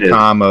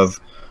metacom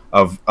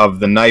of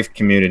the knife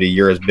community,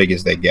 you're as big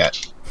as they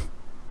get.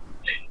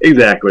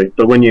 Exactly,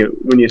 but when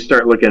you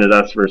start looking at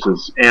us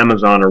versus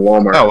Amazon or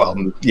Walmart, oh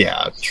well,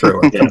 yeah,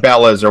 true,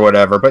 Cabela's or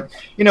whatever. But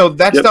you know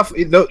that stuff;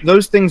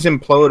 those things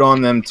implode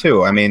on them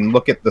too. I mean,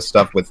 look at the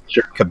stuff with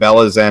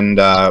Cabela's and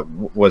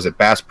was it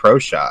Bass Pro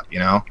Shop? You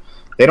know,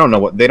 they don't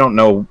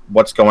know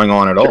what's going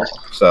on at all.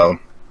 So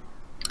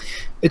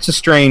it's a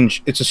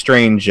strange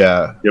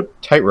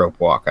tightrope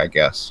walk, I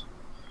guess.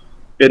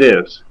 It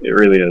is. It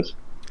really is.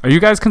 Are you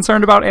guys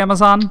concerned about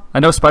Amazon? I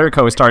know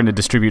Spyderco is starting to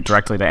distribute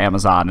directly to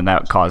Amazon, and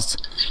that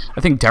caused...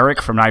 I think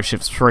Derek from Knife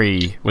Shift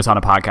 3 was on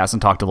a podcast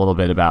and talked a little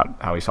bit about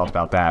how he felt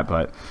about that,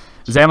 but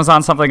is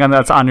Amazon something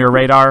that's on your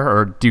radar,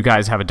 or do you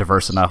guys have a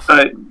diverse enough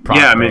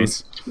product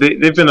base?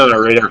 They've been on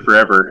our radar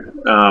forever.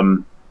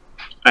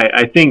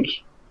 I think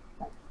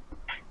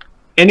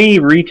any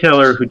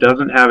retailer who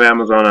doesn't have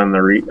Amazon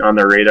on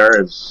their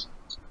radar is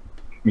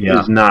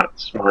not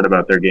smart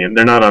about their game.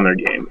 They're not on their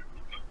game.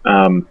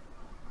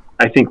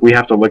 I think we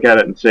have to look at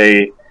it and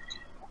say,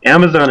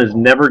 Amazon is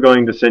never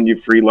going to send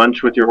you free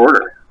lunch with your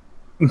order.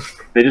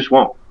 They just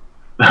won't.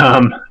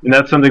 And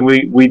that's something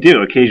we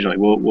do occasionally.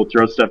 We'll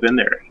throw stuff in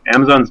there.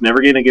 Amazon's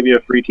never going to give you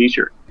a free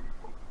T-shirt.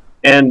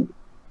 And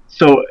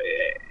so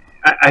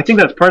I think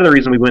that's part of the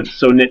reason we went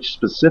so niche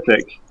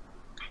specific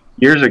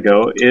years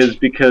ago, is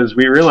because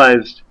we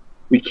realized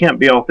we can't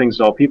be all things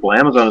to all people.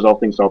 Amazon is all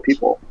things to all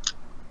people.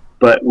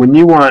 But when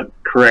you want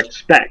correct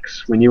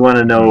specs, when you want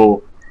to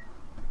know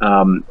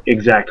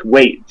exact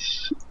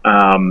weights,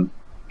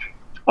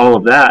 all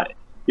of that,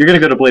 you're going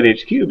to go to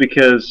BladeHQ,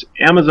 because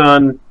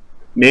Amazon,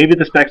 maybe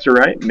the specs are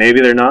right,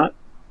 maybe they're not.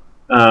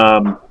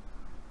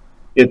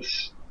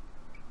 It's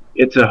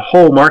a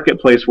whole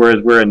marketplace,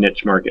 whereas we're a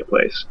niche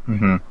marketplace.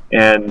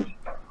 And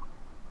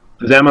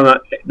does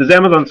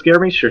Amazon scare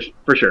me? Sure,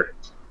 for sure.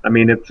 I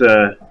mean,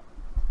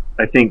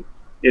 I think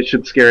it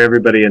should scare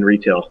everybody in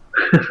retail.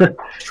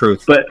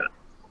 Truth. But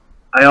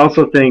I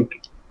also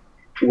think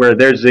where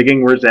they're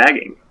zigging, we're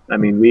zagging. I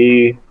mean,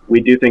 we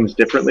do things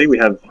differently. We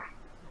have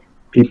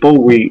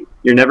people.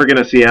 You're never going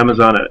to see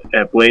Amazon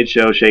at Blade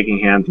Show shaking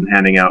hands and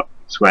handing out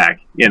swag,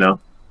 you know.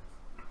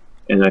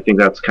 And I think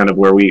that's kind of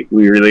where we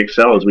really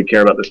excel, is we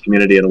care about this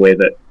community in a way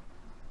that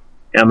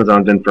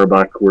Amazon's in for a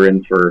buck. We're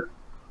in for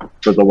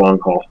the long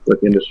haul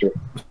with the industry.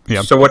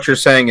 Yeah. So what you're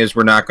saying is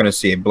we're not going to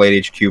see a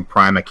BladeHQ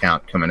Prime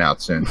account coming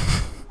out soon.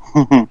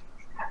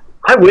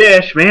 I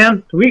wish,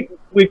 man.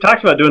 We've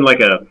talked about doing like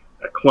a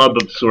club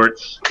of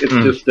sorts. It's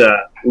just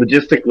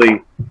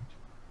logistically,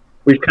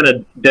 we've kind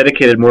of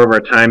dedicated more of our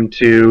time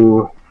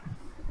to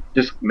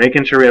just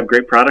making sure we have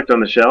great product on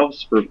the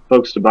shelves for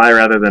folks to buy,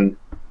 rather than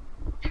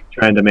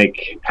trying to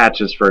make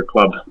patches for a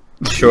club.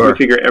 Sure. We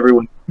figure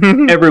everyone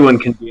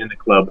can be in the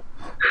club.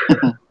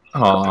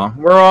 Aw,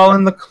 we're all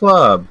in the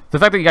club. The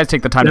fact that you guys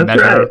take the time to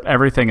measure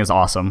everything is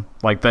awesome.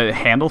 Like the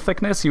handle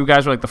thickness, you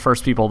guys are like the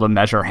first people to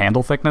measure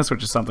handle thickness,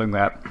 which is something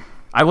that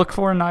I look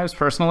for in knives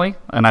personally,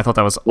 and I thought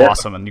that was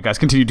awesome. And you guys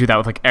continue to do that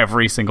with like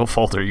every single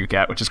folder you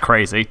get, which is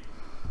crazy.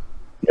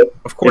 Yep.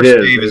 Of course,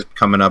 Dave is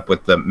coming up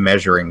with the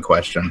measuring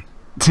question.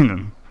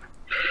 That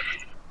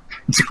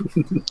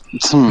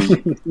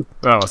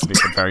wasn't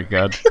even very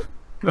good.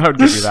 I would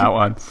give you that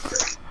one.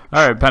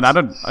 All right, Ben.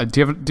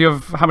 Do you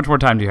have how much more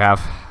time do you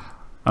have?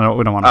 We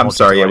don't want to. I'm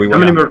sorry. Yeah, how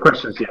many more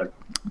questions do you have?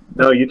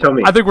 No, you tell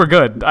me. I think we're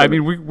good. I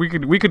mean,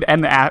 we could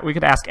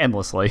ask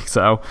endlessly.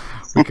 So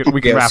we could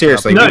wrap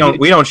seriously. it up.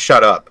 We don't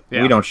shut up.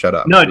 Yeah. We don't shut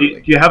up. No,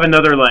 do you have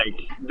another, like,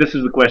 this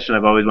is the question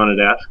I've always wanted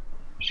to ask?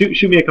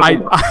 Shoot me a couple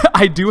more.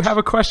 I do have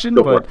a question,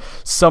 but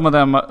some of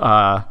them.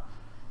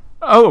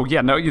 Oh yeah,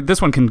 no. This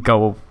one can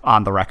go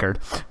on the record.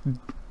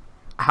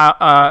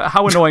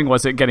 How annoying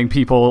was it getting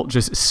people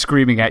just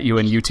screaming at you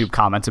in YouTube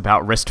comments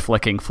about wrist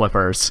flicking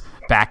flippers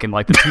back in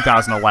like the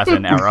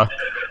 2011 era?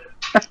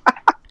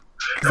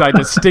 Because I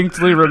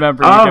distinctly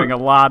remember you getting a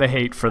lot of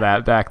hate for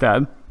that back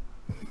then.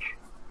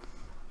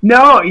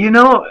 No,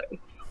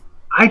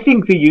 I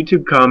think the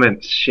YouTube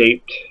comments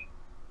shaped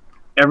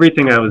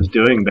everything I was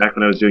doing back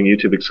when I was doing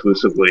YouTube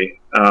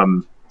exclusively.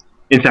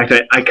 In fact,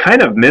 I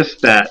kind of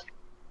missed that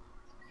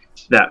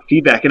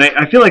feedback, and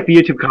I feel like the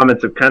YouTube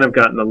comments have kind of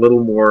gotten a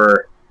little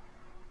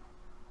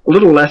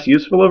less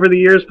useful over the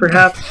years,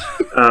 perhaps.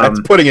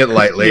 That's putting it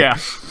lightly. Yeah.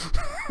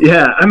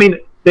 Yeah, I mean,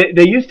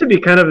 they used to be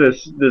kind of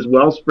this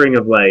wellspring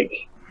of like,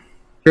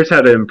 here's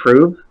how to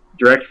improve,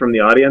 direct from the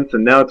audience,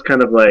 and now it's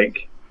kind of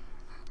like,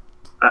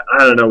 I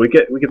don't know, we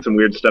get some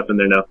weird stuff in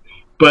there now.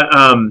 But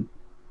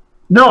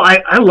no,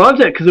 I loved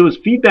it because it was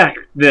feedback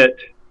that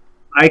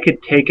I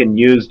could take and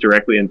use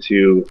directly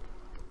into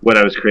what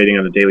I was creating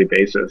on a daily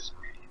basis.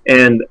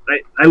 And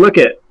I look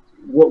at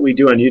what we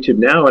do on YouTube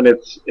now, and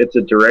it's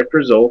a direct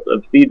result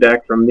of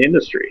feedback from the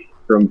industry,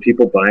 from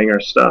people buying our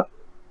stuff.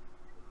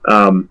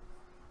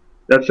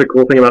 That's the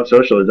cool thing about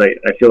social is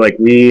I feel like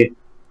we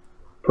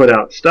put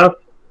out stuff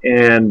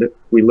and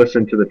we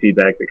listen to the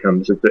feedback that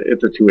comes.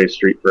 It's a two-way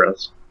street for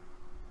us.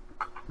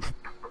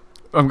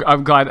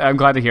 I'm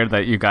glad to hear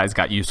that you guys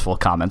got useful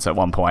comments at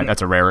one point.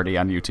 That's a rarity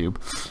on YouTube.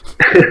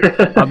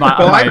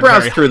 I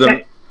browse through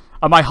them.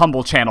 On my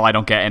humble channel, I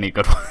don't get any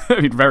good ones.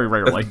 I mean, very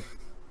rarely.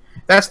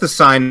 That's the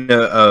sign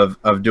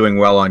of doing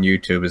well on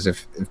YouTube is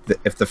if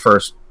the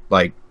first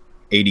like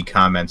 80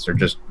 comments are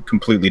just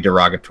completely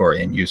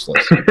derogatory and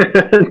useless.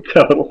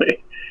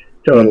 Totally.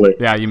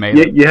 Yeah,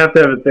 you have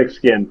to have a thick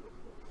skin.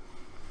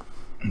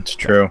 It's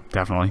true.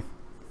 Definitely.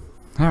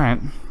 All right.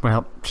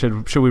 Well,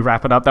 should we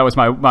wrap it up? That was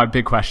my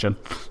big question.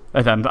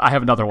 And then I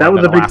have another one that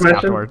was a big question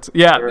afterwards.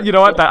 Yeah, you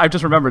know what? I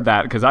just remembered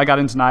that because I got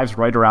into knives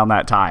right around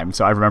that time.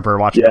 So I remember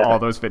watching all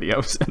those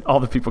videos and all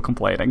the people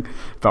complaining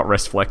about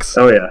wrist flicks.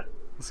 Oh, yeah.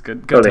 It's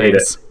good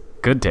days.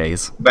 Good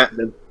days.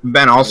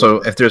 Ben, also,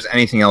 if there's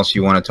anything else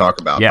you want to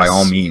talk about, by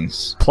all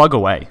means. Plug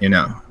away. You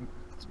know,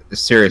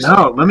 seriously,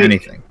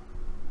 anything.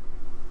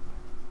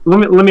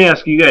 Let me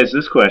ask you guys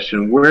this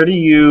question. Where do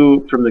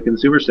you, from the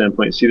consumer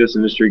standpoint, see this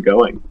industry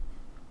going?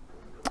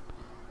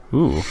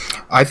 Ooh.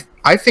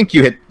 I think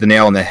you hit the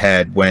nail on the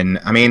head when,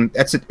 I mean,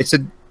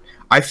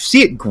 I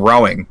see it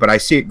growing, but I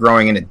see it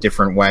growing in a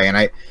different way.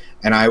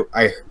 And I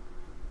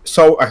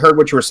heard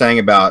what you were saying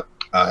about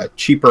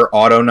cheaper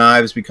auto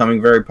knives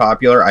becoming very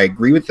popular. I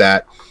agree with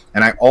that.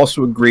 And I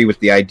also agree with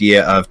the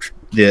idea of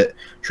the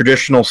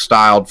traditional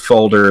styled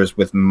folders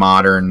with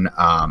modern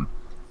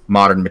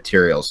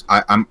materials.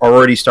 I'm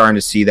already starting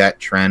to see that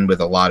trend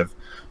with a lot of,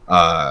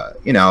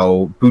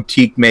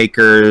 boutique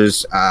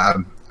makers.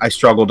 I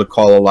struggle to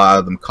call a lot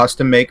of them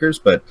custom makers,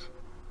 but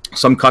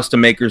some custom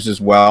makers as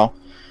well.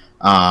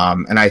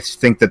 And I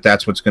think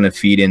that's what's going to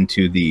feed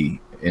into the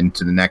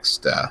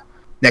next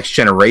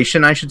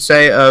generation, I should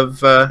say,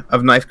 of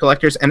knife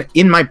collectors. And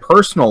in my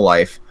personal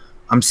life,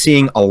 I'm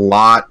seeing a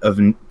lot of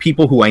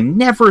people who I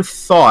never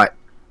thought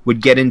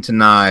would get into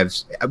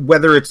knives,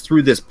 whether it's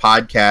through this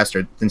podcast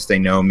or since they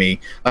know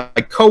me,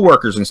 like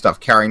coworkers and stuff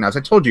carrying knives.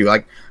 I told you,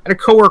 like, I had a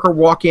coworker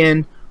walk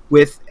in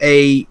with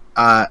an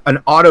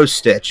auto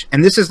stitch,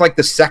 and this is like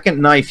the second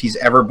knife he's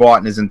ever bought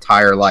in his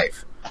entire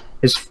life.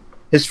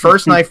 His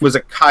first knife was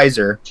a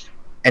Kaiser,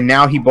 and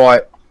now he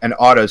bought an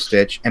auto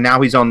stitch, and now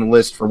he's on the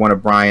list for one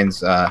of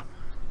Brian's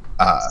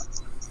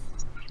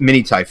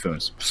mini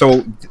typhoons.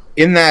 So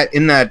in that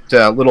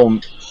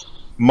little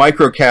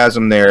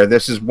microcosm there,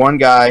 this is one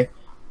guy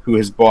who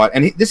has bought,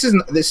 and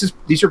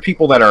these are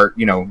people that are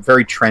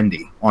very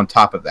trendy on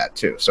top of that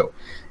too. So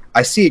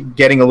I see it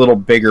getting a little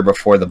bigger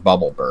before the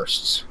bubble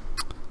bursts.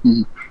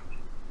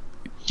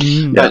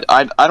 But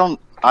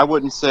I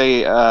wouldn't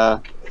say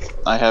I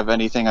have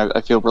anything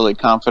I feel really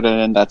confident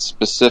in that's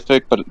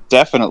specific, but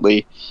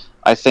definitely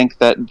I think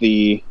that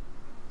the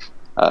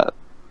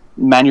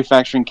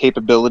manufacturing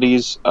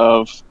capabilities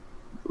of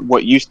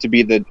what used to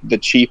be the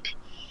cheap,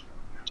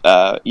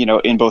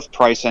 in both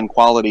price and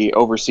quality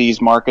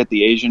overseas market,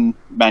 the Asian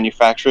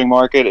manufacturing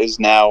market, is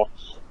now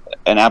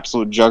an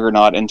absolute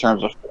juggernaut in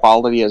terms of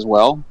quality as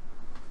well.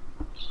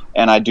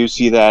 And I do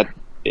see that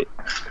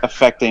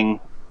affecting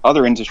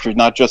other industries,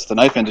 not just the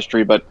knife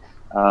industry, but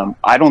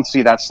I don't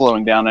see that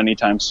slowing down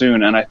anytime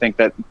soon. And I think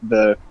that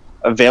the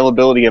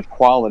availability of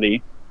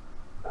quality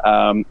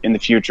in the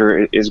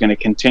future is going to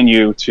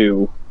continue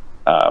to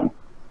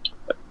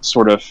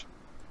sort of,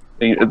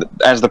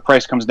 as the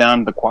price comes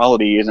down, the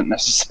quality isn't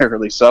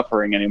necessarily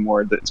suffering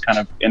anymore. It's kind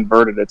of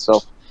inverted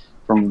itself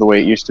from the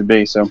way it used to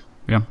be. So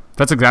yeah,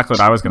 that's exactly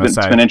what I was going to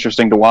say. It's been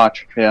interesting to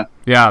watch. Yeah.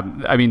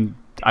 I mean,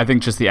 I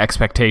think just the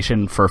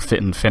expectation for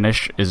fit and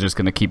finish is just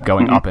going to keep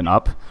going up and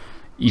up,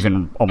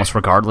 even almost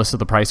regardless of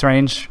the price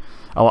range.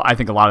 I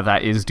think a lot of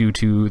that is due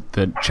to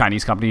the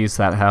Chinese companies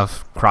that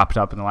have cropped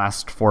up in the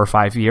last 4 or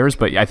 5 years.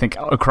 But I think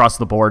across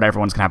the board,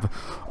 everyone's going to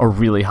have a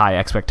really high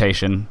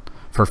expectation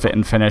for fit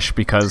and finish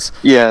because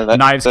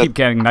knives keep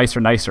getting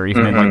nicer,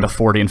 even in like the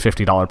 $40 and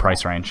 $50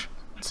 price range.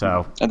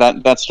 So and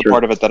that's the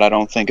part of it that I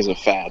don't think is a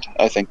fad.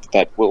 I think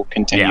that will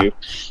continue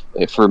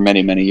for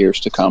many, many years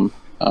to come.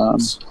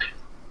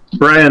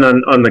 Brian,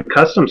 on the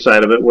custom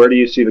side of it, where do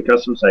you see the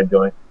custom side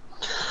going?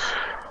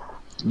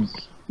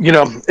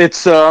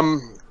 It's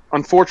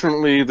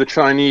unfortunately the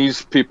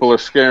Chinese people are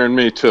scaring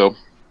me too.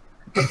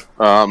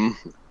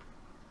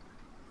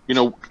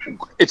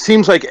 It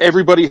seems like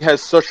everybody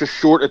has such a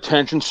short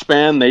attention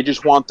span. They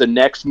just want the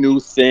next new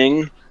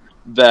thing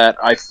that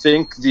I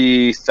think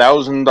the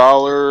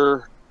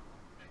 $1,000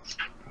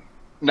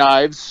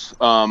 knives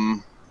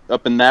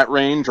up in that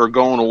range are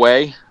going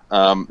away.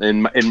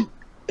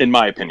 In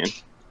my opinion.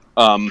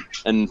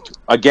 And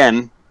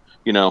again,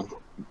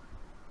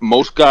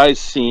 most guys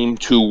seem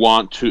to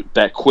want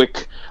that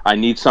quick, I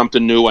need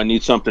something new, and you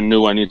can't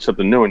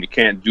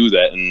do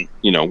that. And,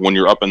 when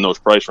you're up in those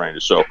price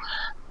ranges. So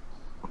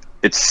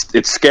it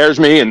scares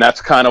me. And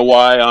that's kind of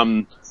why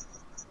I'm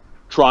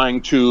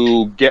trying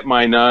to get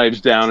my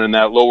knives down in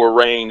that lower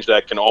range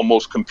that can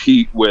almost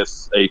compete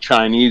with a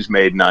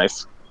Chinese-made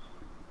knife.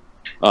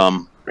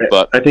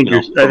 But I think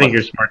you're smart.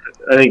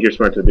 I think you're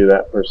smart to do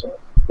that personally.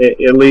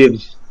 It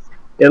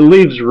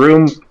leaves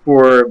room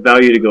for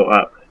value to go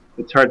up.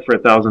 It's hard for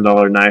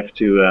 $1,000 knife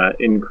to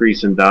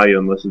increase in value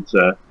unless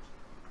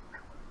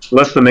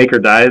the maker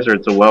dies or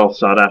it's a well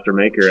sought after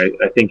maker.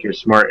 I think you're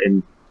smart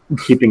in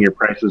keeping your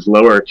prices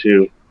lower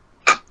to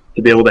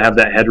be able to have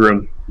that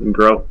headroom and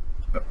grow.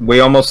 We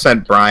almost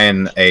sent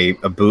Brian a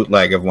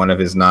bootleg of one of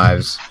his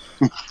knives,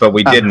 but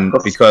we didn't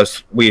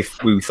because we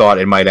thought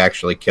it might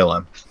actually kill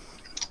him.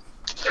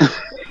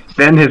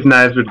 Then his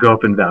knives would go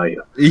up in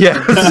value. Yes,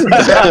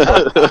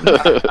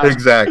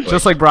 exactly.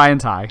 Just like Brian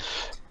Ty.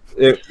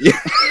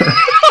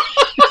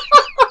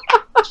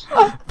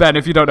 Ben,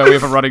 if you don't know, we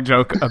have a running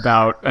joke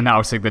about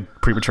announcing the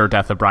premature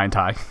death of Brian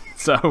Ty.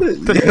 So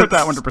to put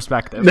that one to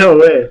perspective. No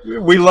way.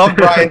 We love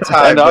Brian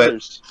Ty,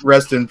 but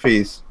rest in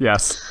peace.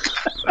 Yes.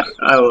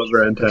 I love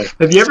Brian Ty.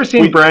 Have you ever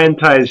seen Brian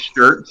Ty's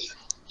shirts?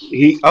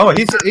 He's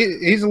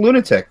a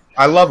lunatic.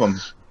 I love him.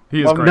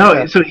 He is great.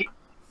 No, so he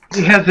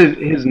has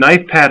his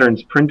knife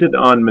patterns printed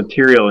on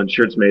material and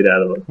shirts made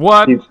out of them.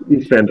 What?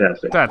 He's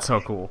fantastic. That's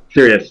so cool.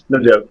 Serious, no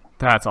joke.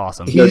 That's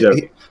awesome. No joke.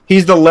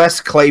 He's the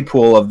Les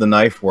Claypool of the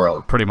knife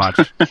world. Pretty much.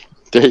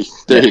 there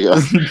you go.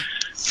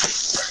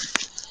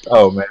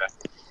 Oh man,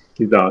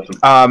 he's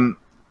awesome.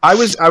 I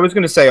was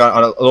going to say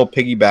on a little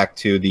piggyback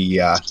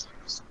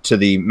to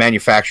the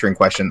manufacturing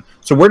question.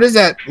 So where does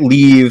that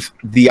leave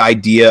the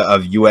idea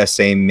of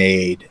USA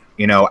made?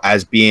 You know,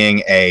 as being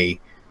a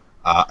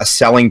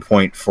selling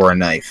point for a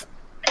knife.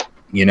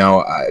 You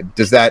know,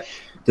 does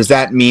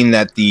that mean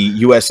that the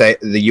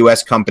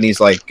U.S. companies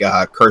like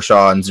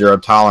Kershaw and Zero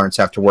Tolerance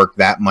have to work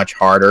that much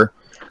harder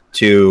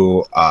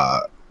to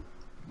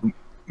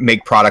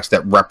make products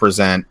that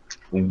represent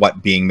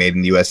what being made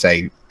in the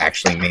USA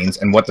actually means,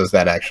 and what does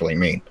that actually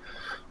mean?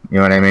 You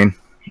know what I mean?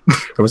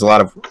 There was a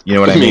lot of, you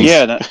know what I mean?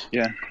 Yeah.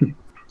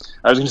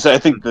 I was going to say, I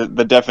think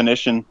the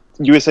definition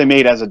USA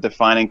made as a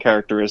defining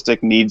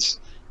characteristic needs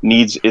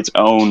its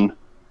own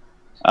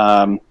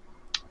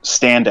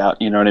standout.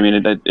 You know what I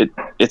mean?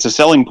 It's a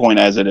selling point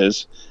as it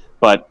is,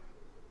 but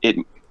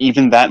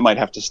even that might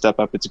have to step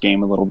up its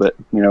game a little bit.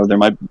 You know,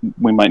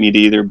 we might need to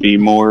either be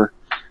more.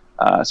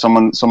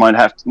 Someone might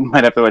have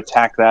to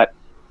attack that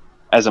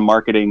as a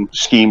marketing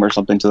scheme or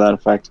something to that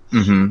effect.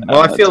 Mm-hmm. Well,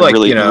 I feel like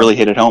really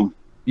hit it home.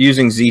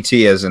 Using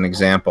ZT as an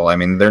example, I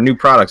mean, their new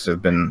products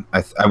have been,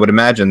 I would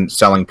imagine,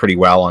 selling pretty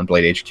well on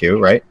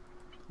BladeHQ, right?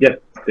 Yeah,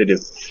 they do.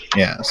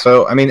 Yeah,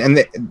 so I mean,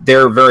 and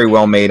they're very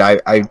well made.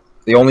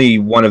 The only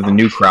one of the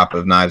new crop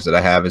of knives that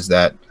I have is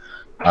that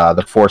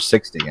the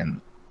 460,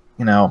 and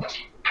you know,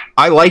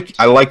 I like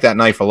that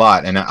knife a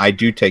lot, and I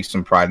do take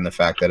some pride in the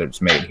fact that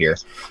it's made here.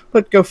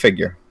 But go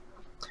figure,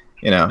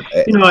 you know.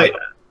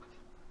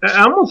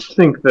 I almost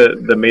think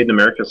that the Made in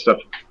America stuff,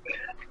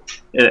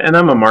 and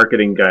I'm a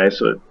marketing guy,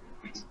 so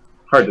it's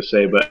hard to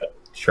say, but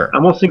sure, I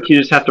almost think you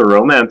just have to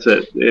romance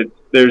it.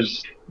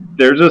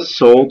 There's a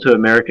soul to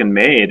American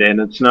made, and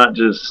it's not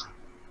just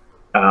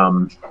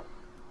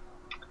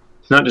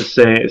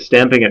saying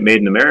stamping it Made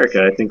in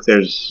America. I think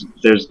there's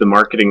the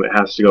marketing that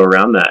has to go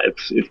around that.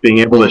 It's being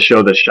able to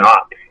show the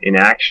shop in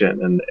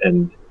action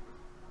and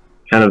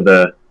kind of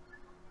the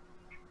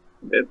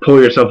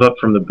pull yourself up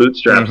from the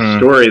bootstraps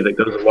story that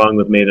goes along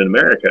with Made in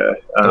America.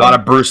 A lot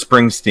of Bruce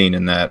Springsteen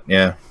in that,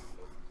 yeah.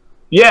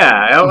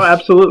 Yeah,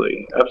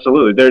 absolutely.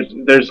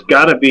 There's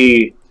got to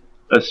be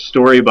a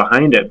story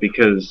behind it,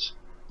 because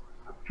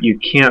you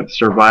can't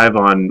survive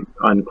on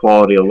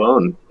quality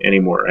alone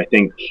anymore. I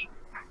think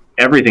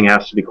everything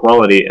has to be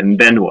quality, and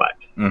then what?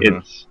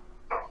 And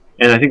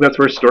I think that's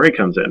where story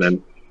comes in.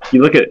 And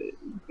you look at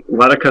a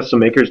lot of custom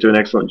makers do an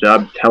excellent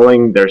job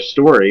telling their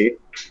story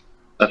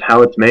of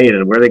how it's made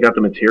and where they got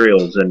the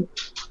materials, and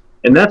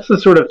that's the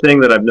sort of thing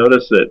that I've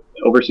noticed that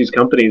overseas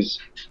companies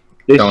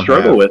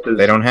struggle with.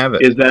 They don't have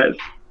it. Is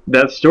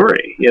that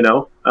story? You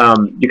know,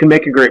 you can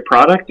make a great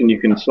product and you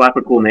can slap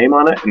a cool name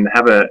on it and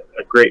have a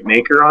great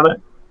maker on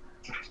it,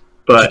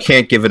 but you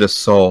can't give it a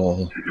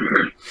soul.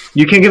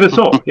 You can't give it a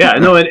soul. Yeah,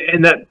 no,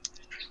 and that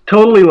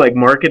totally like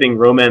marketing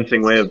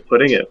romancing way of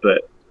putting it.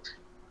 But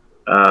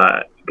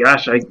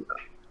gosh, I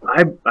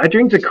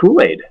drink the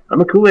Kool-Aid.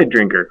 I'm a Kool-Aid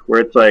drinker,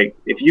 where it's like,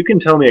 if you can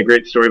tell me a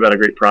great story about a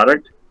great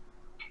product,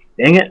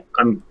 dang it,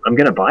 I'm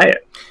gonna buy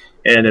it.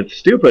 And it's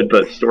stupid,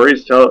 but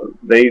stories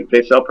they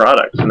sell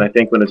products, and I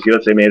think when it's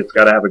USA made, it's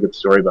got to have a good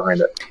story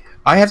behind it.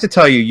 I have to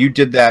tell you, you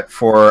did that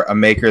for a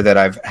maker that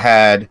I've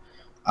had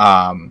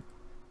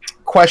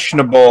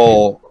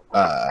questionable.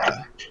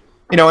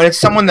 You know, and it's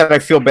someone that I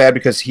feel bad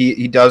because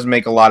he does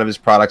make a lot of his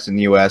products in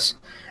the U.S.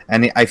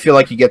 and I feel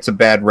like he gets a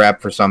bad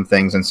rep for some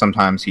things, and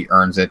sometimes he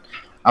earns it.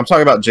 I'm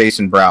talking about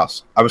Jason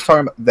Browse. I was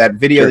talking about that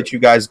video that you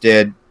guys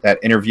did, that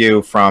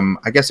interview from,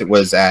 I guess it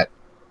was at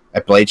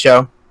Blade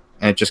Show,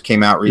 and it just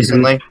came out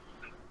recently.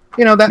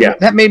 You know,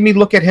 that made me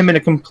look at him in a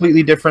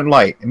completely different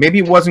light. And maybe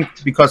it wasn't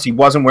because he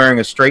wasn't wearing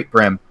a straight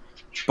brim,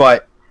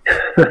 but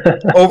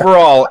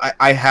overall,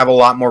 I have a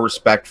lot more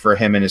respect for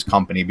him and his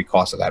company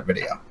because of that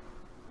video.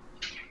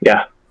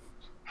 Yeah.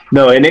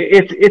 No, and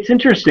it's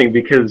interesting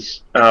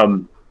because,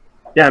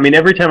 yeah, I mean,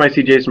 every time I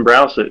see Jason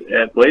Browse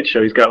at Blade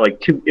Show, he's got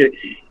like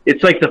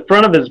it's like the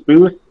front of his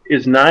booth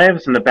is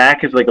knives, and the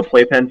back is like a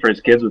playpen for his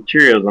kids with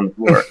Cheerios on the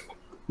floor.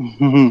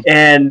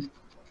 And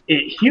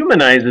it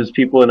humanizes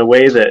people in a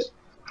way that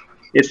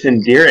it's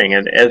endearing.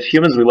 And as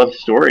humans, we love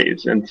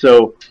stories. And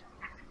so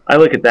I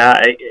look at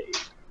that.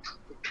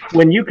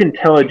 When you can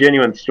tell a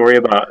genuine story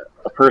about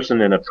a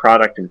person and a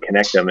product and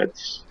connect them,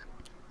 it's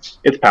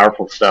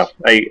powerful stuff.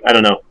 I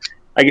don't know.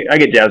 I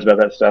get jazzed about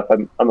that stuff.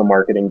 I'm a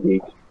marketing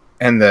geek.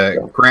 And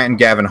the Grant and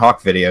Gavin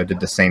Hawk video did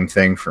the same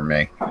thing for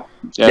me.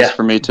 Yes, yeah,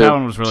 for me too. That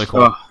one was really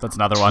cool. Oh, that's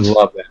another one.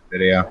 Love that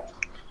video.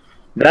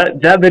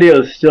 That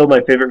video is still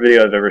my favorite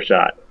video I've ever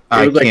shot.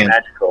 It was like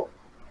magical.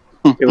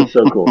 It was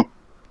so cool.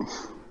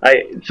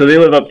 So they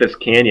live up this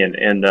canyon,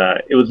 and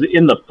it was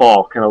in the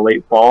fall, kind of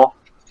late fall,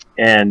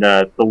 and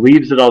the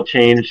leaves had all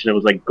changed, and it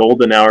was like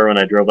golden hour when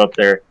I drove up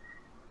there.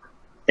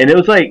 And it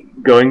was like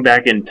going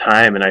back in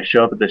time, and I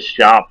show up at this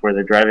shop where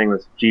they're driving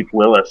this Jeep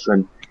Willys,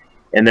 and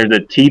there's a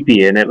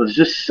teepee, and it was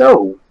just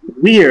so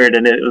weird,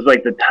 and it was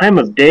like the time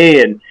of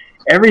day and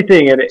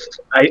everything. And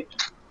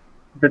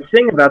the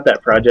thing about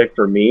that project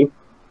for me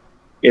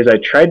is I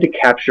tried to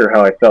capture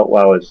how I felt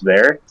while I was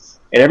there,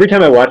 and every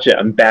time I watch it,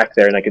 I'm back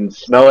there, and I can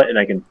smell it, and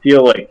I can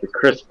feel like the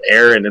crisp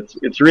air, and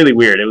it's really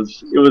weird. It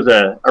was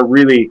a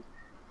really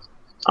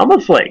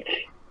almost like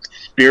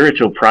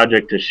spiritual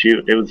project to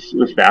shoot. It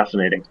was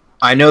fascinating.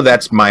 I know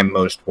that's my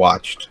most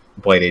watched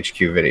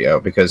BladeHQ video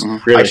because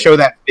really? I show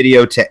that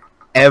video to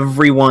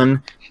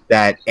everyone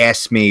that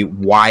asks me,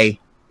 why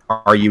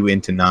are you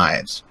into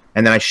knives?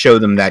 And then I show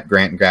them that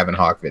Grant and Gavin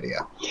Hawk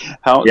video.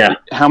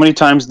 How many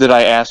times did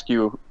I ask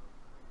you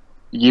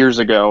years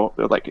ago,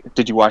 like,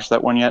 did you watch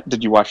that one yet?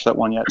 Did you watch that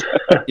one yet?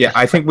 Yeah,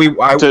 I think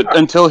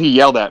until he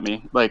yelled at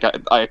me. Like,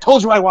 I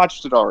told you I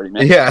watched it already,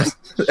 man. Yeah,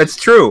 that's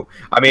true.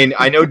 I mean,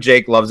 I know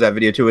Jake loves that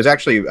video too. It was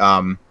actually,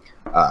 when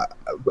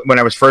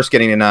I was first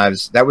getting into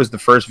knives, that was the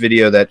first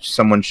video that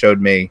someone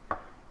showed me.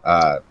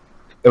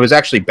 It was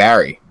actually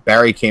Barry.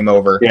 Barry came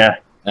over,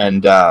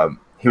 and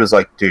he was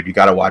like, dude, you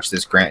got to watch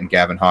this Grant and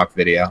Gavin Hawk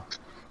video.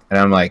 And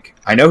I'm like,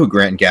 I know who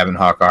Grant and Gavin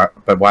Hawk are,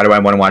 but why do I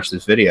want to watch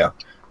this video?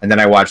 And then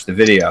I watched the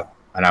video,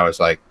 and I was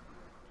like,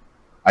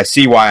 I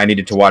see why I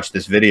needed to watch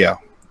this video.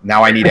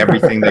 Now I need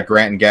everything that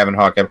Grant and Gavin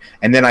Hawk have.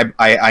 And then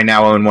I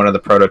now own one of the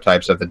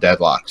prototypes of the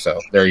Deadlock, so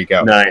there you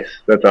go. Nice.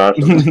 That's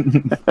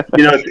awesome.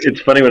 You know,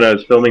 it's funny when I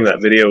was filming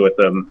that video with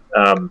them,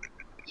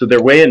 so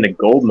they're way into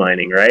gold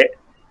mining, right?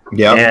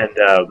 Yeah.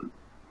 And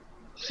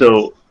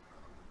so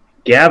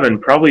Gavin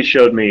probably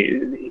showed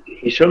me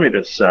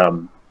this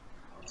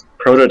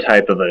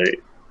prototype of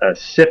a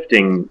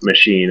sifting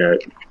machine, a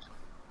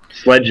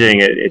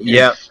sledging. It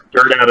takes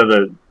dirt out of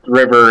the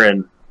river,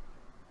 and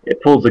it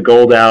pulls the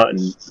gold out and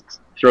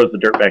throws the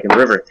dirt back in the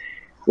river.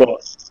 Well,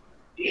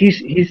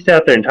 he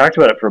sat there and talked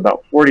about it for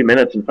about 40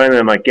 minutes, and finally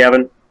I'm like,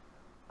 Gavin,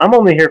 I'm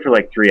only here for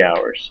like 3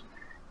 hours,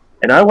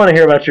 and I want to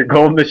hear about your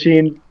gold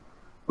machine.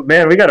 But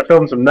man, we got to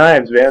film some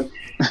knives, man.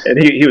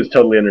 And he was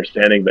totally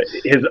understanding, but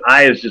his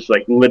eyes just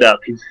like lit up.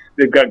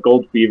 They've got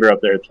gold fever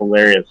up there. It's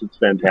hilarious. It's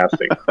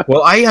fantastic.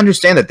 Well, I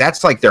understand that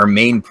that's like their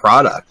main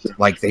product.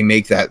 Like they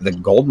make the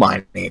gold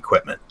mining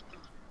equipment.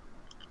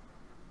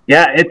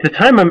 Yeah, at the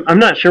time, I'm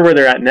not sure where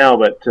they're at now,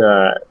 but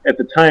at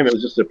the time it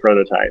was just a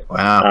prototype.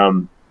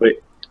 Wow. But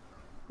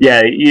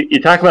yeah,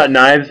 you talk about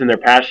knives and they're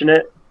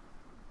passionate,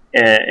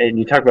 and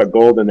you talk about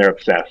gold and they're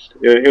obsessed.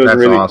 It was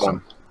really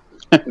awesome.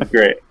 Fun. It was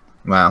great.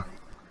 Wow.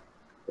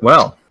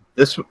 Well,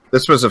 this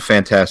was a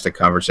fantastic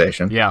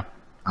conversation. Yeah.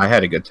 I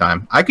had a good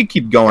time. I could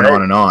keep going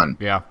on and on.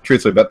 Yeah.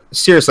 Truthfully, but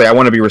seriously, I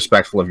want to be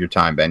respectful of your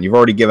time, Ben. You've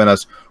already given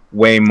us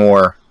way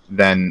more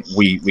than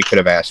we could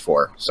have asked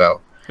for.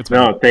 So.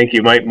 No, thank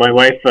you. My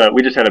wife,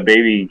 we just had a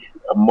baby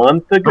a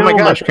month ago. Oh my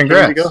gosh,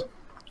 congrats.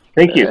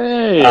 Thank you.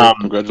 Hey,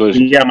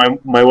 congratulations. Yeah,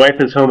 my wife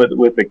is home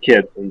with the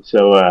kids, and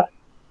so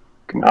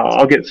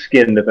I'll get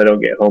skinned if I don't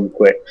get home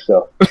quick.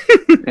 So.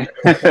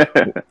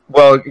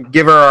 Well,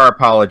 give her our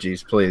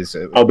apologies, please.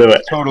 I'll do it.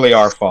 It's totally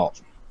our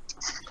fault.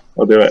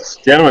 I'll do it.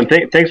 Gentlemen,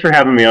 thanks for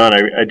having me on.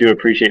 I do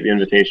appreciate the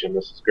invitation.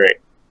 This is great.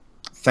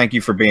 Thank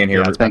you for being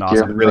here. Yeah, thank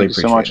you. Really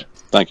appreciate so much. it.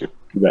 Thank you.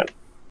 You bet.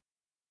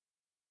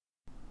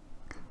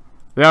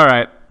 All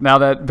right. Now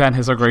that Ben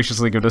has so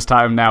graciously given us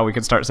time, now we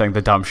can start saying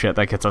the dumb shit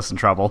that gets us in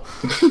trouble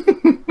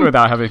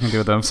without having to do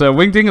with them. So,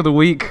 Wing Ding of the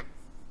Week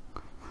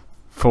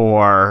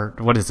for,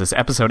 what is this,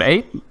 episode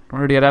 8? We're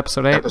already at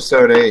episode 8?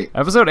 Episode 8.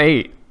 Episode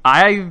 8.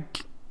 I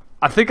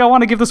think I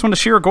want to give this one to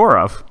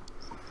Shirogorov.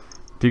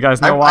 Do you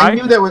guys know why? I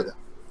knew that was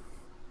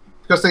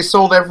because they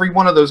sold every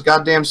one of those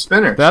goddamn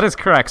spinners. That is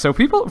correct. So for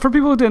people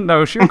who didn't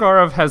know,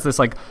 Shirogorov has this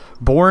like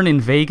Born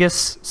in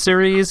Vegas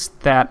series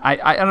that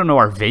I don't know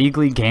are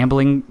vaguely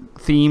gambling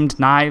themed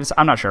knives.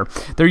 I'm not sure.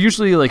 They're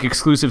usually like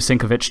exclusive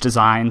Sinkovich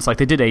designs. Like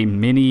they did a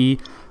mini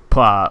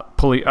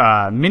Polichaki,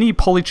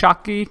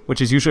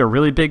 which is usually a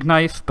really big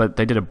knife, but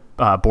they did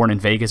a Born in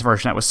Vegas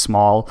version that was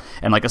small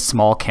and like a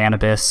small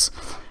cannabis.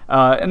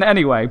 And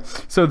anyway,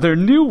 so their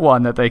new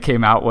one that they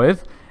came out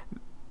with,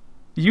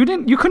 you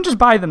couldn't just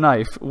buy the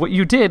knife. What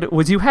you did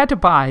was you had to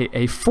buy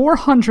a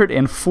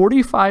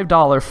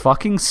 $445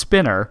 fucking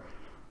spinner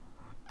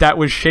that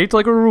was shaped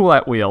like a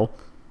roulette wheel,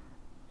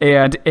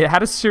 and it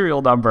had a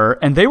serial number,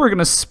 and they were going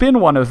to spin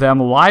one of them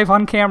live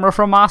on camera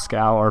from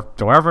Moscow or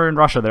wherever in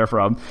Russia they're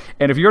from.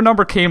 And if your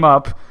number came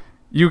up,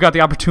 you got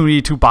the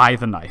opportunity to buy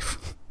the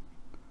knife.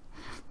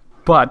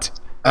 But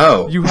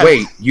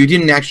you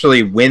didn't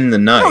actually win the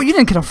knife. No, you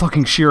didn't get a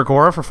fucking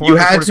Shirogora for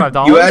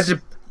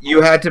 $445.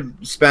 You had to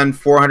spend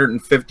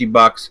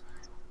 $450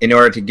 in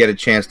order to get a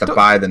chance to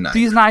buy the knife.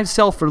 These knives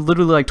sell for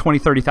literally like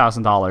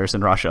 $20,000-$30,000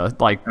 in Russia, to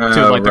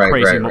the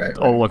crazy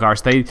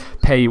oligarchs. They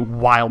pay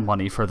wild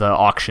money for the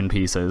auction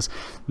pieces.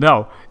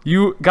 No,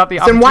 you got the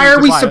opportunity.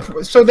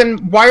 Then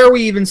why are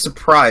we even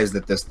surprised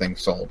that this thing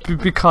sold?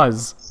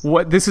 Because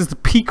this is the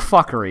peak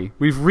fuckery.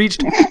 We've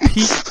reached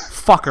peak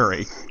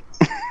fuckery.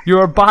 You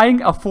are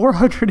buying a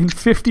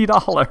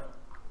 $450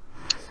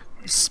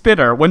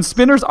 spinner when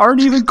spinners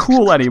aren't even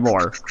cool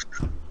anymore.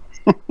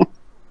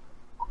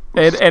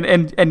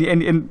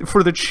 And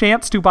for the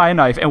chance to buy a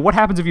knife, and what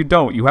happens if you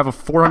don't? You have a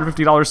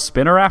 $450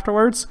 spinner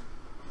afterwards?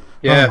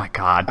 Yeah. Oh my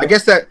god. I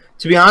guess that,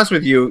 to be honest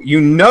with you,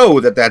 you know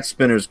that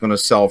spinner is going to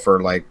sell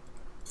for like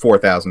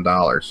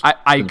 $4,000.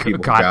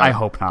 I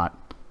hope not.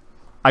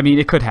 I mean,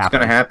 it could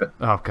happen. It's going to happen.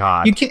 Oh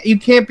god. You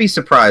can't be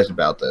surprised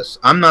about this.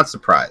 I'm not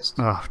surprised.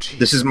 Oh jeez.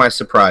 This is my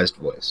surprised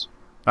voice.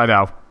 I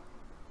know.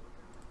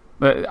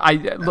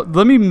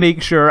 Let me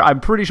make sure. I'm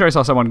pretty sure I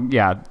saw someone,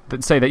 that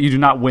say that you do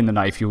not win the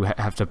knife. You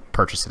have to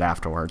purchase it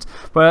afterwards.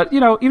 But,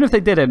 even if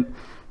they didn't,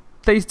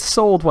 they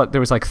sold,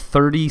 there was like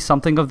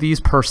 30-something of these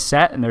per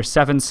set, and there's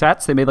 7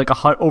 sets. They made like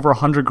over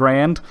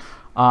 $100,000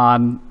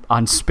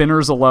 on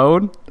spinners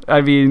alone.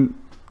 I mean,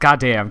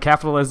 goddamn,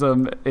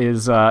 capitalism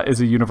is a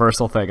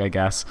universal thing, I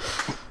guess.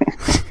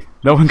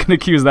 No one can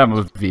accuse them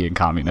of being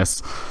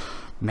communists.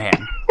 Man.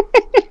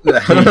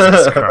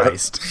 Jesus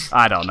Christ.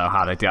 I don't know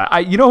how to do it.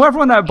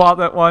 Everyone that bought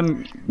that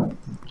one,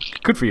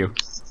 good for you.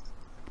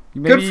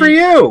 Good for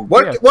you.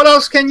 What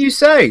else can you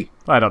say?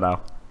 I don't know.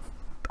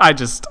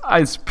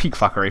 It's peak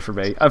fuckery for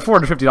me. A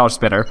 $450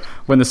 spinner,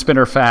 when the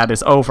spinner fad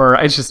is over,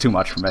 it's just too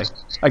much for me.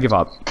 I give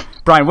up.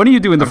 Brian, when are you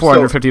doing the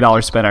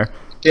 $450 spinner?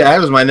 Yeah, that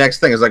was my next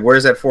thing. It's like,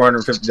 where's that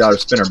 $450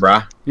 spinner,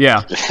 brah?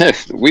 Yeah.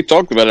 We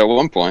talked about it at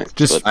one point.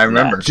 I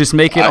remember. Just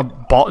make it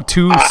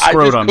two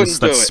scrotums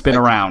that spin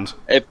around.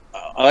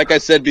 Like I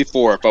said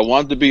before, if I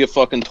wanted to be a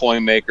fucking toy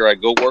maker,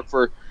 I'd go work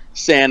for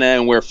Santa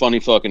and wear funny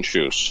fucking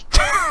shoes.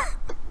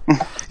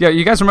 Yeah,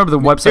 you guys remember the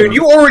website? Dude,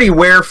 you already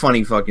wear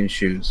funny fucking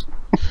shoes.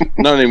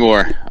 Not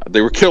anymore.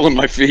 They were killing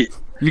my feet.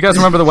 You guys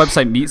remember the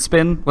website Meat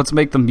Spin? Let's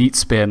make the Meat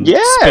Spin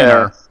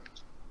spinner.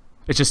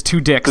 It's just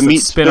 2 dicks that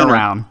spin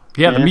around.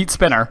 Yeah, the meat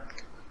spinner.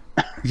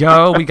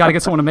 Yo, we gotta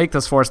get someone to make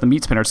this for us. The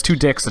meat spinner. It's 2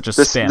 dicks that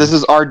just spin. This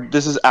is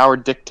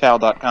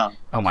ourdicktal.com.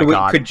 Oh my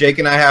god! Could Jake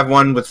and I have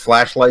one with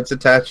flashlights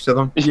attached to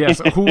them? Yes.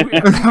 I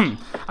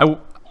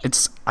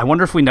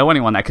wonder if we know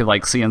anyone that could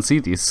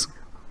CNC these.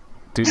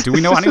 Do we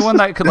know anyone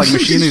that could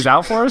machine these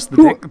out for us? The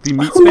meat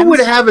spins? Who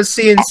would have a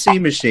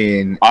CNC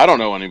machine? I don't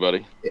know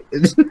anybody.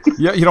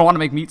 Yeah, you don't want to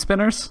make meat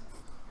spinners?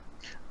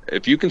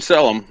 If you can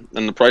sell them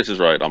and the price is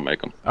right, I'll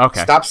make them.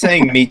 Okay. Stop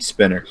saying meat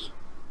spinners.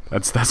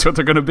 That's what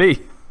they're gonna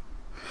be.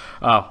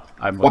 Oh,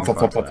 I'm looking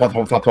forward to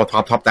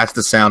that. That's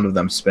the sound of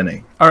them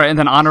spinning. All right, and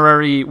then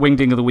honorary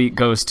Wingding of the Week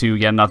goes to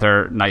yet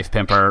another knife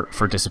pimper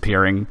for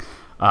disappearing.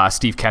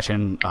 Steve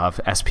Ketchen of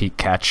SP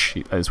Ketch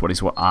is what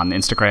he's on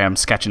Instagram.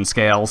 Sketch and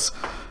Scales.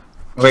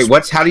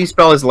 Wait, how do you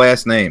spell his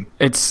last name?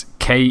 It's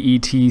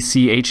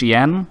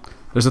Ketchen.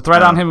 There's a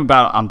thread on him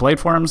on Blade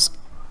Forums.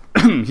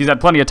 He's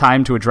had plenty of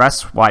time to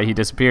address why he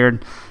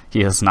disappeared.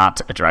 He has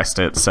not addressed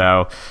it,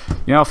 so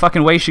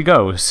fucking way she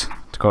goes.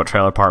 To quote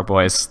Trailer Park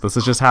Boys, this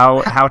is just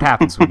how it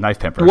happens with knife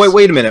pimpers.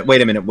 Wait a minute.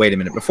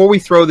 Before we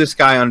throw this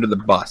guy under the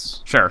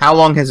bus, sure. How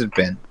long has it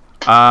been?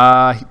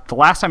 The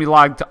last time he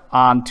logged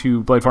on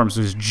to Blade Forums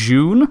was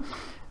June.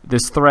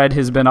 This thread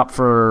has been up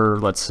for,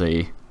 let's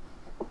see.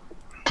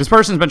 This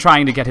person's been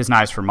trying to get his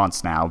knives for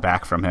months now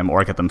back from him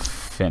or get them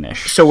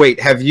finished. So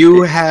wait, have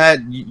you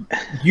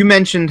you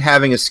mentioned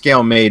having a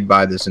scale made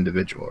by this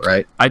individual,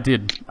 right? I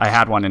did. I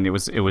had one and it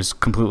was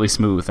completely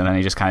smooth and then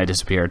he just kind of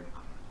disappeared.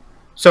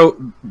 So,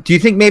 do you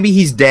think maybe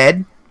he's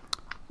dead?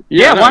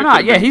 Yeah, why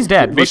not? Yeah, he's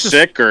dead. Be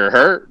sick or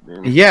hurt.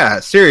 Yeah,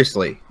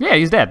 seriously. Yeah,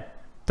 he's dead.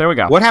 There we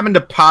go. What happened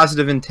to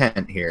positive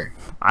intent here?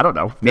 I don't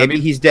know. Maybe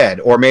he's dead,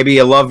 or maybe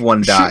a loved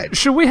one died.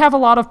 Should we have a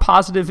lot of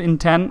positive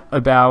intent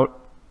about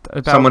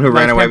someone who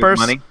ran away with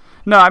money?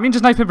 No, I mean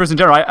just knife pimpers in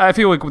general. I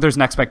feel like there's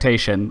an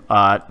expectation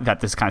that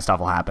this kind of stuff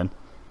will happen.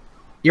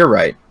 You're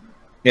right.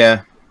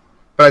 Yeah,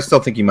 but I still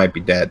think he might be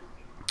dead.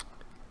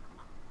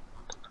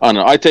 I don't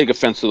know. I take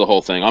offense to the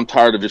whole thing. I'm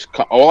tired of just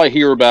all I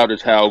hear about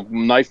is how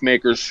knife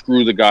makers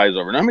screw the guys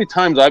over. And how many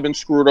times I've been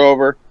screwed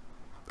over?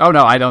 Oh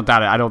no, I don't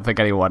doubt it. I don't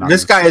think anyone.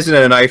 This guy isn't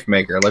a knife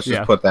maker. Let's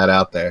just put that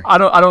out there. I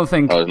don't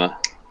think. Oh, no.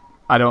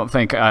 I don't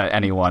think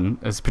anyone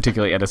is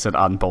particularly innocent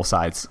on both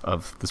sides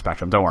of the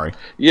spectrum. Don't worry.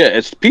 Yeah,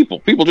 it's people.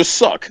 People just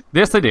suck.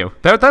 Yes, they do.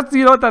 That's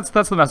you know what? That's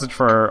the message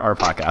for our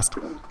podcast.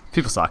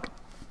 People suck.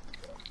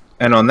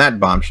 And on that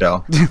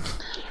bombshell.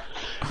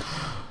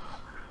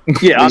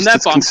 Yeah, on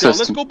that bombshell.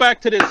 Let's go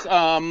back to this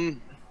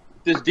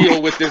this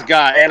deal with this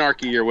guy,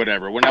 Anarchy or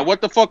whatever. Now,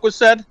 what the fuck was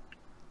said?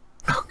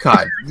 Oh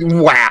God!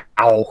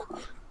 Wow.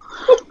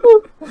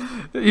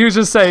 He was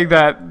just saying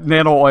that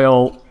nano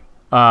oil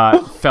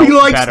felt He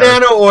likes better.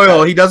 nano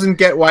oil. He doesn't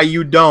get why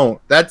you don't.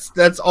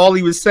 That's all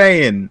he was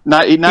saying.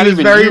 Not He was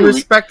even very you,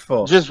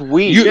 respectful. Just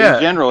we in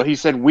general. He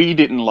said we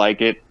didn't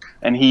like it,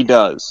 and he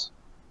does.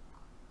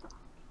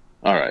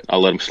 All right,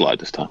 I'll let him slide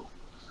this time.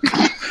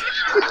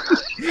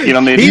 You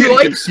know, he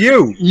likes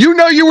you. You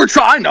know you were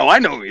trying. I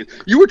know.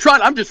 You were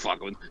trying. I'm just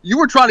fucking. You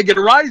were trying to get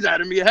a rise out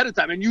of me ahead of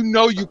time, and you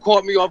know you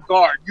caught me off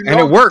guard. You know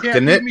And it worked, you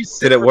can't didn't it? leave me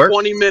sit Did it for work?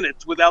 20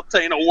 minutes without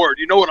saying a word.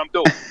 You know what I'm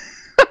doing.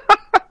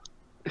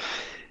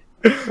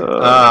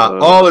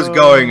 All is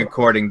going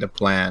according to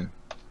plan.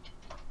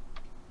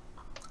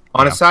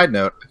 On a side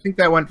note, I think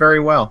that went very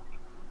well.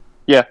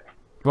 Yeah.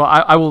 Well,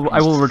 I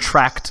will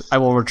retract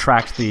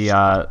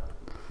the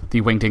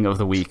wingding of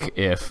the week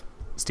if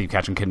Steve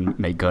Ketchum can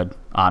make good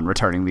on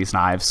returning these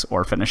knives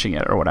or finishing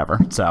it or whatever.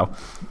 So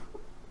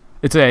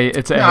it's fair.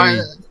 It's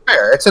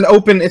an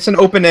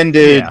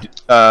open-ended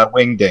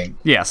wingding.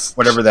 Yes,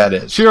 whatever that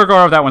is.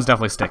 Shirogorov, that one's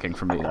definitely sticking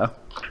for me though.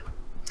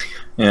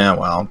 Yeah,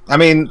 well, I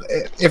mean,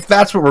 if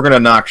that's what we're gonna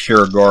knock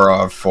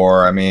Shirogorov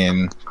for, I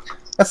mean,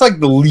 that's like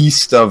the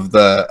least of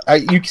the.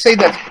 You say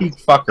that's peak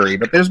fuckery,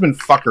 but there's been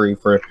fuckery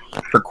for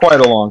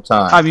quite a long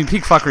time. I mean,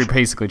 peak fuckery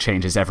basically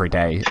changes every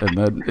day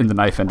in the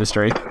knife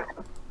industry.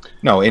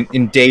 No,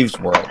 in Dave's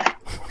world.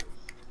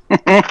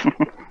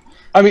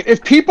 I mean,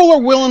 if people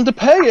are willing to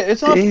pay it,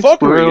 it's not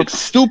fuckery. It's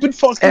stupid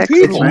fucking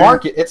people.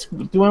 Market, it's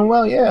doing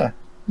well. Yeah,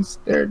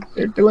 they're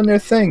doing their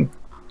thing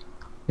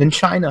in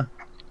China.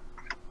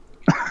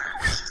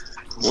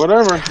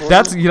 Whatever.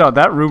 That's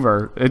that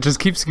rumor. It just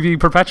keeps being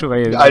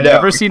perpetuated. I know. I've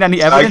never seen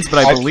any evidence,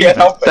 but I believe it.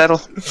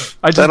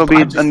 That'll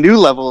be a new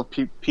level of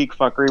peak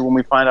fuckery when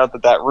we find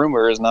out that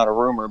rumor is not a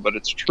rumor, but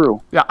it's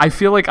true. Yeah, I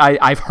feel like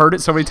I've heard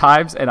it so many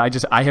times, and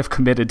I have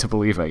committed to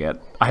believing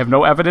it. I have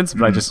no evidence,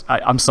 but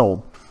I'm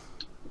sold.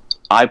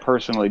 I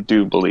personally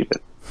do believe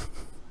it.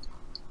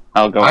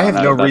 I'll go. I have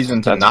no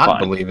reason to not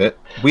believe it.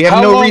 We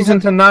have no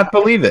reason to not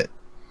believe it.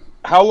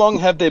 How long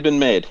have they been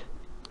made?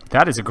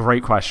 That is a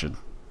great question.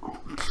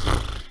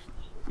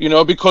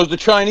 Because the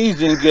Chinese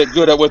didn't get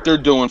good at what they're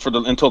doing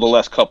until the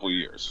last couple of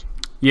years.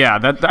 Yeah,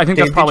 I think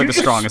that's probably the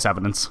strongest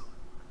evidence.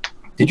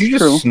 Did you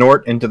just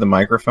snort into the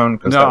microphone?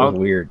 Because that was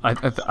weird.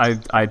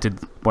 I did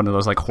one of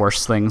those like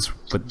horse things,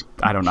 but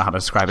I don't know how to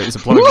describe it. Is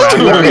it blowing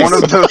grass? One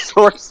of those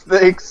horse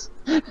things.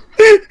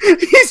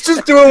 He's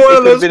just doing one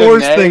of those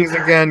horse things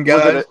again,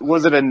 guys.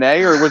 Was it a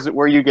neigh, or was it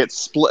where you get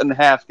split in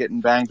half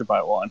getting banged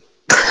by one?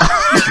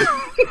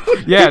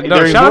 Yeah, no.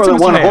 There's Shout out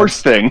to one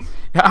horse thing.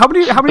 How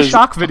many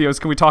shock videos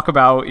can we talk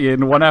about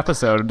in one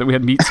episode? We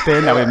had Meat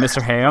Spin, now we have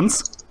Mr.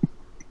 Hands.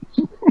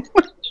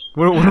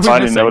 What are we I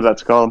didn't know what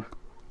that's called.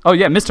 Oh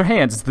yeah, Mr.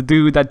 Hands is the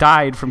dude that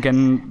died from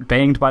getting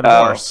banged by the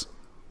horse.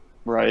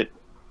 Right.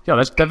 Yeah,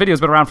 that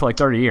video's been around for like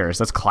 30 years.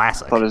 That's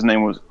classic. I thought his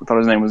name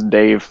was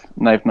Dave.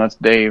 Knife Nuts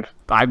Dave.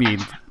 I mean,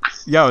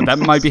 that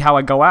might be how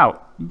I go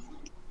out.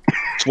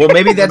 Well,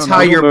 maybe that's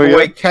how your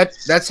boy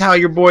That's how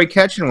your boy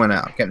Ketchin went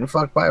out, getting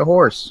fucked by a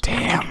horse.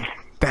 Damn,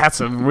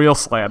 that's a real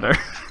slander.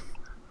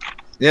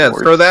 Yeah,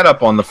 throw that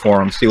up on the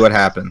forum, see what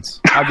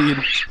happens. I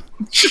mean,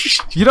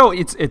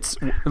 it's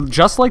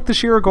just like the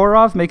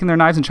Shirogorov making their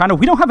knives in China.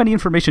 We don't have any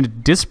information to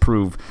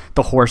disprove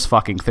the horse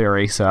fucking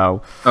theory,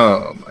 so.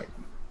 Oh my.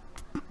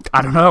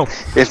 I don't know.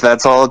 If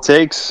that's all it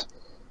takes.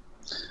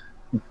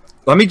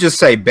 Let me just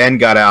say, Ben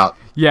got out.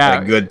 Yeah,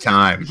 at a good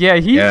time.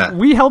 Yeah,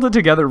 we held it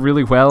together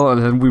really well,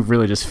 and then we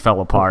really just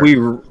fell apart. We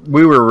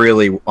were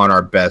really on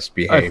our best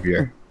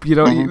behavior. You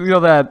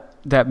know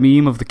that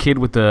meme of the kid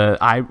with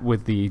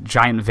the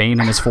giant vein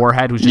in his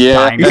forehead who's just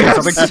dying.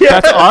 Yes.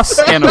 That's us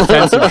and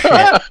offensive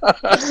shit.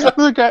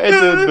 The guy,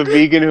 the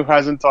vegan who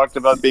hasn't talked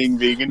about being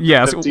vegan.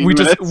 Yes,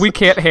 we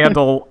can't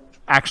handle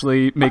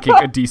actually making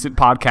a decent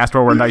podcast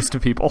where we're nice to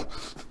people.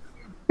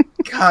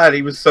 God,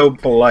 he was so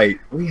polite.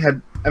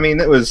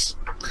 It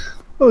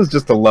was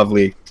just a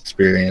lovely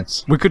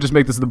experience. We could just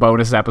make this the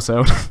bonus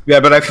episode. Yeah,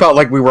 but I felt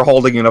like we were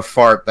holding in a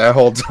fart that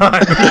whole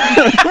time.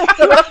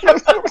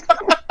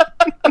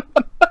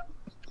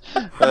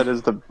 That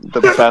is the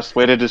best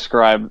way to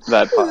describe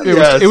that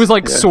podcast. It was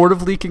like sort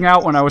of leaking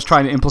out when I was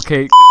trying to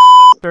implicate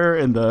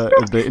in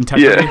the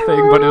integrity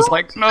thing, but it was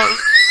like, no.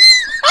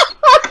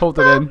 Hold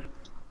it in.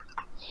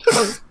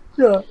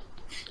 Yeah.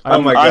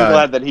 I'm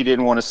glad that he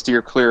didn't want to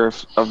steer clear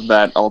of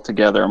that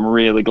altogether. I'm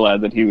really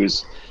glad that he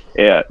was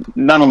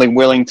not only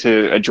willing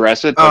to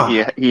address it,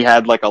 but he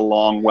had like a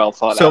long, well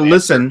thought out. So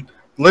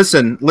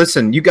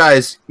listen, you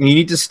guys, you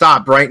need to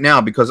stop right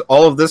now because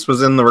all of this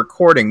was in the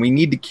recording. We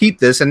need to keep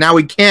this, and now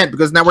we can't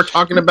because now we're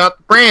talking about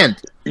the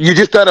brand. You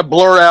just got to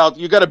blur out.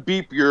 You got to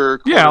beep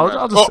your. Yeah,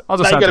 I'll just. Now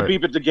you got to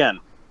beep it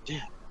again.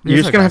 You're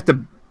just gonna have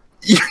to.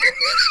 You're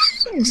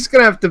just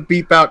gonna have to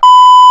beep out.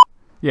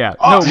 Yeah.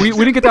 No, we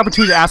didn't get the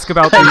opportunity to ask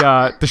about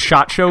the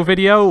SHOT Show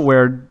video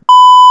where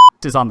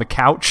is on the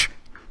couch,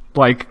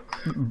 like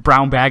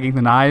brown bagging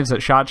the knives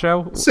at SHOT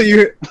Show. So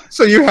you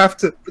have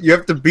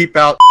to beep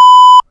out.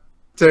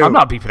 Too. I'm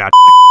not beeping out.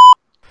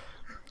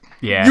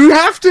 Yeah. You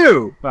have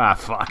to. Ah,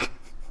 fuck.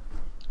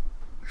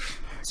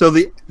 So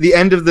the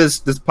end of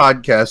this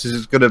podcast is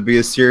just gonna be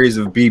a series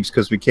of beeps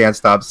because we can't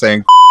stop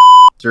saying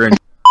during.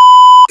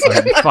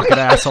 You fucking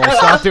asshole!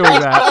 Stop doing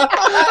that.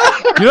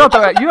 You're not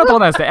the one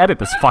that has to edit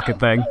this fucking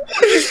thing.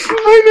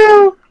 I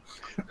know.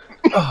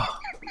 Oh.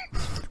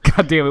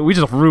 God damn it! We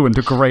just ruined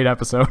a great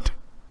episode.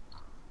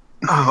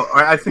 Oh,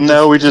 I think.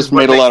 No, we just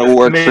made a lot of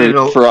work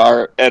for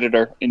our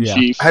editor in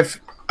chief. I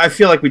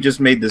feel like we just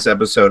made this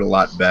episode a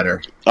lot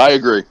better. I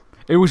agree.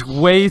 It was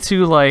way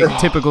too like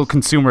typical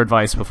consumer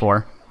advice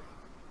before,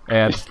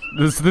 and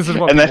this is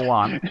what people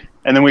want.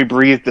 And then we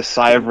breathed a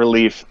sigh of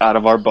relief out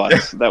of our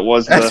butts. That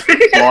was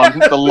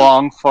the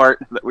long fart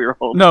that we were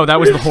holding. No, that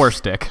was the horse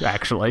dick,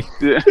 actually.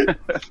 It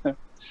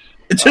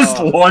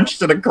just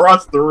launched it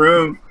across the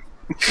room.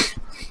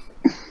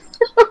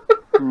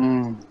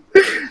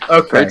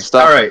 Okay. Great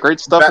stuff. All right. Great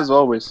stuff as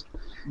always.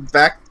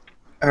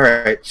 All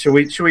right. Should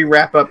we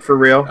wrap up for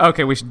real?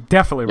 Okay, we should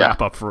definitely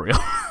wrap up for real.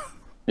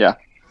 Yeah.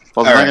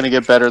 Well, it's not going to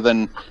get better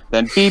than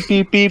beep,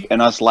 beep, beep,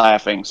 and us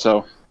laughing,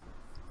 so...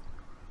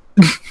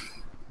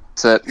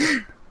 That's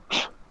it.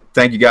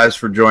 Thank you guys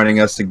for joining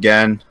us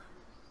again.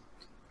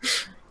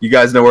 You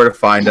guys know where to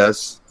find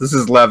us. This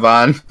is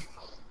Levon.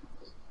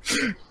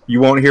 You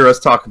won't hear us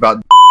talk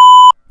about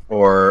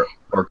or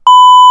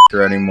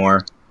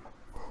anymore.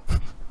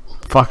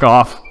 Fuck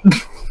off.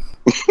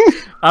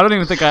 I don't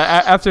even think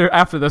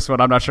after this one,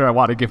 I'm not sure I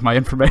want to give my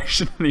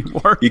information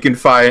anymore. You can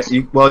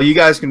you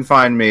guys can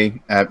find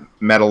me at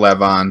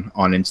MetalLevon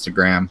on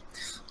Instagram.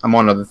 I'm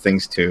on other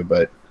things too,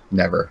 but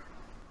never.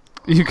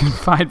 You can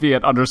find me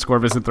at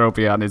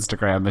 _Misanthropia on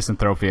Instagram,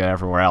 Misanthropia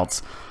everywhere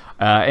else.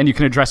 And you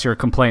can address your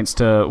complaints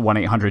to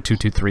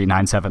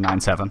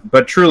 1-800-223-9797.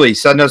 But truly,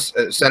 send us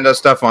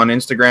stuff on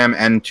Instagram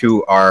and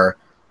to our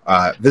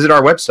visit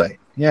our website.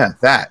 Yeah,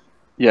 that.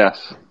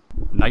 Yes.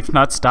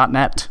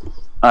 Knifenuts.net.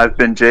 I've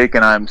been Jake,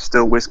 and I'm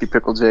still Whiskey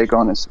Pickle Jake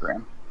on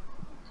Instagram.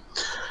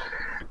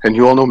 And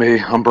you all know me.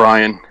 I'm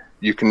Brian.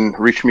 You can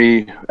reach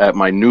me at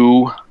my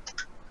new...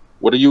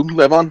 What are you,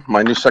 Levon?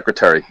 My new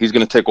secretary. He's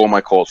going to take all my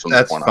calls from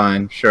this point on. That's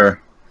fine,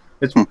 sure.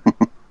 It's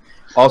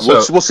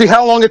also, we'll see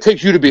how long it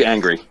takes you to be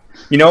angry.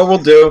 You know what we'll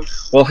do?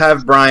 We'll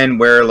have Brian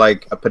wear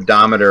like a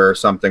pedometer or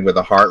something with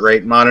a heart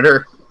rate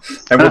monitor,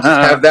 and we'll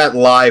just have that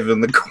live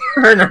in the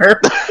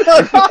corner.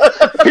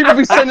 People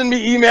be sending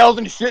me emails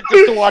and shit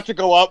just to watch it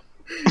go up.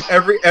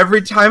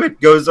 Every time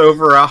it goes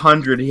over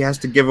 100, he has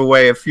to give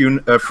away a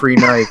free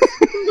knife.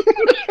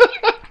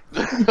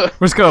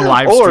 We're just going to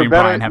live stream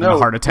Brian having a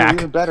heart attack.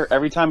 Even better,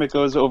 every time it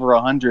goes over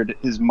 100,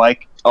 his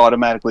mic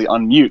automatically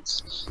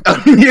unmutes.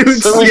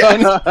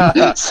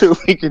 So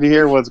we can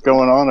hear what's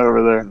going on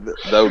over there.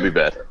 That would be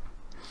bad.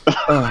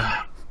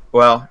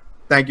 Well,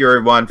 thank you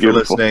everyone for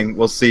listening.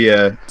 We'll see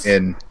you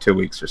in 2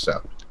 weeks or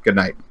so. Good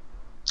night.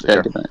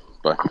 Yeah, good night.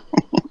 Bye.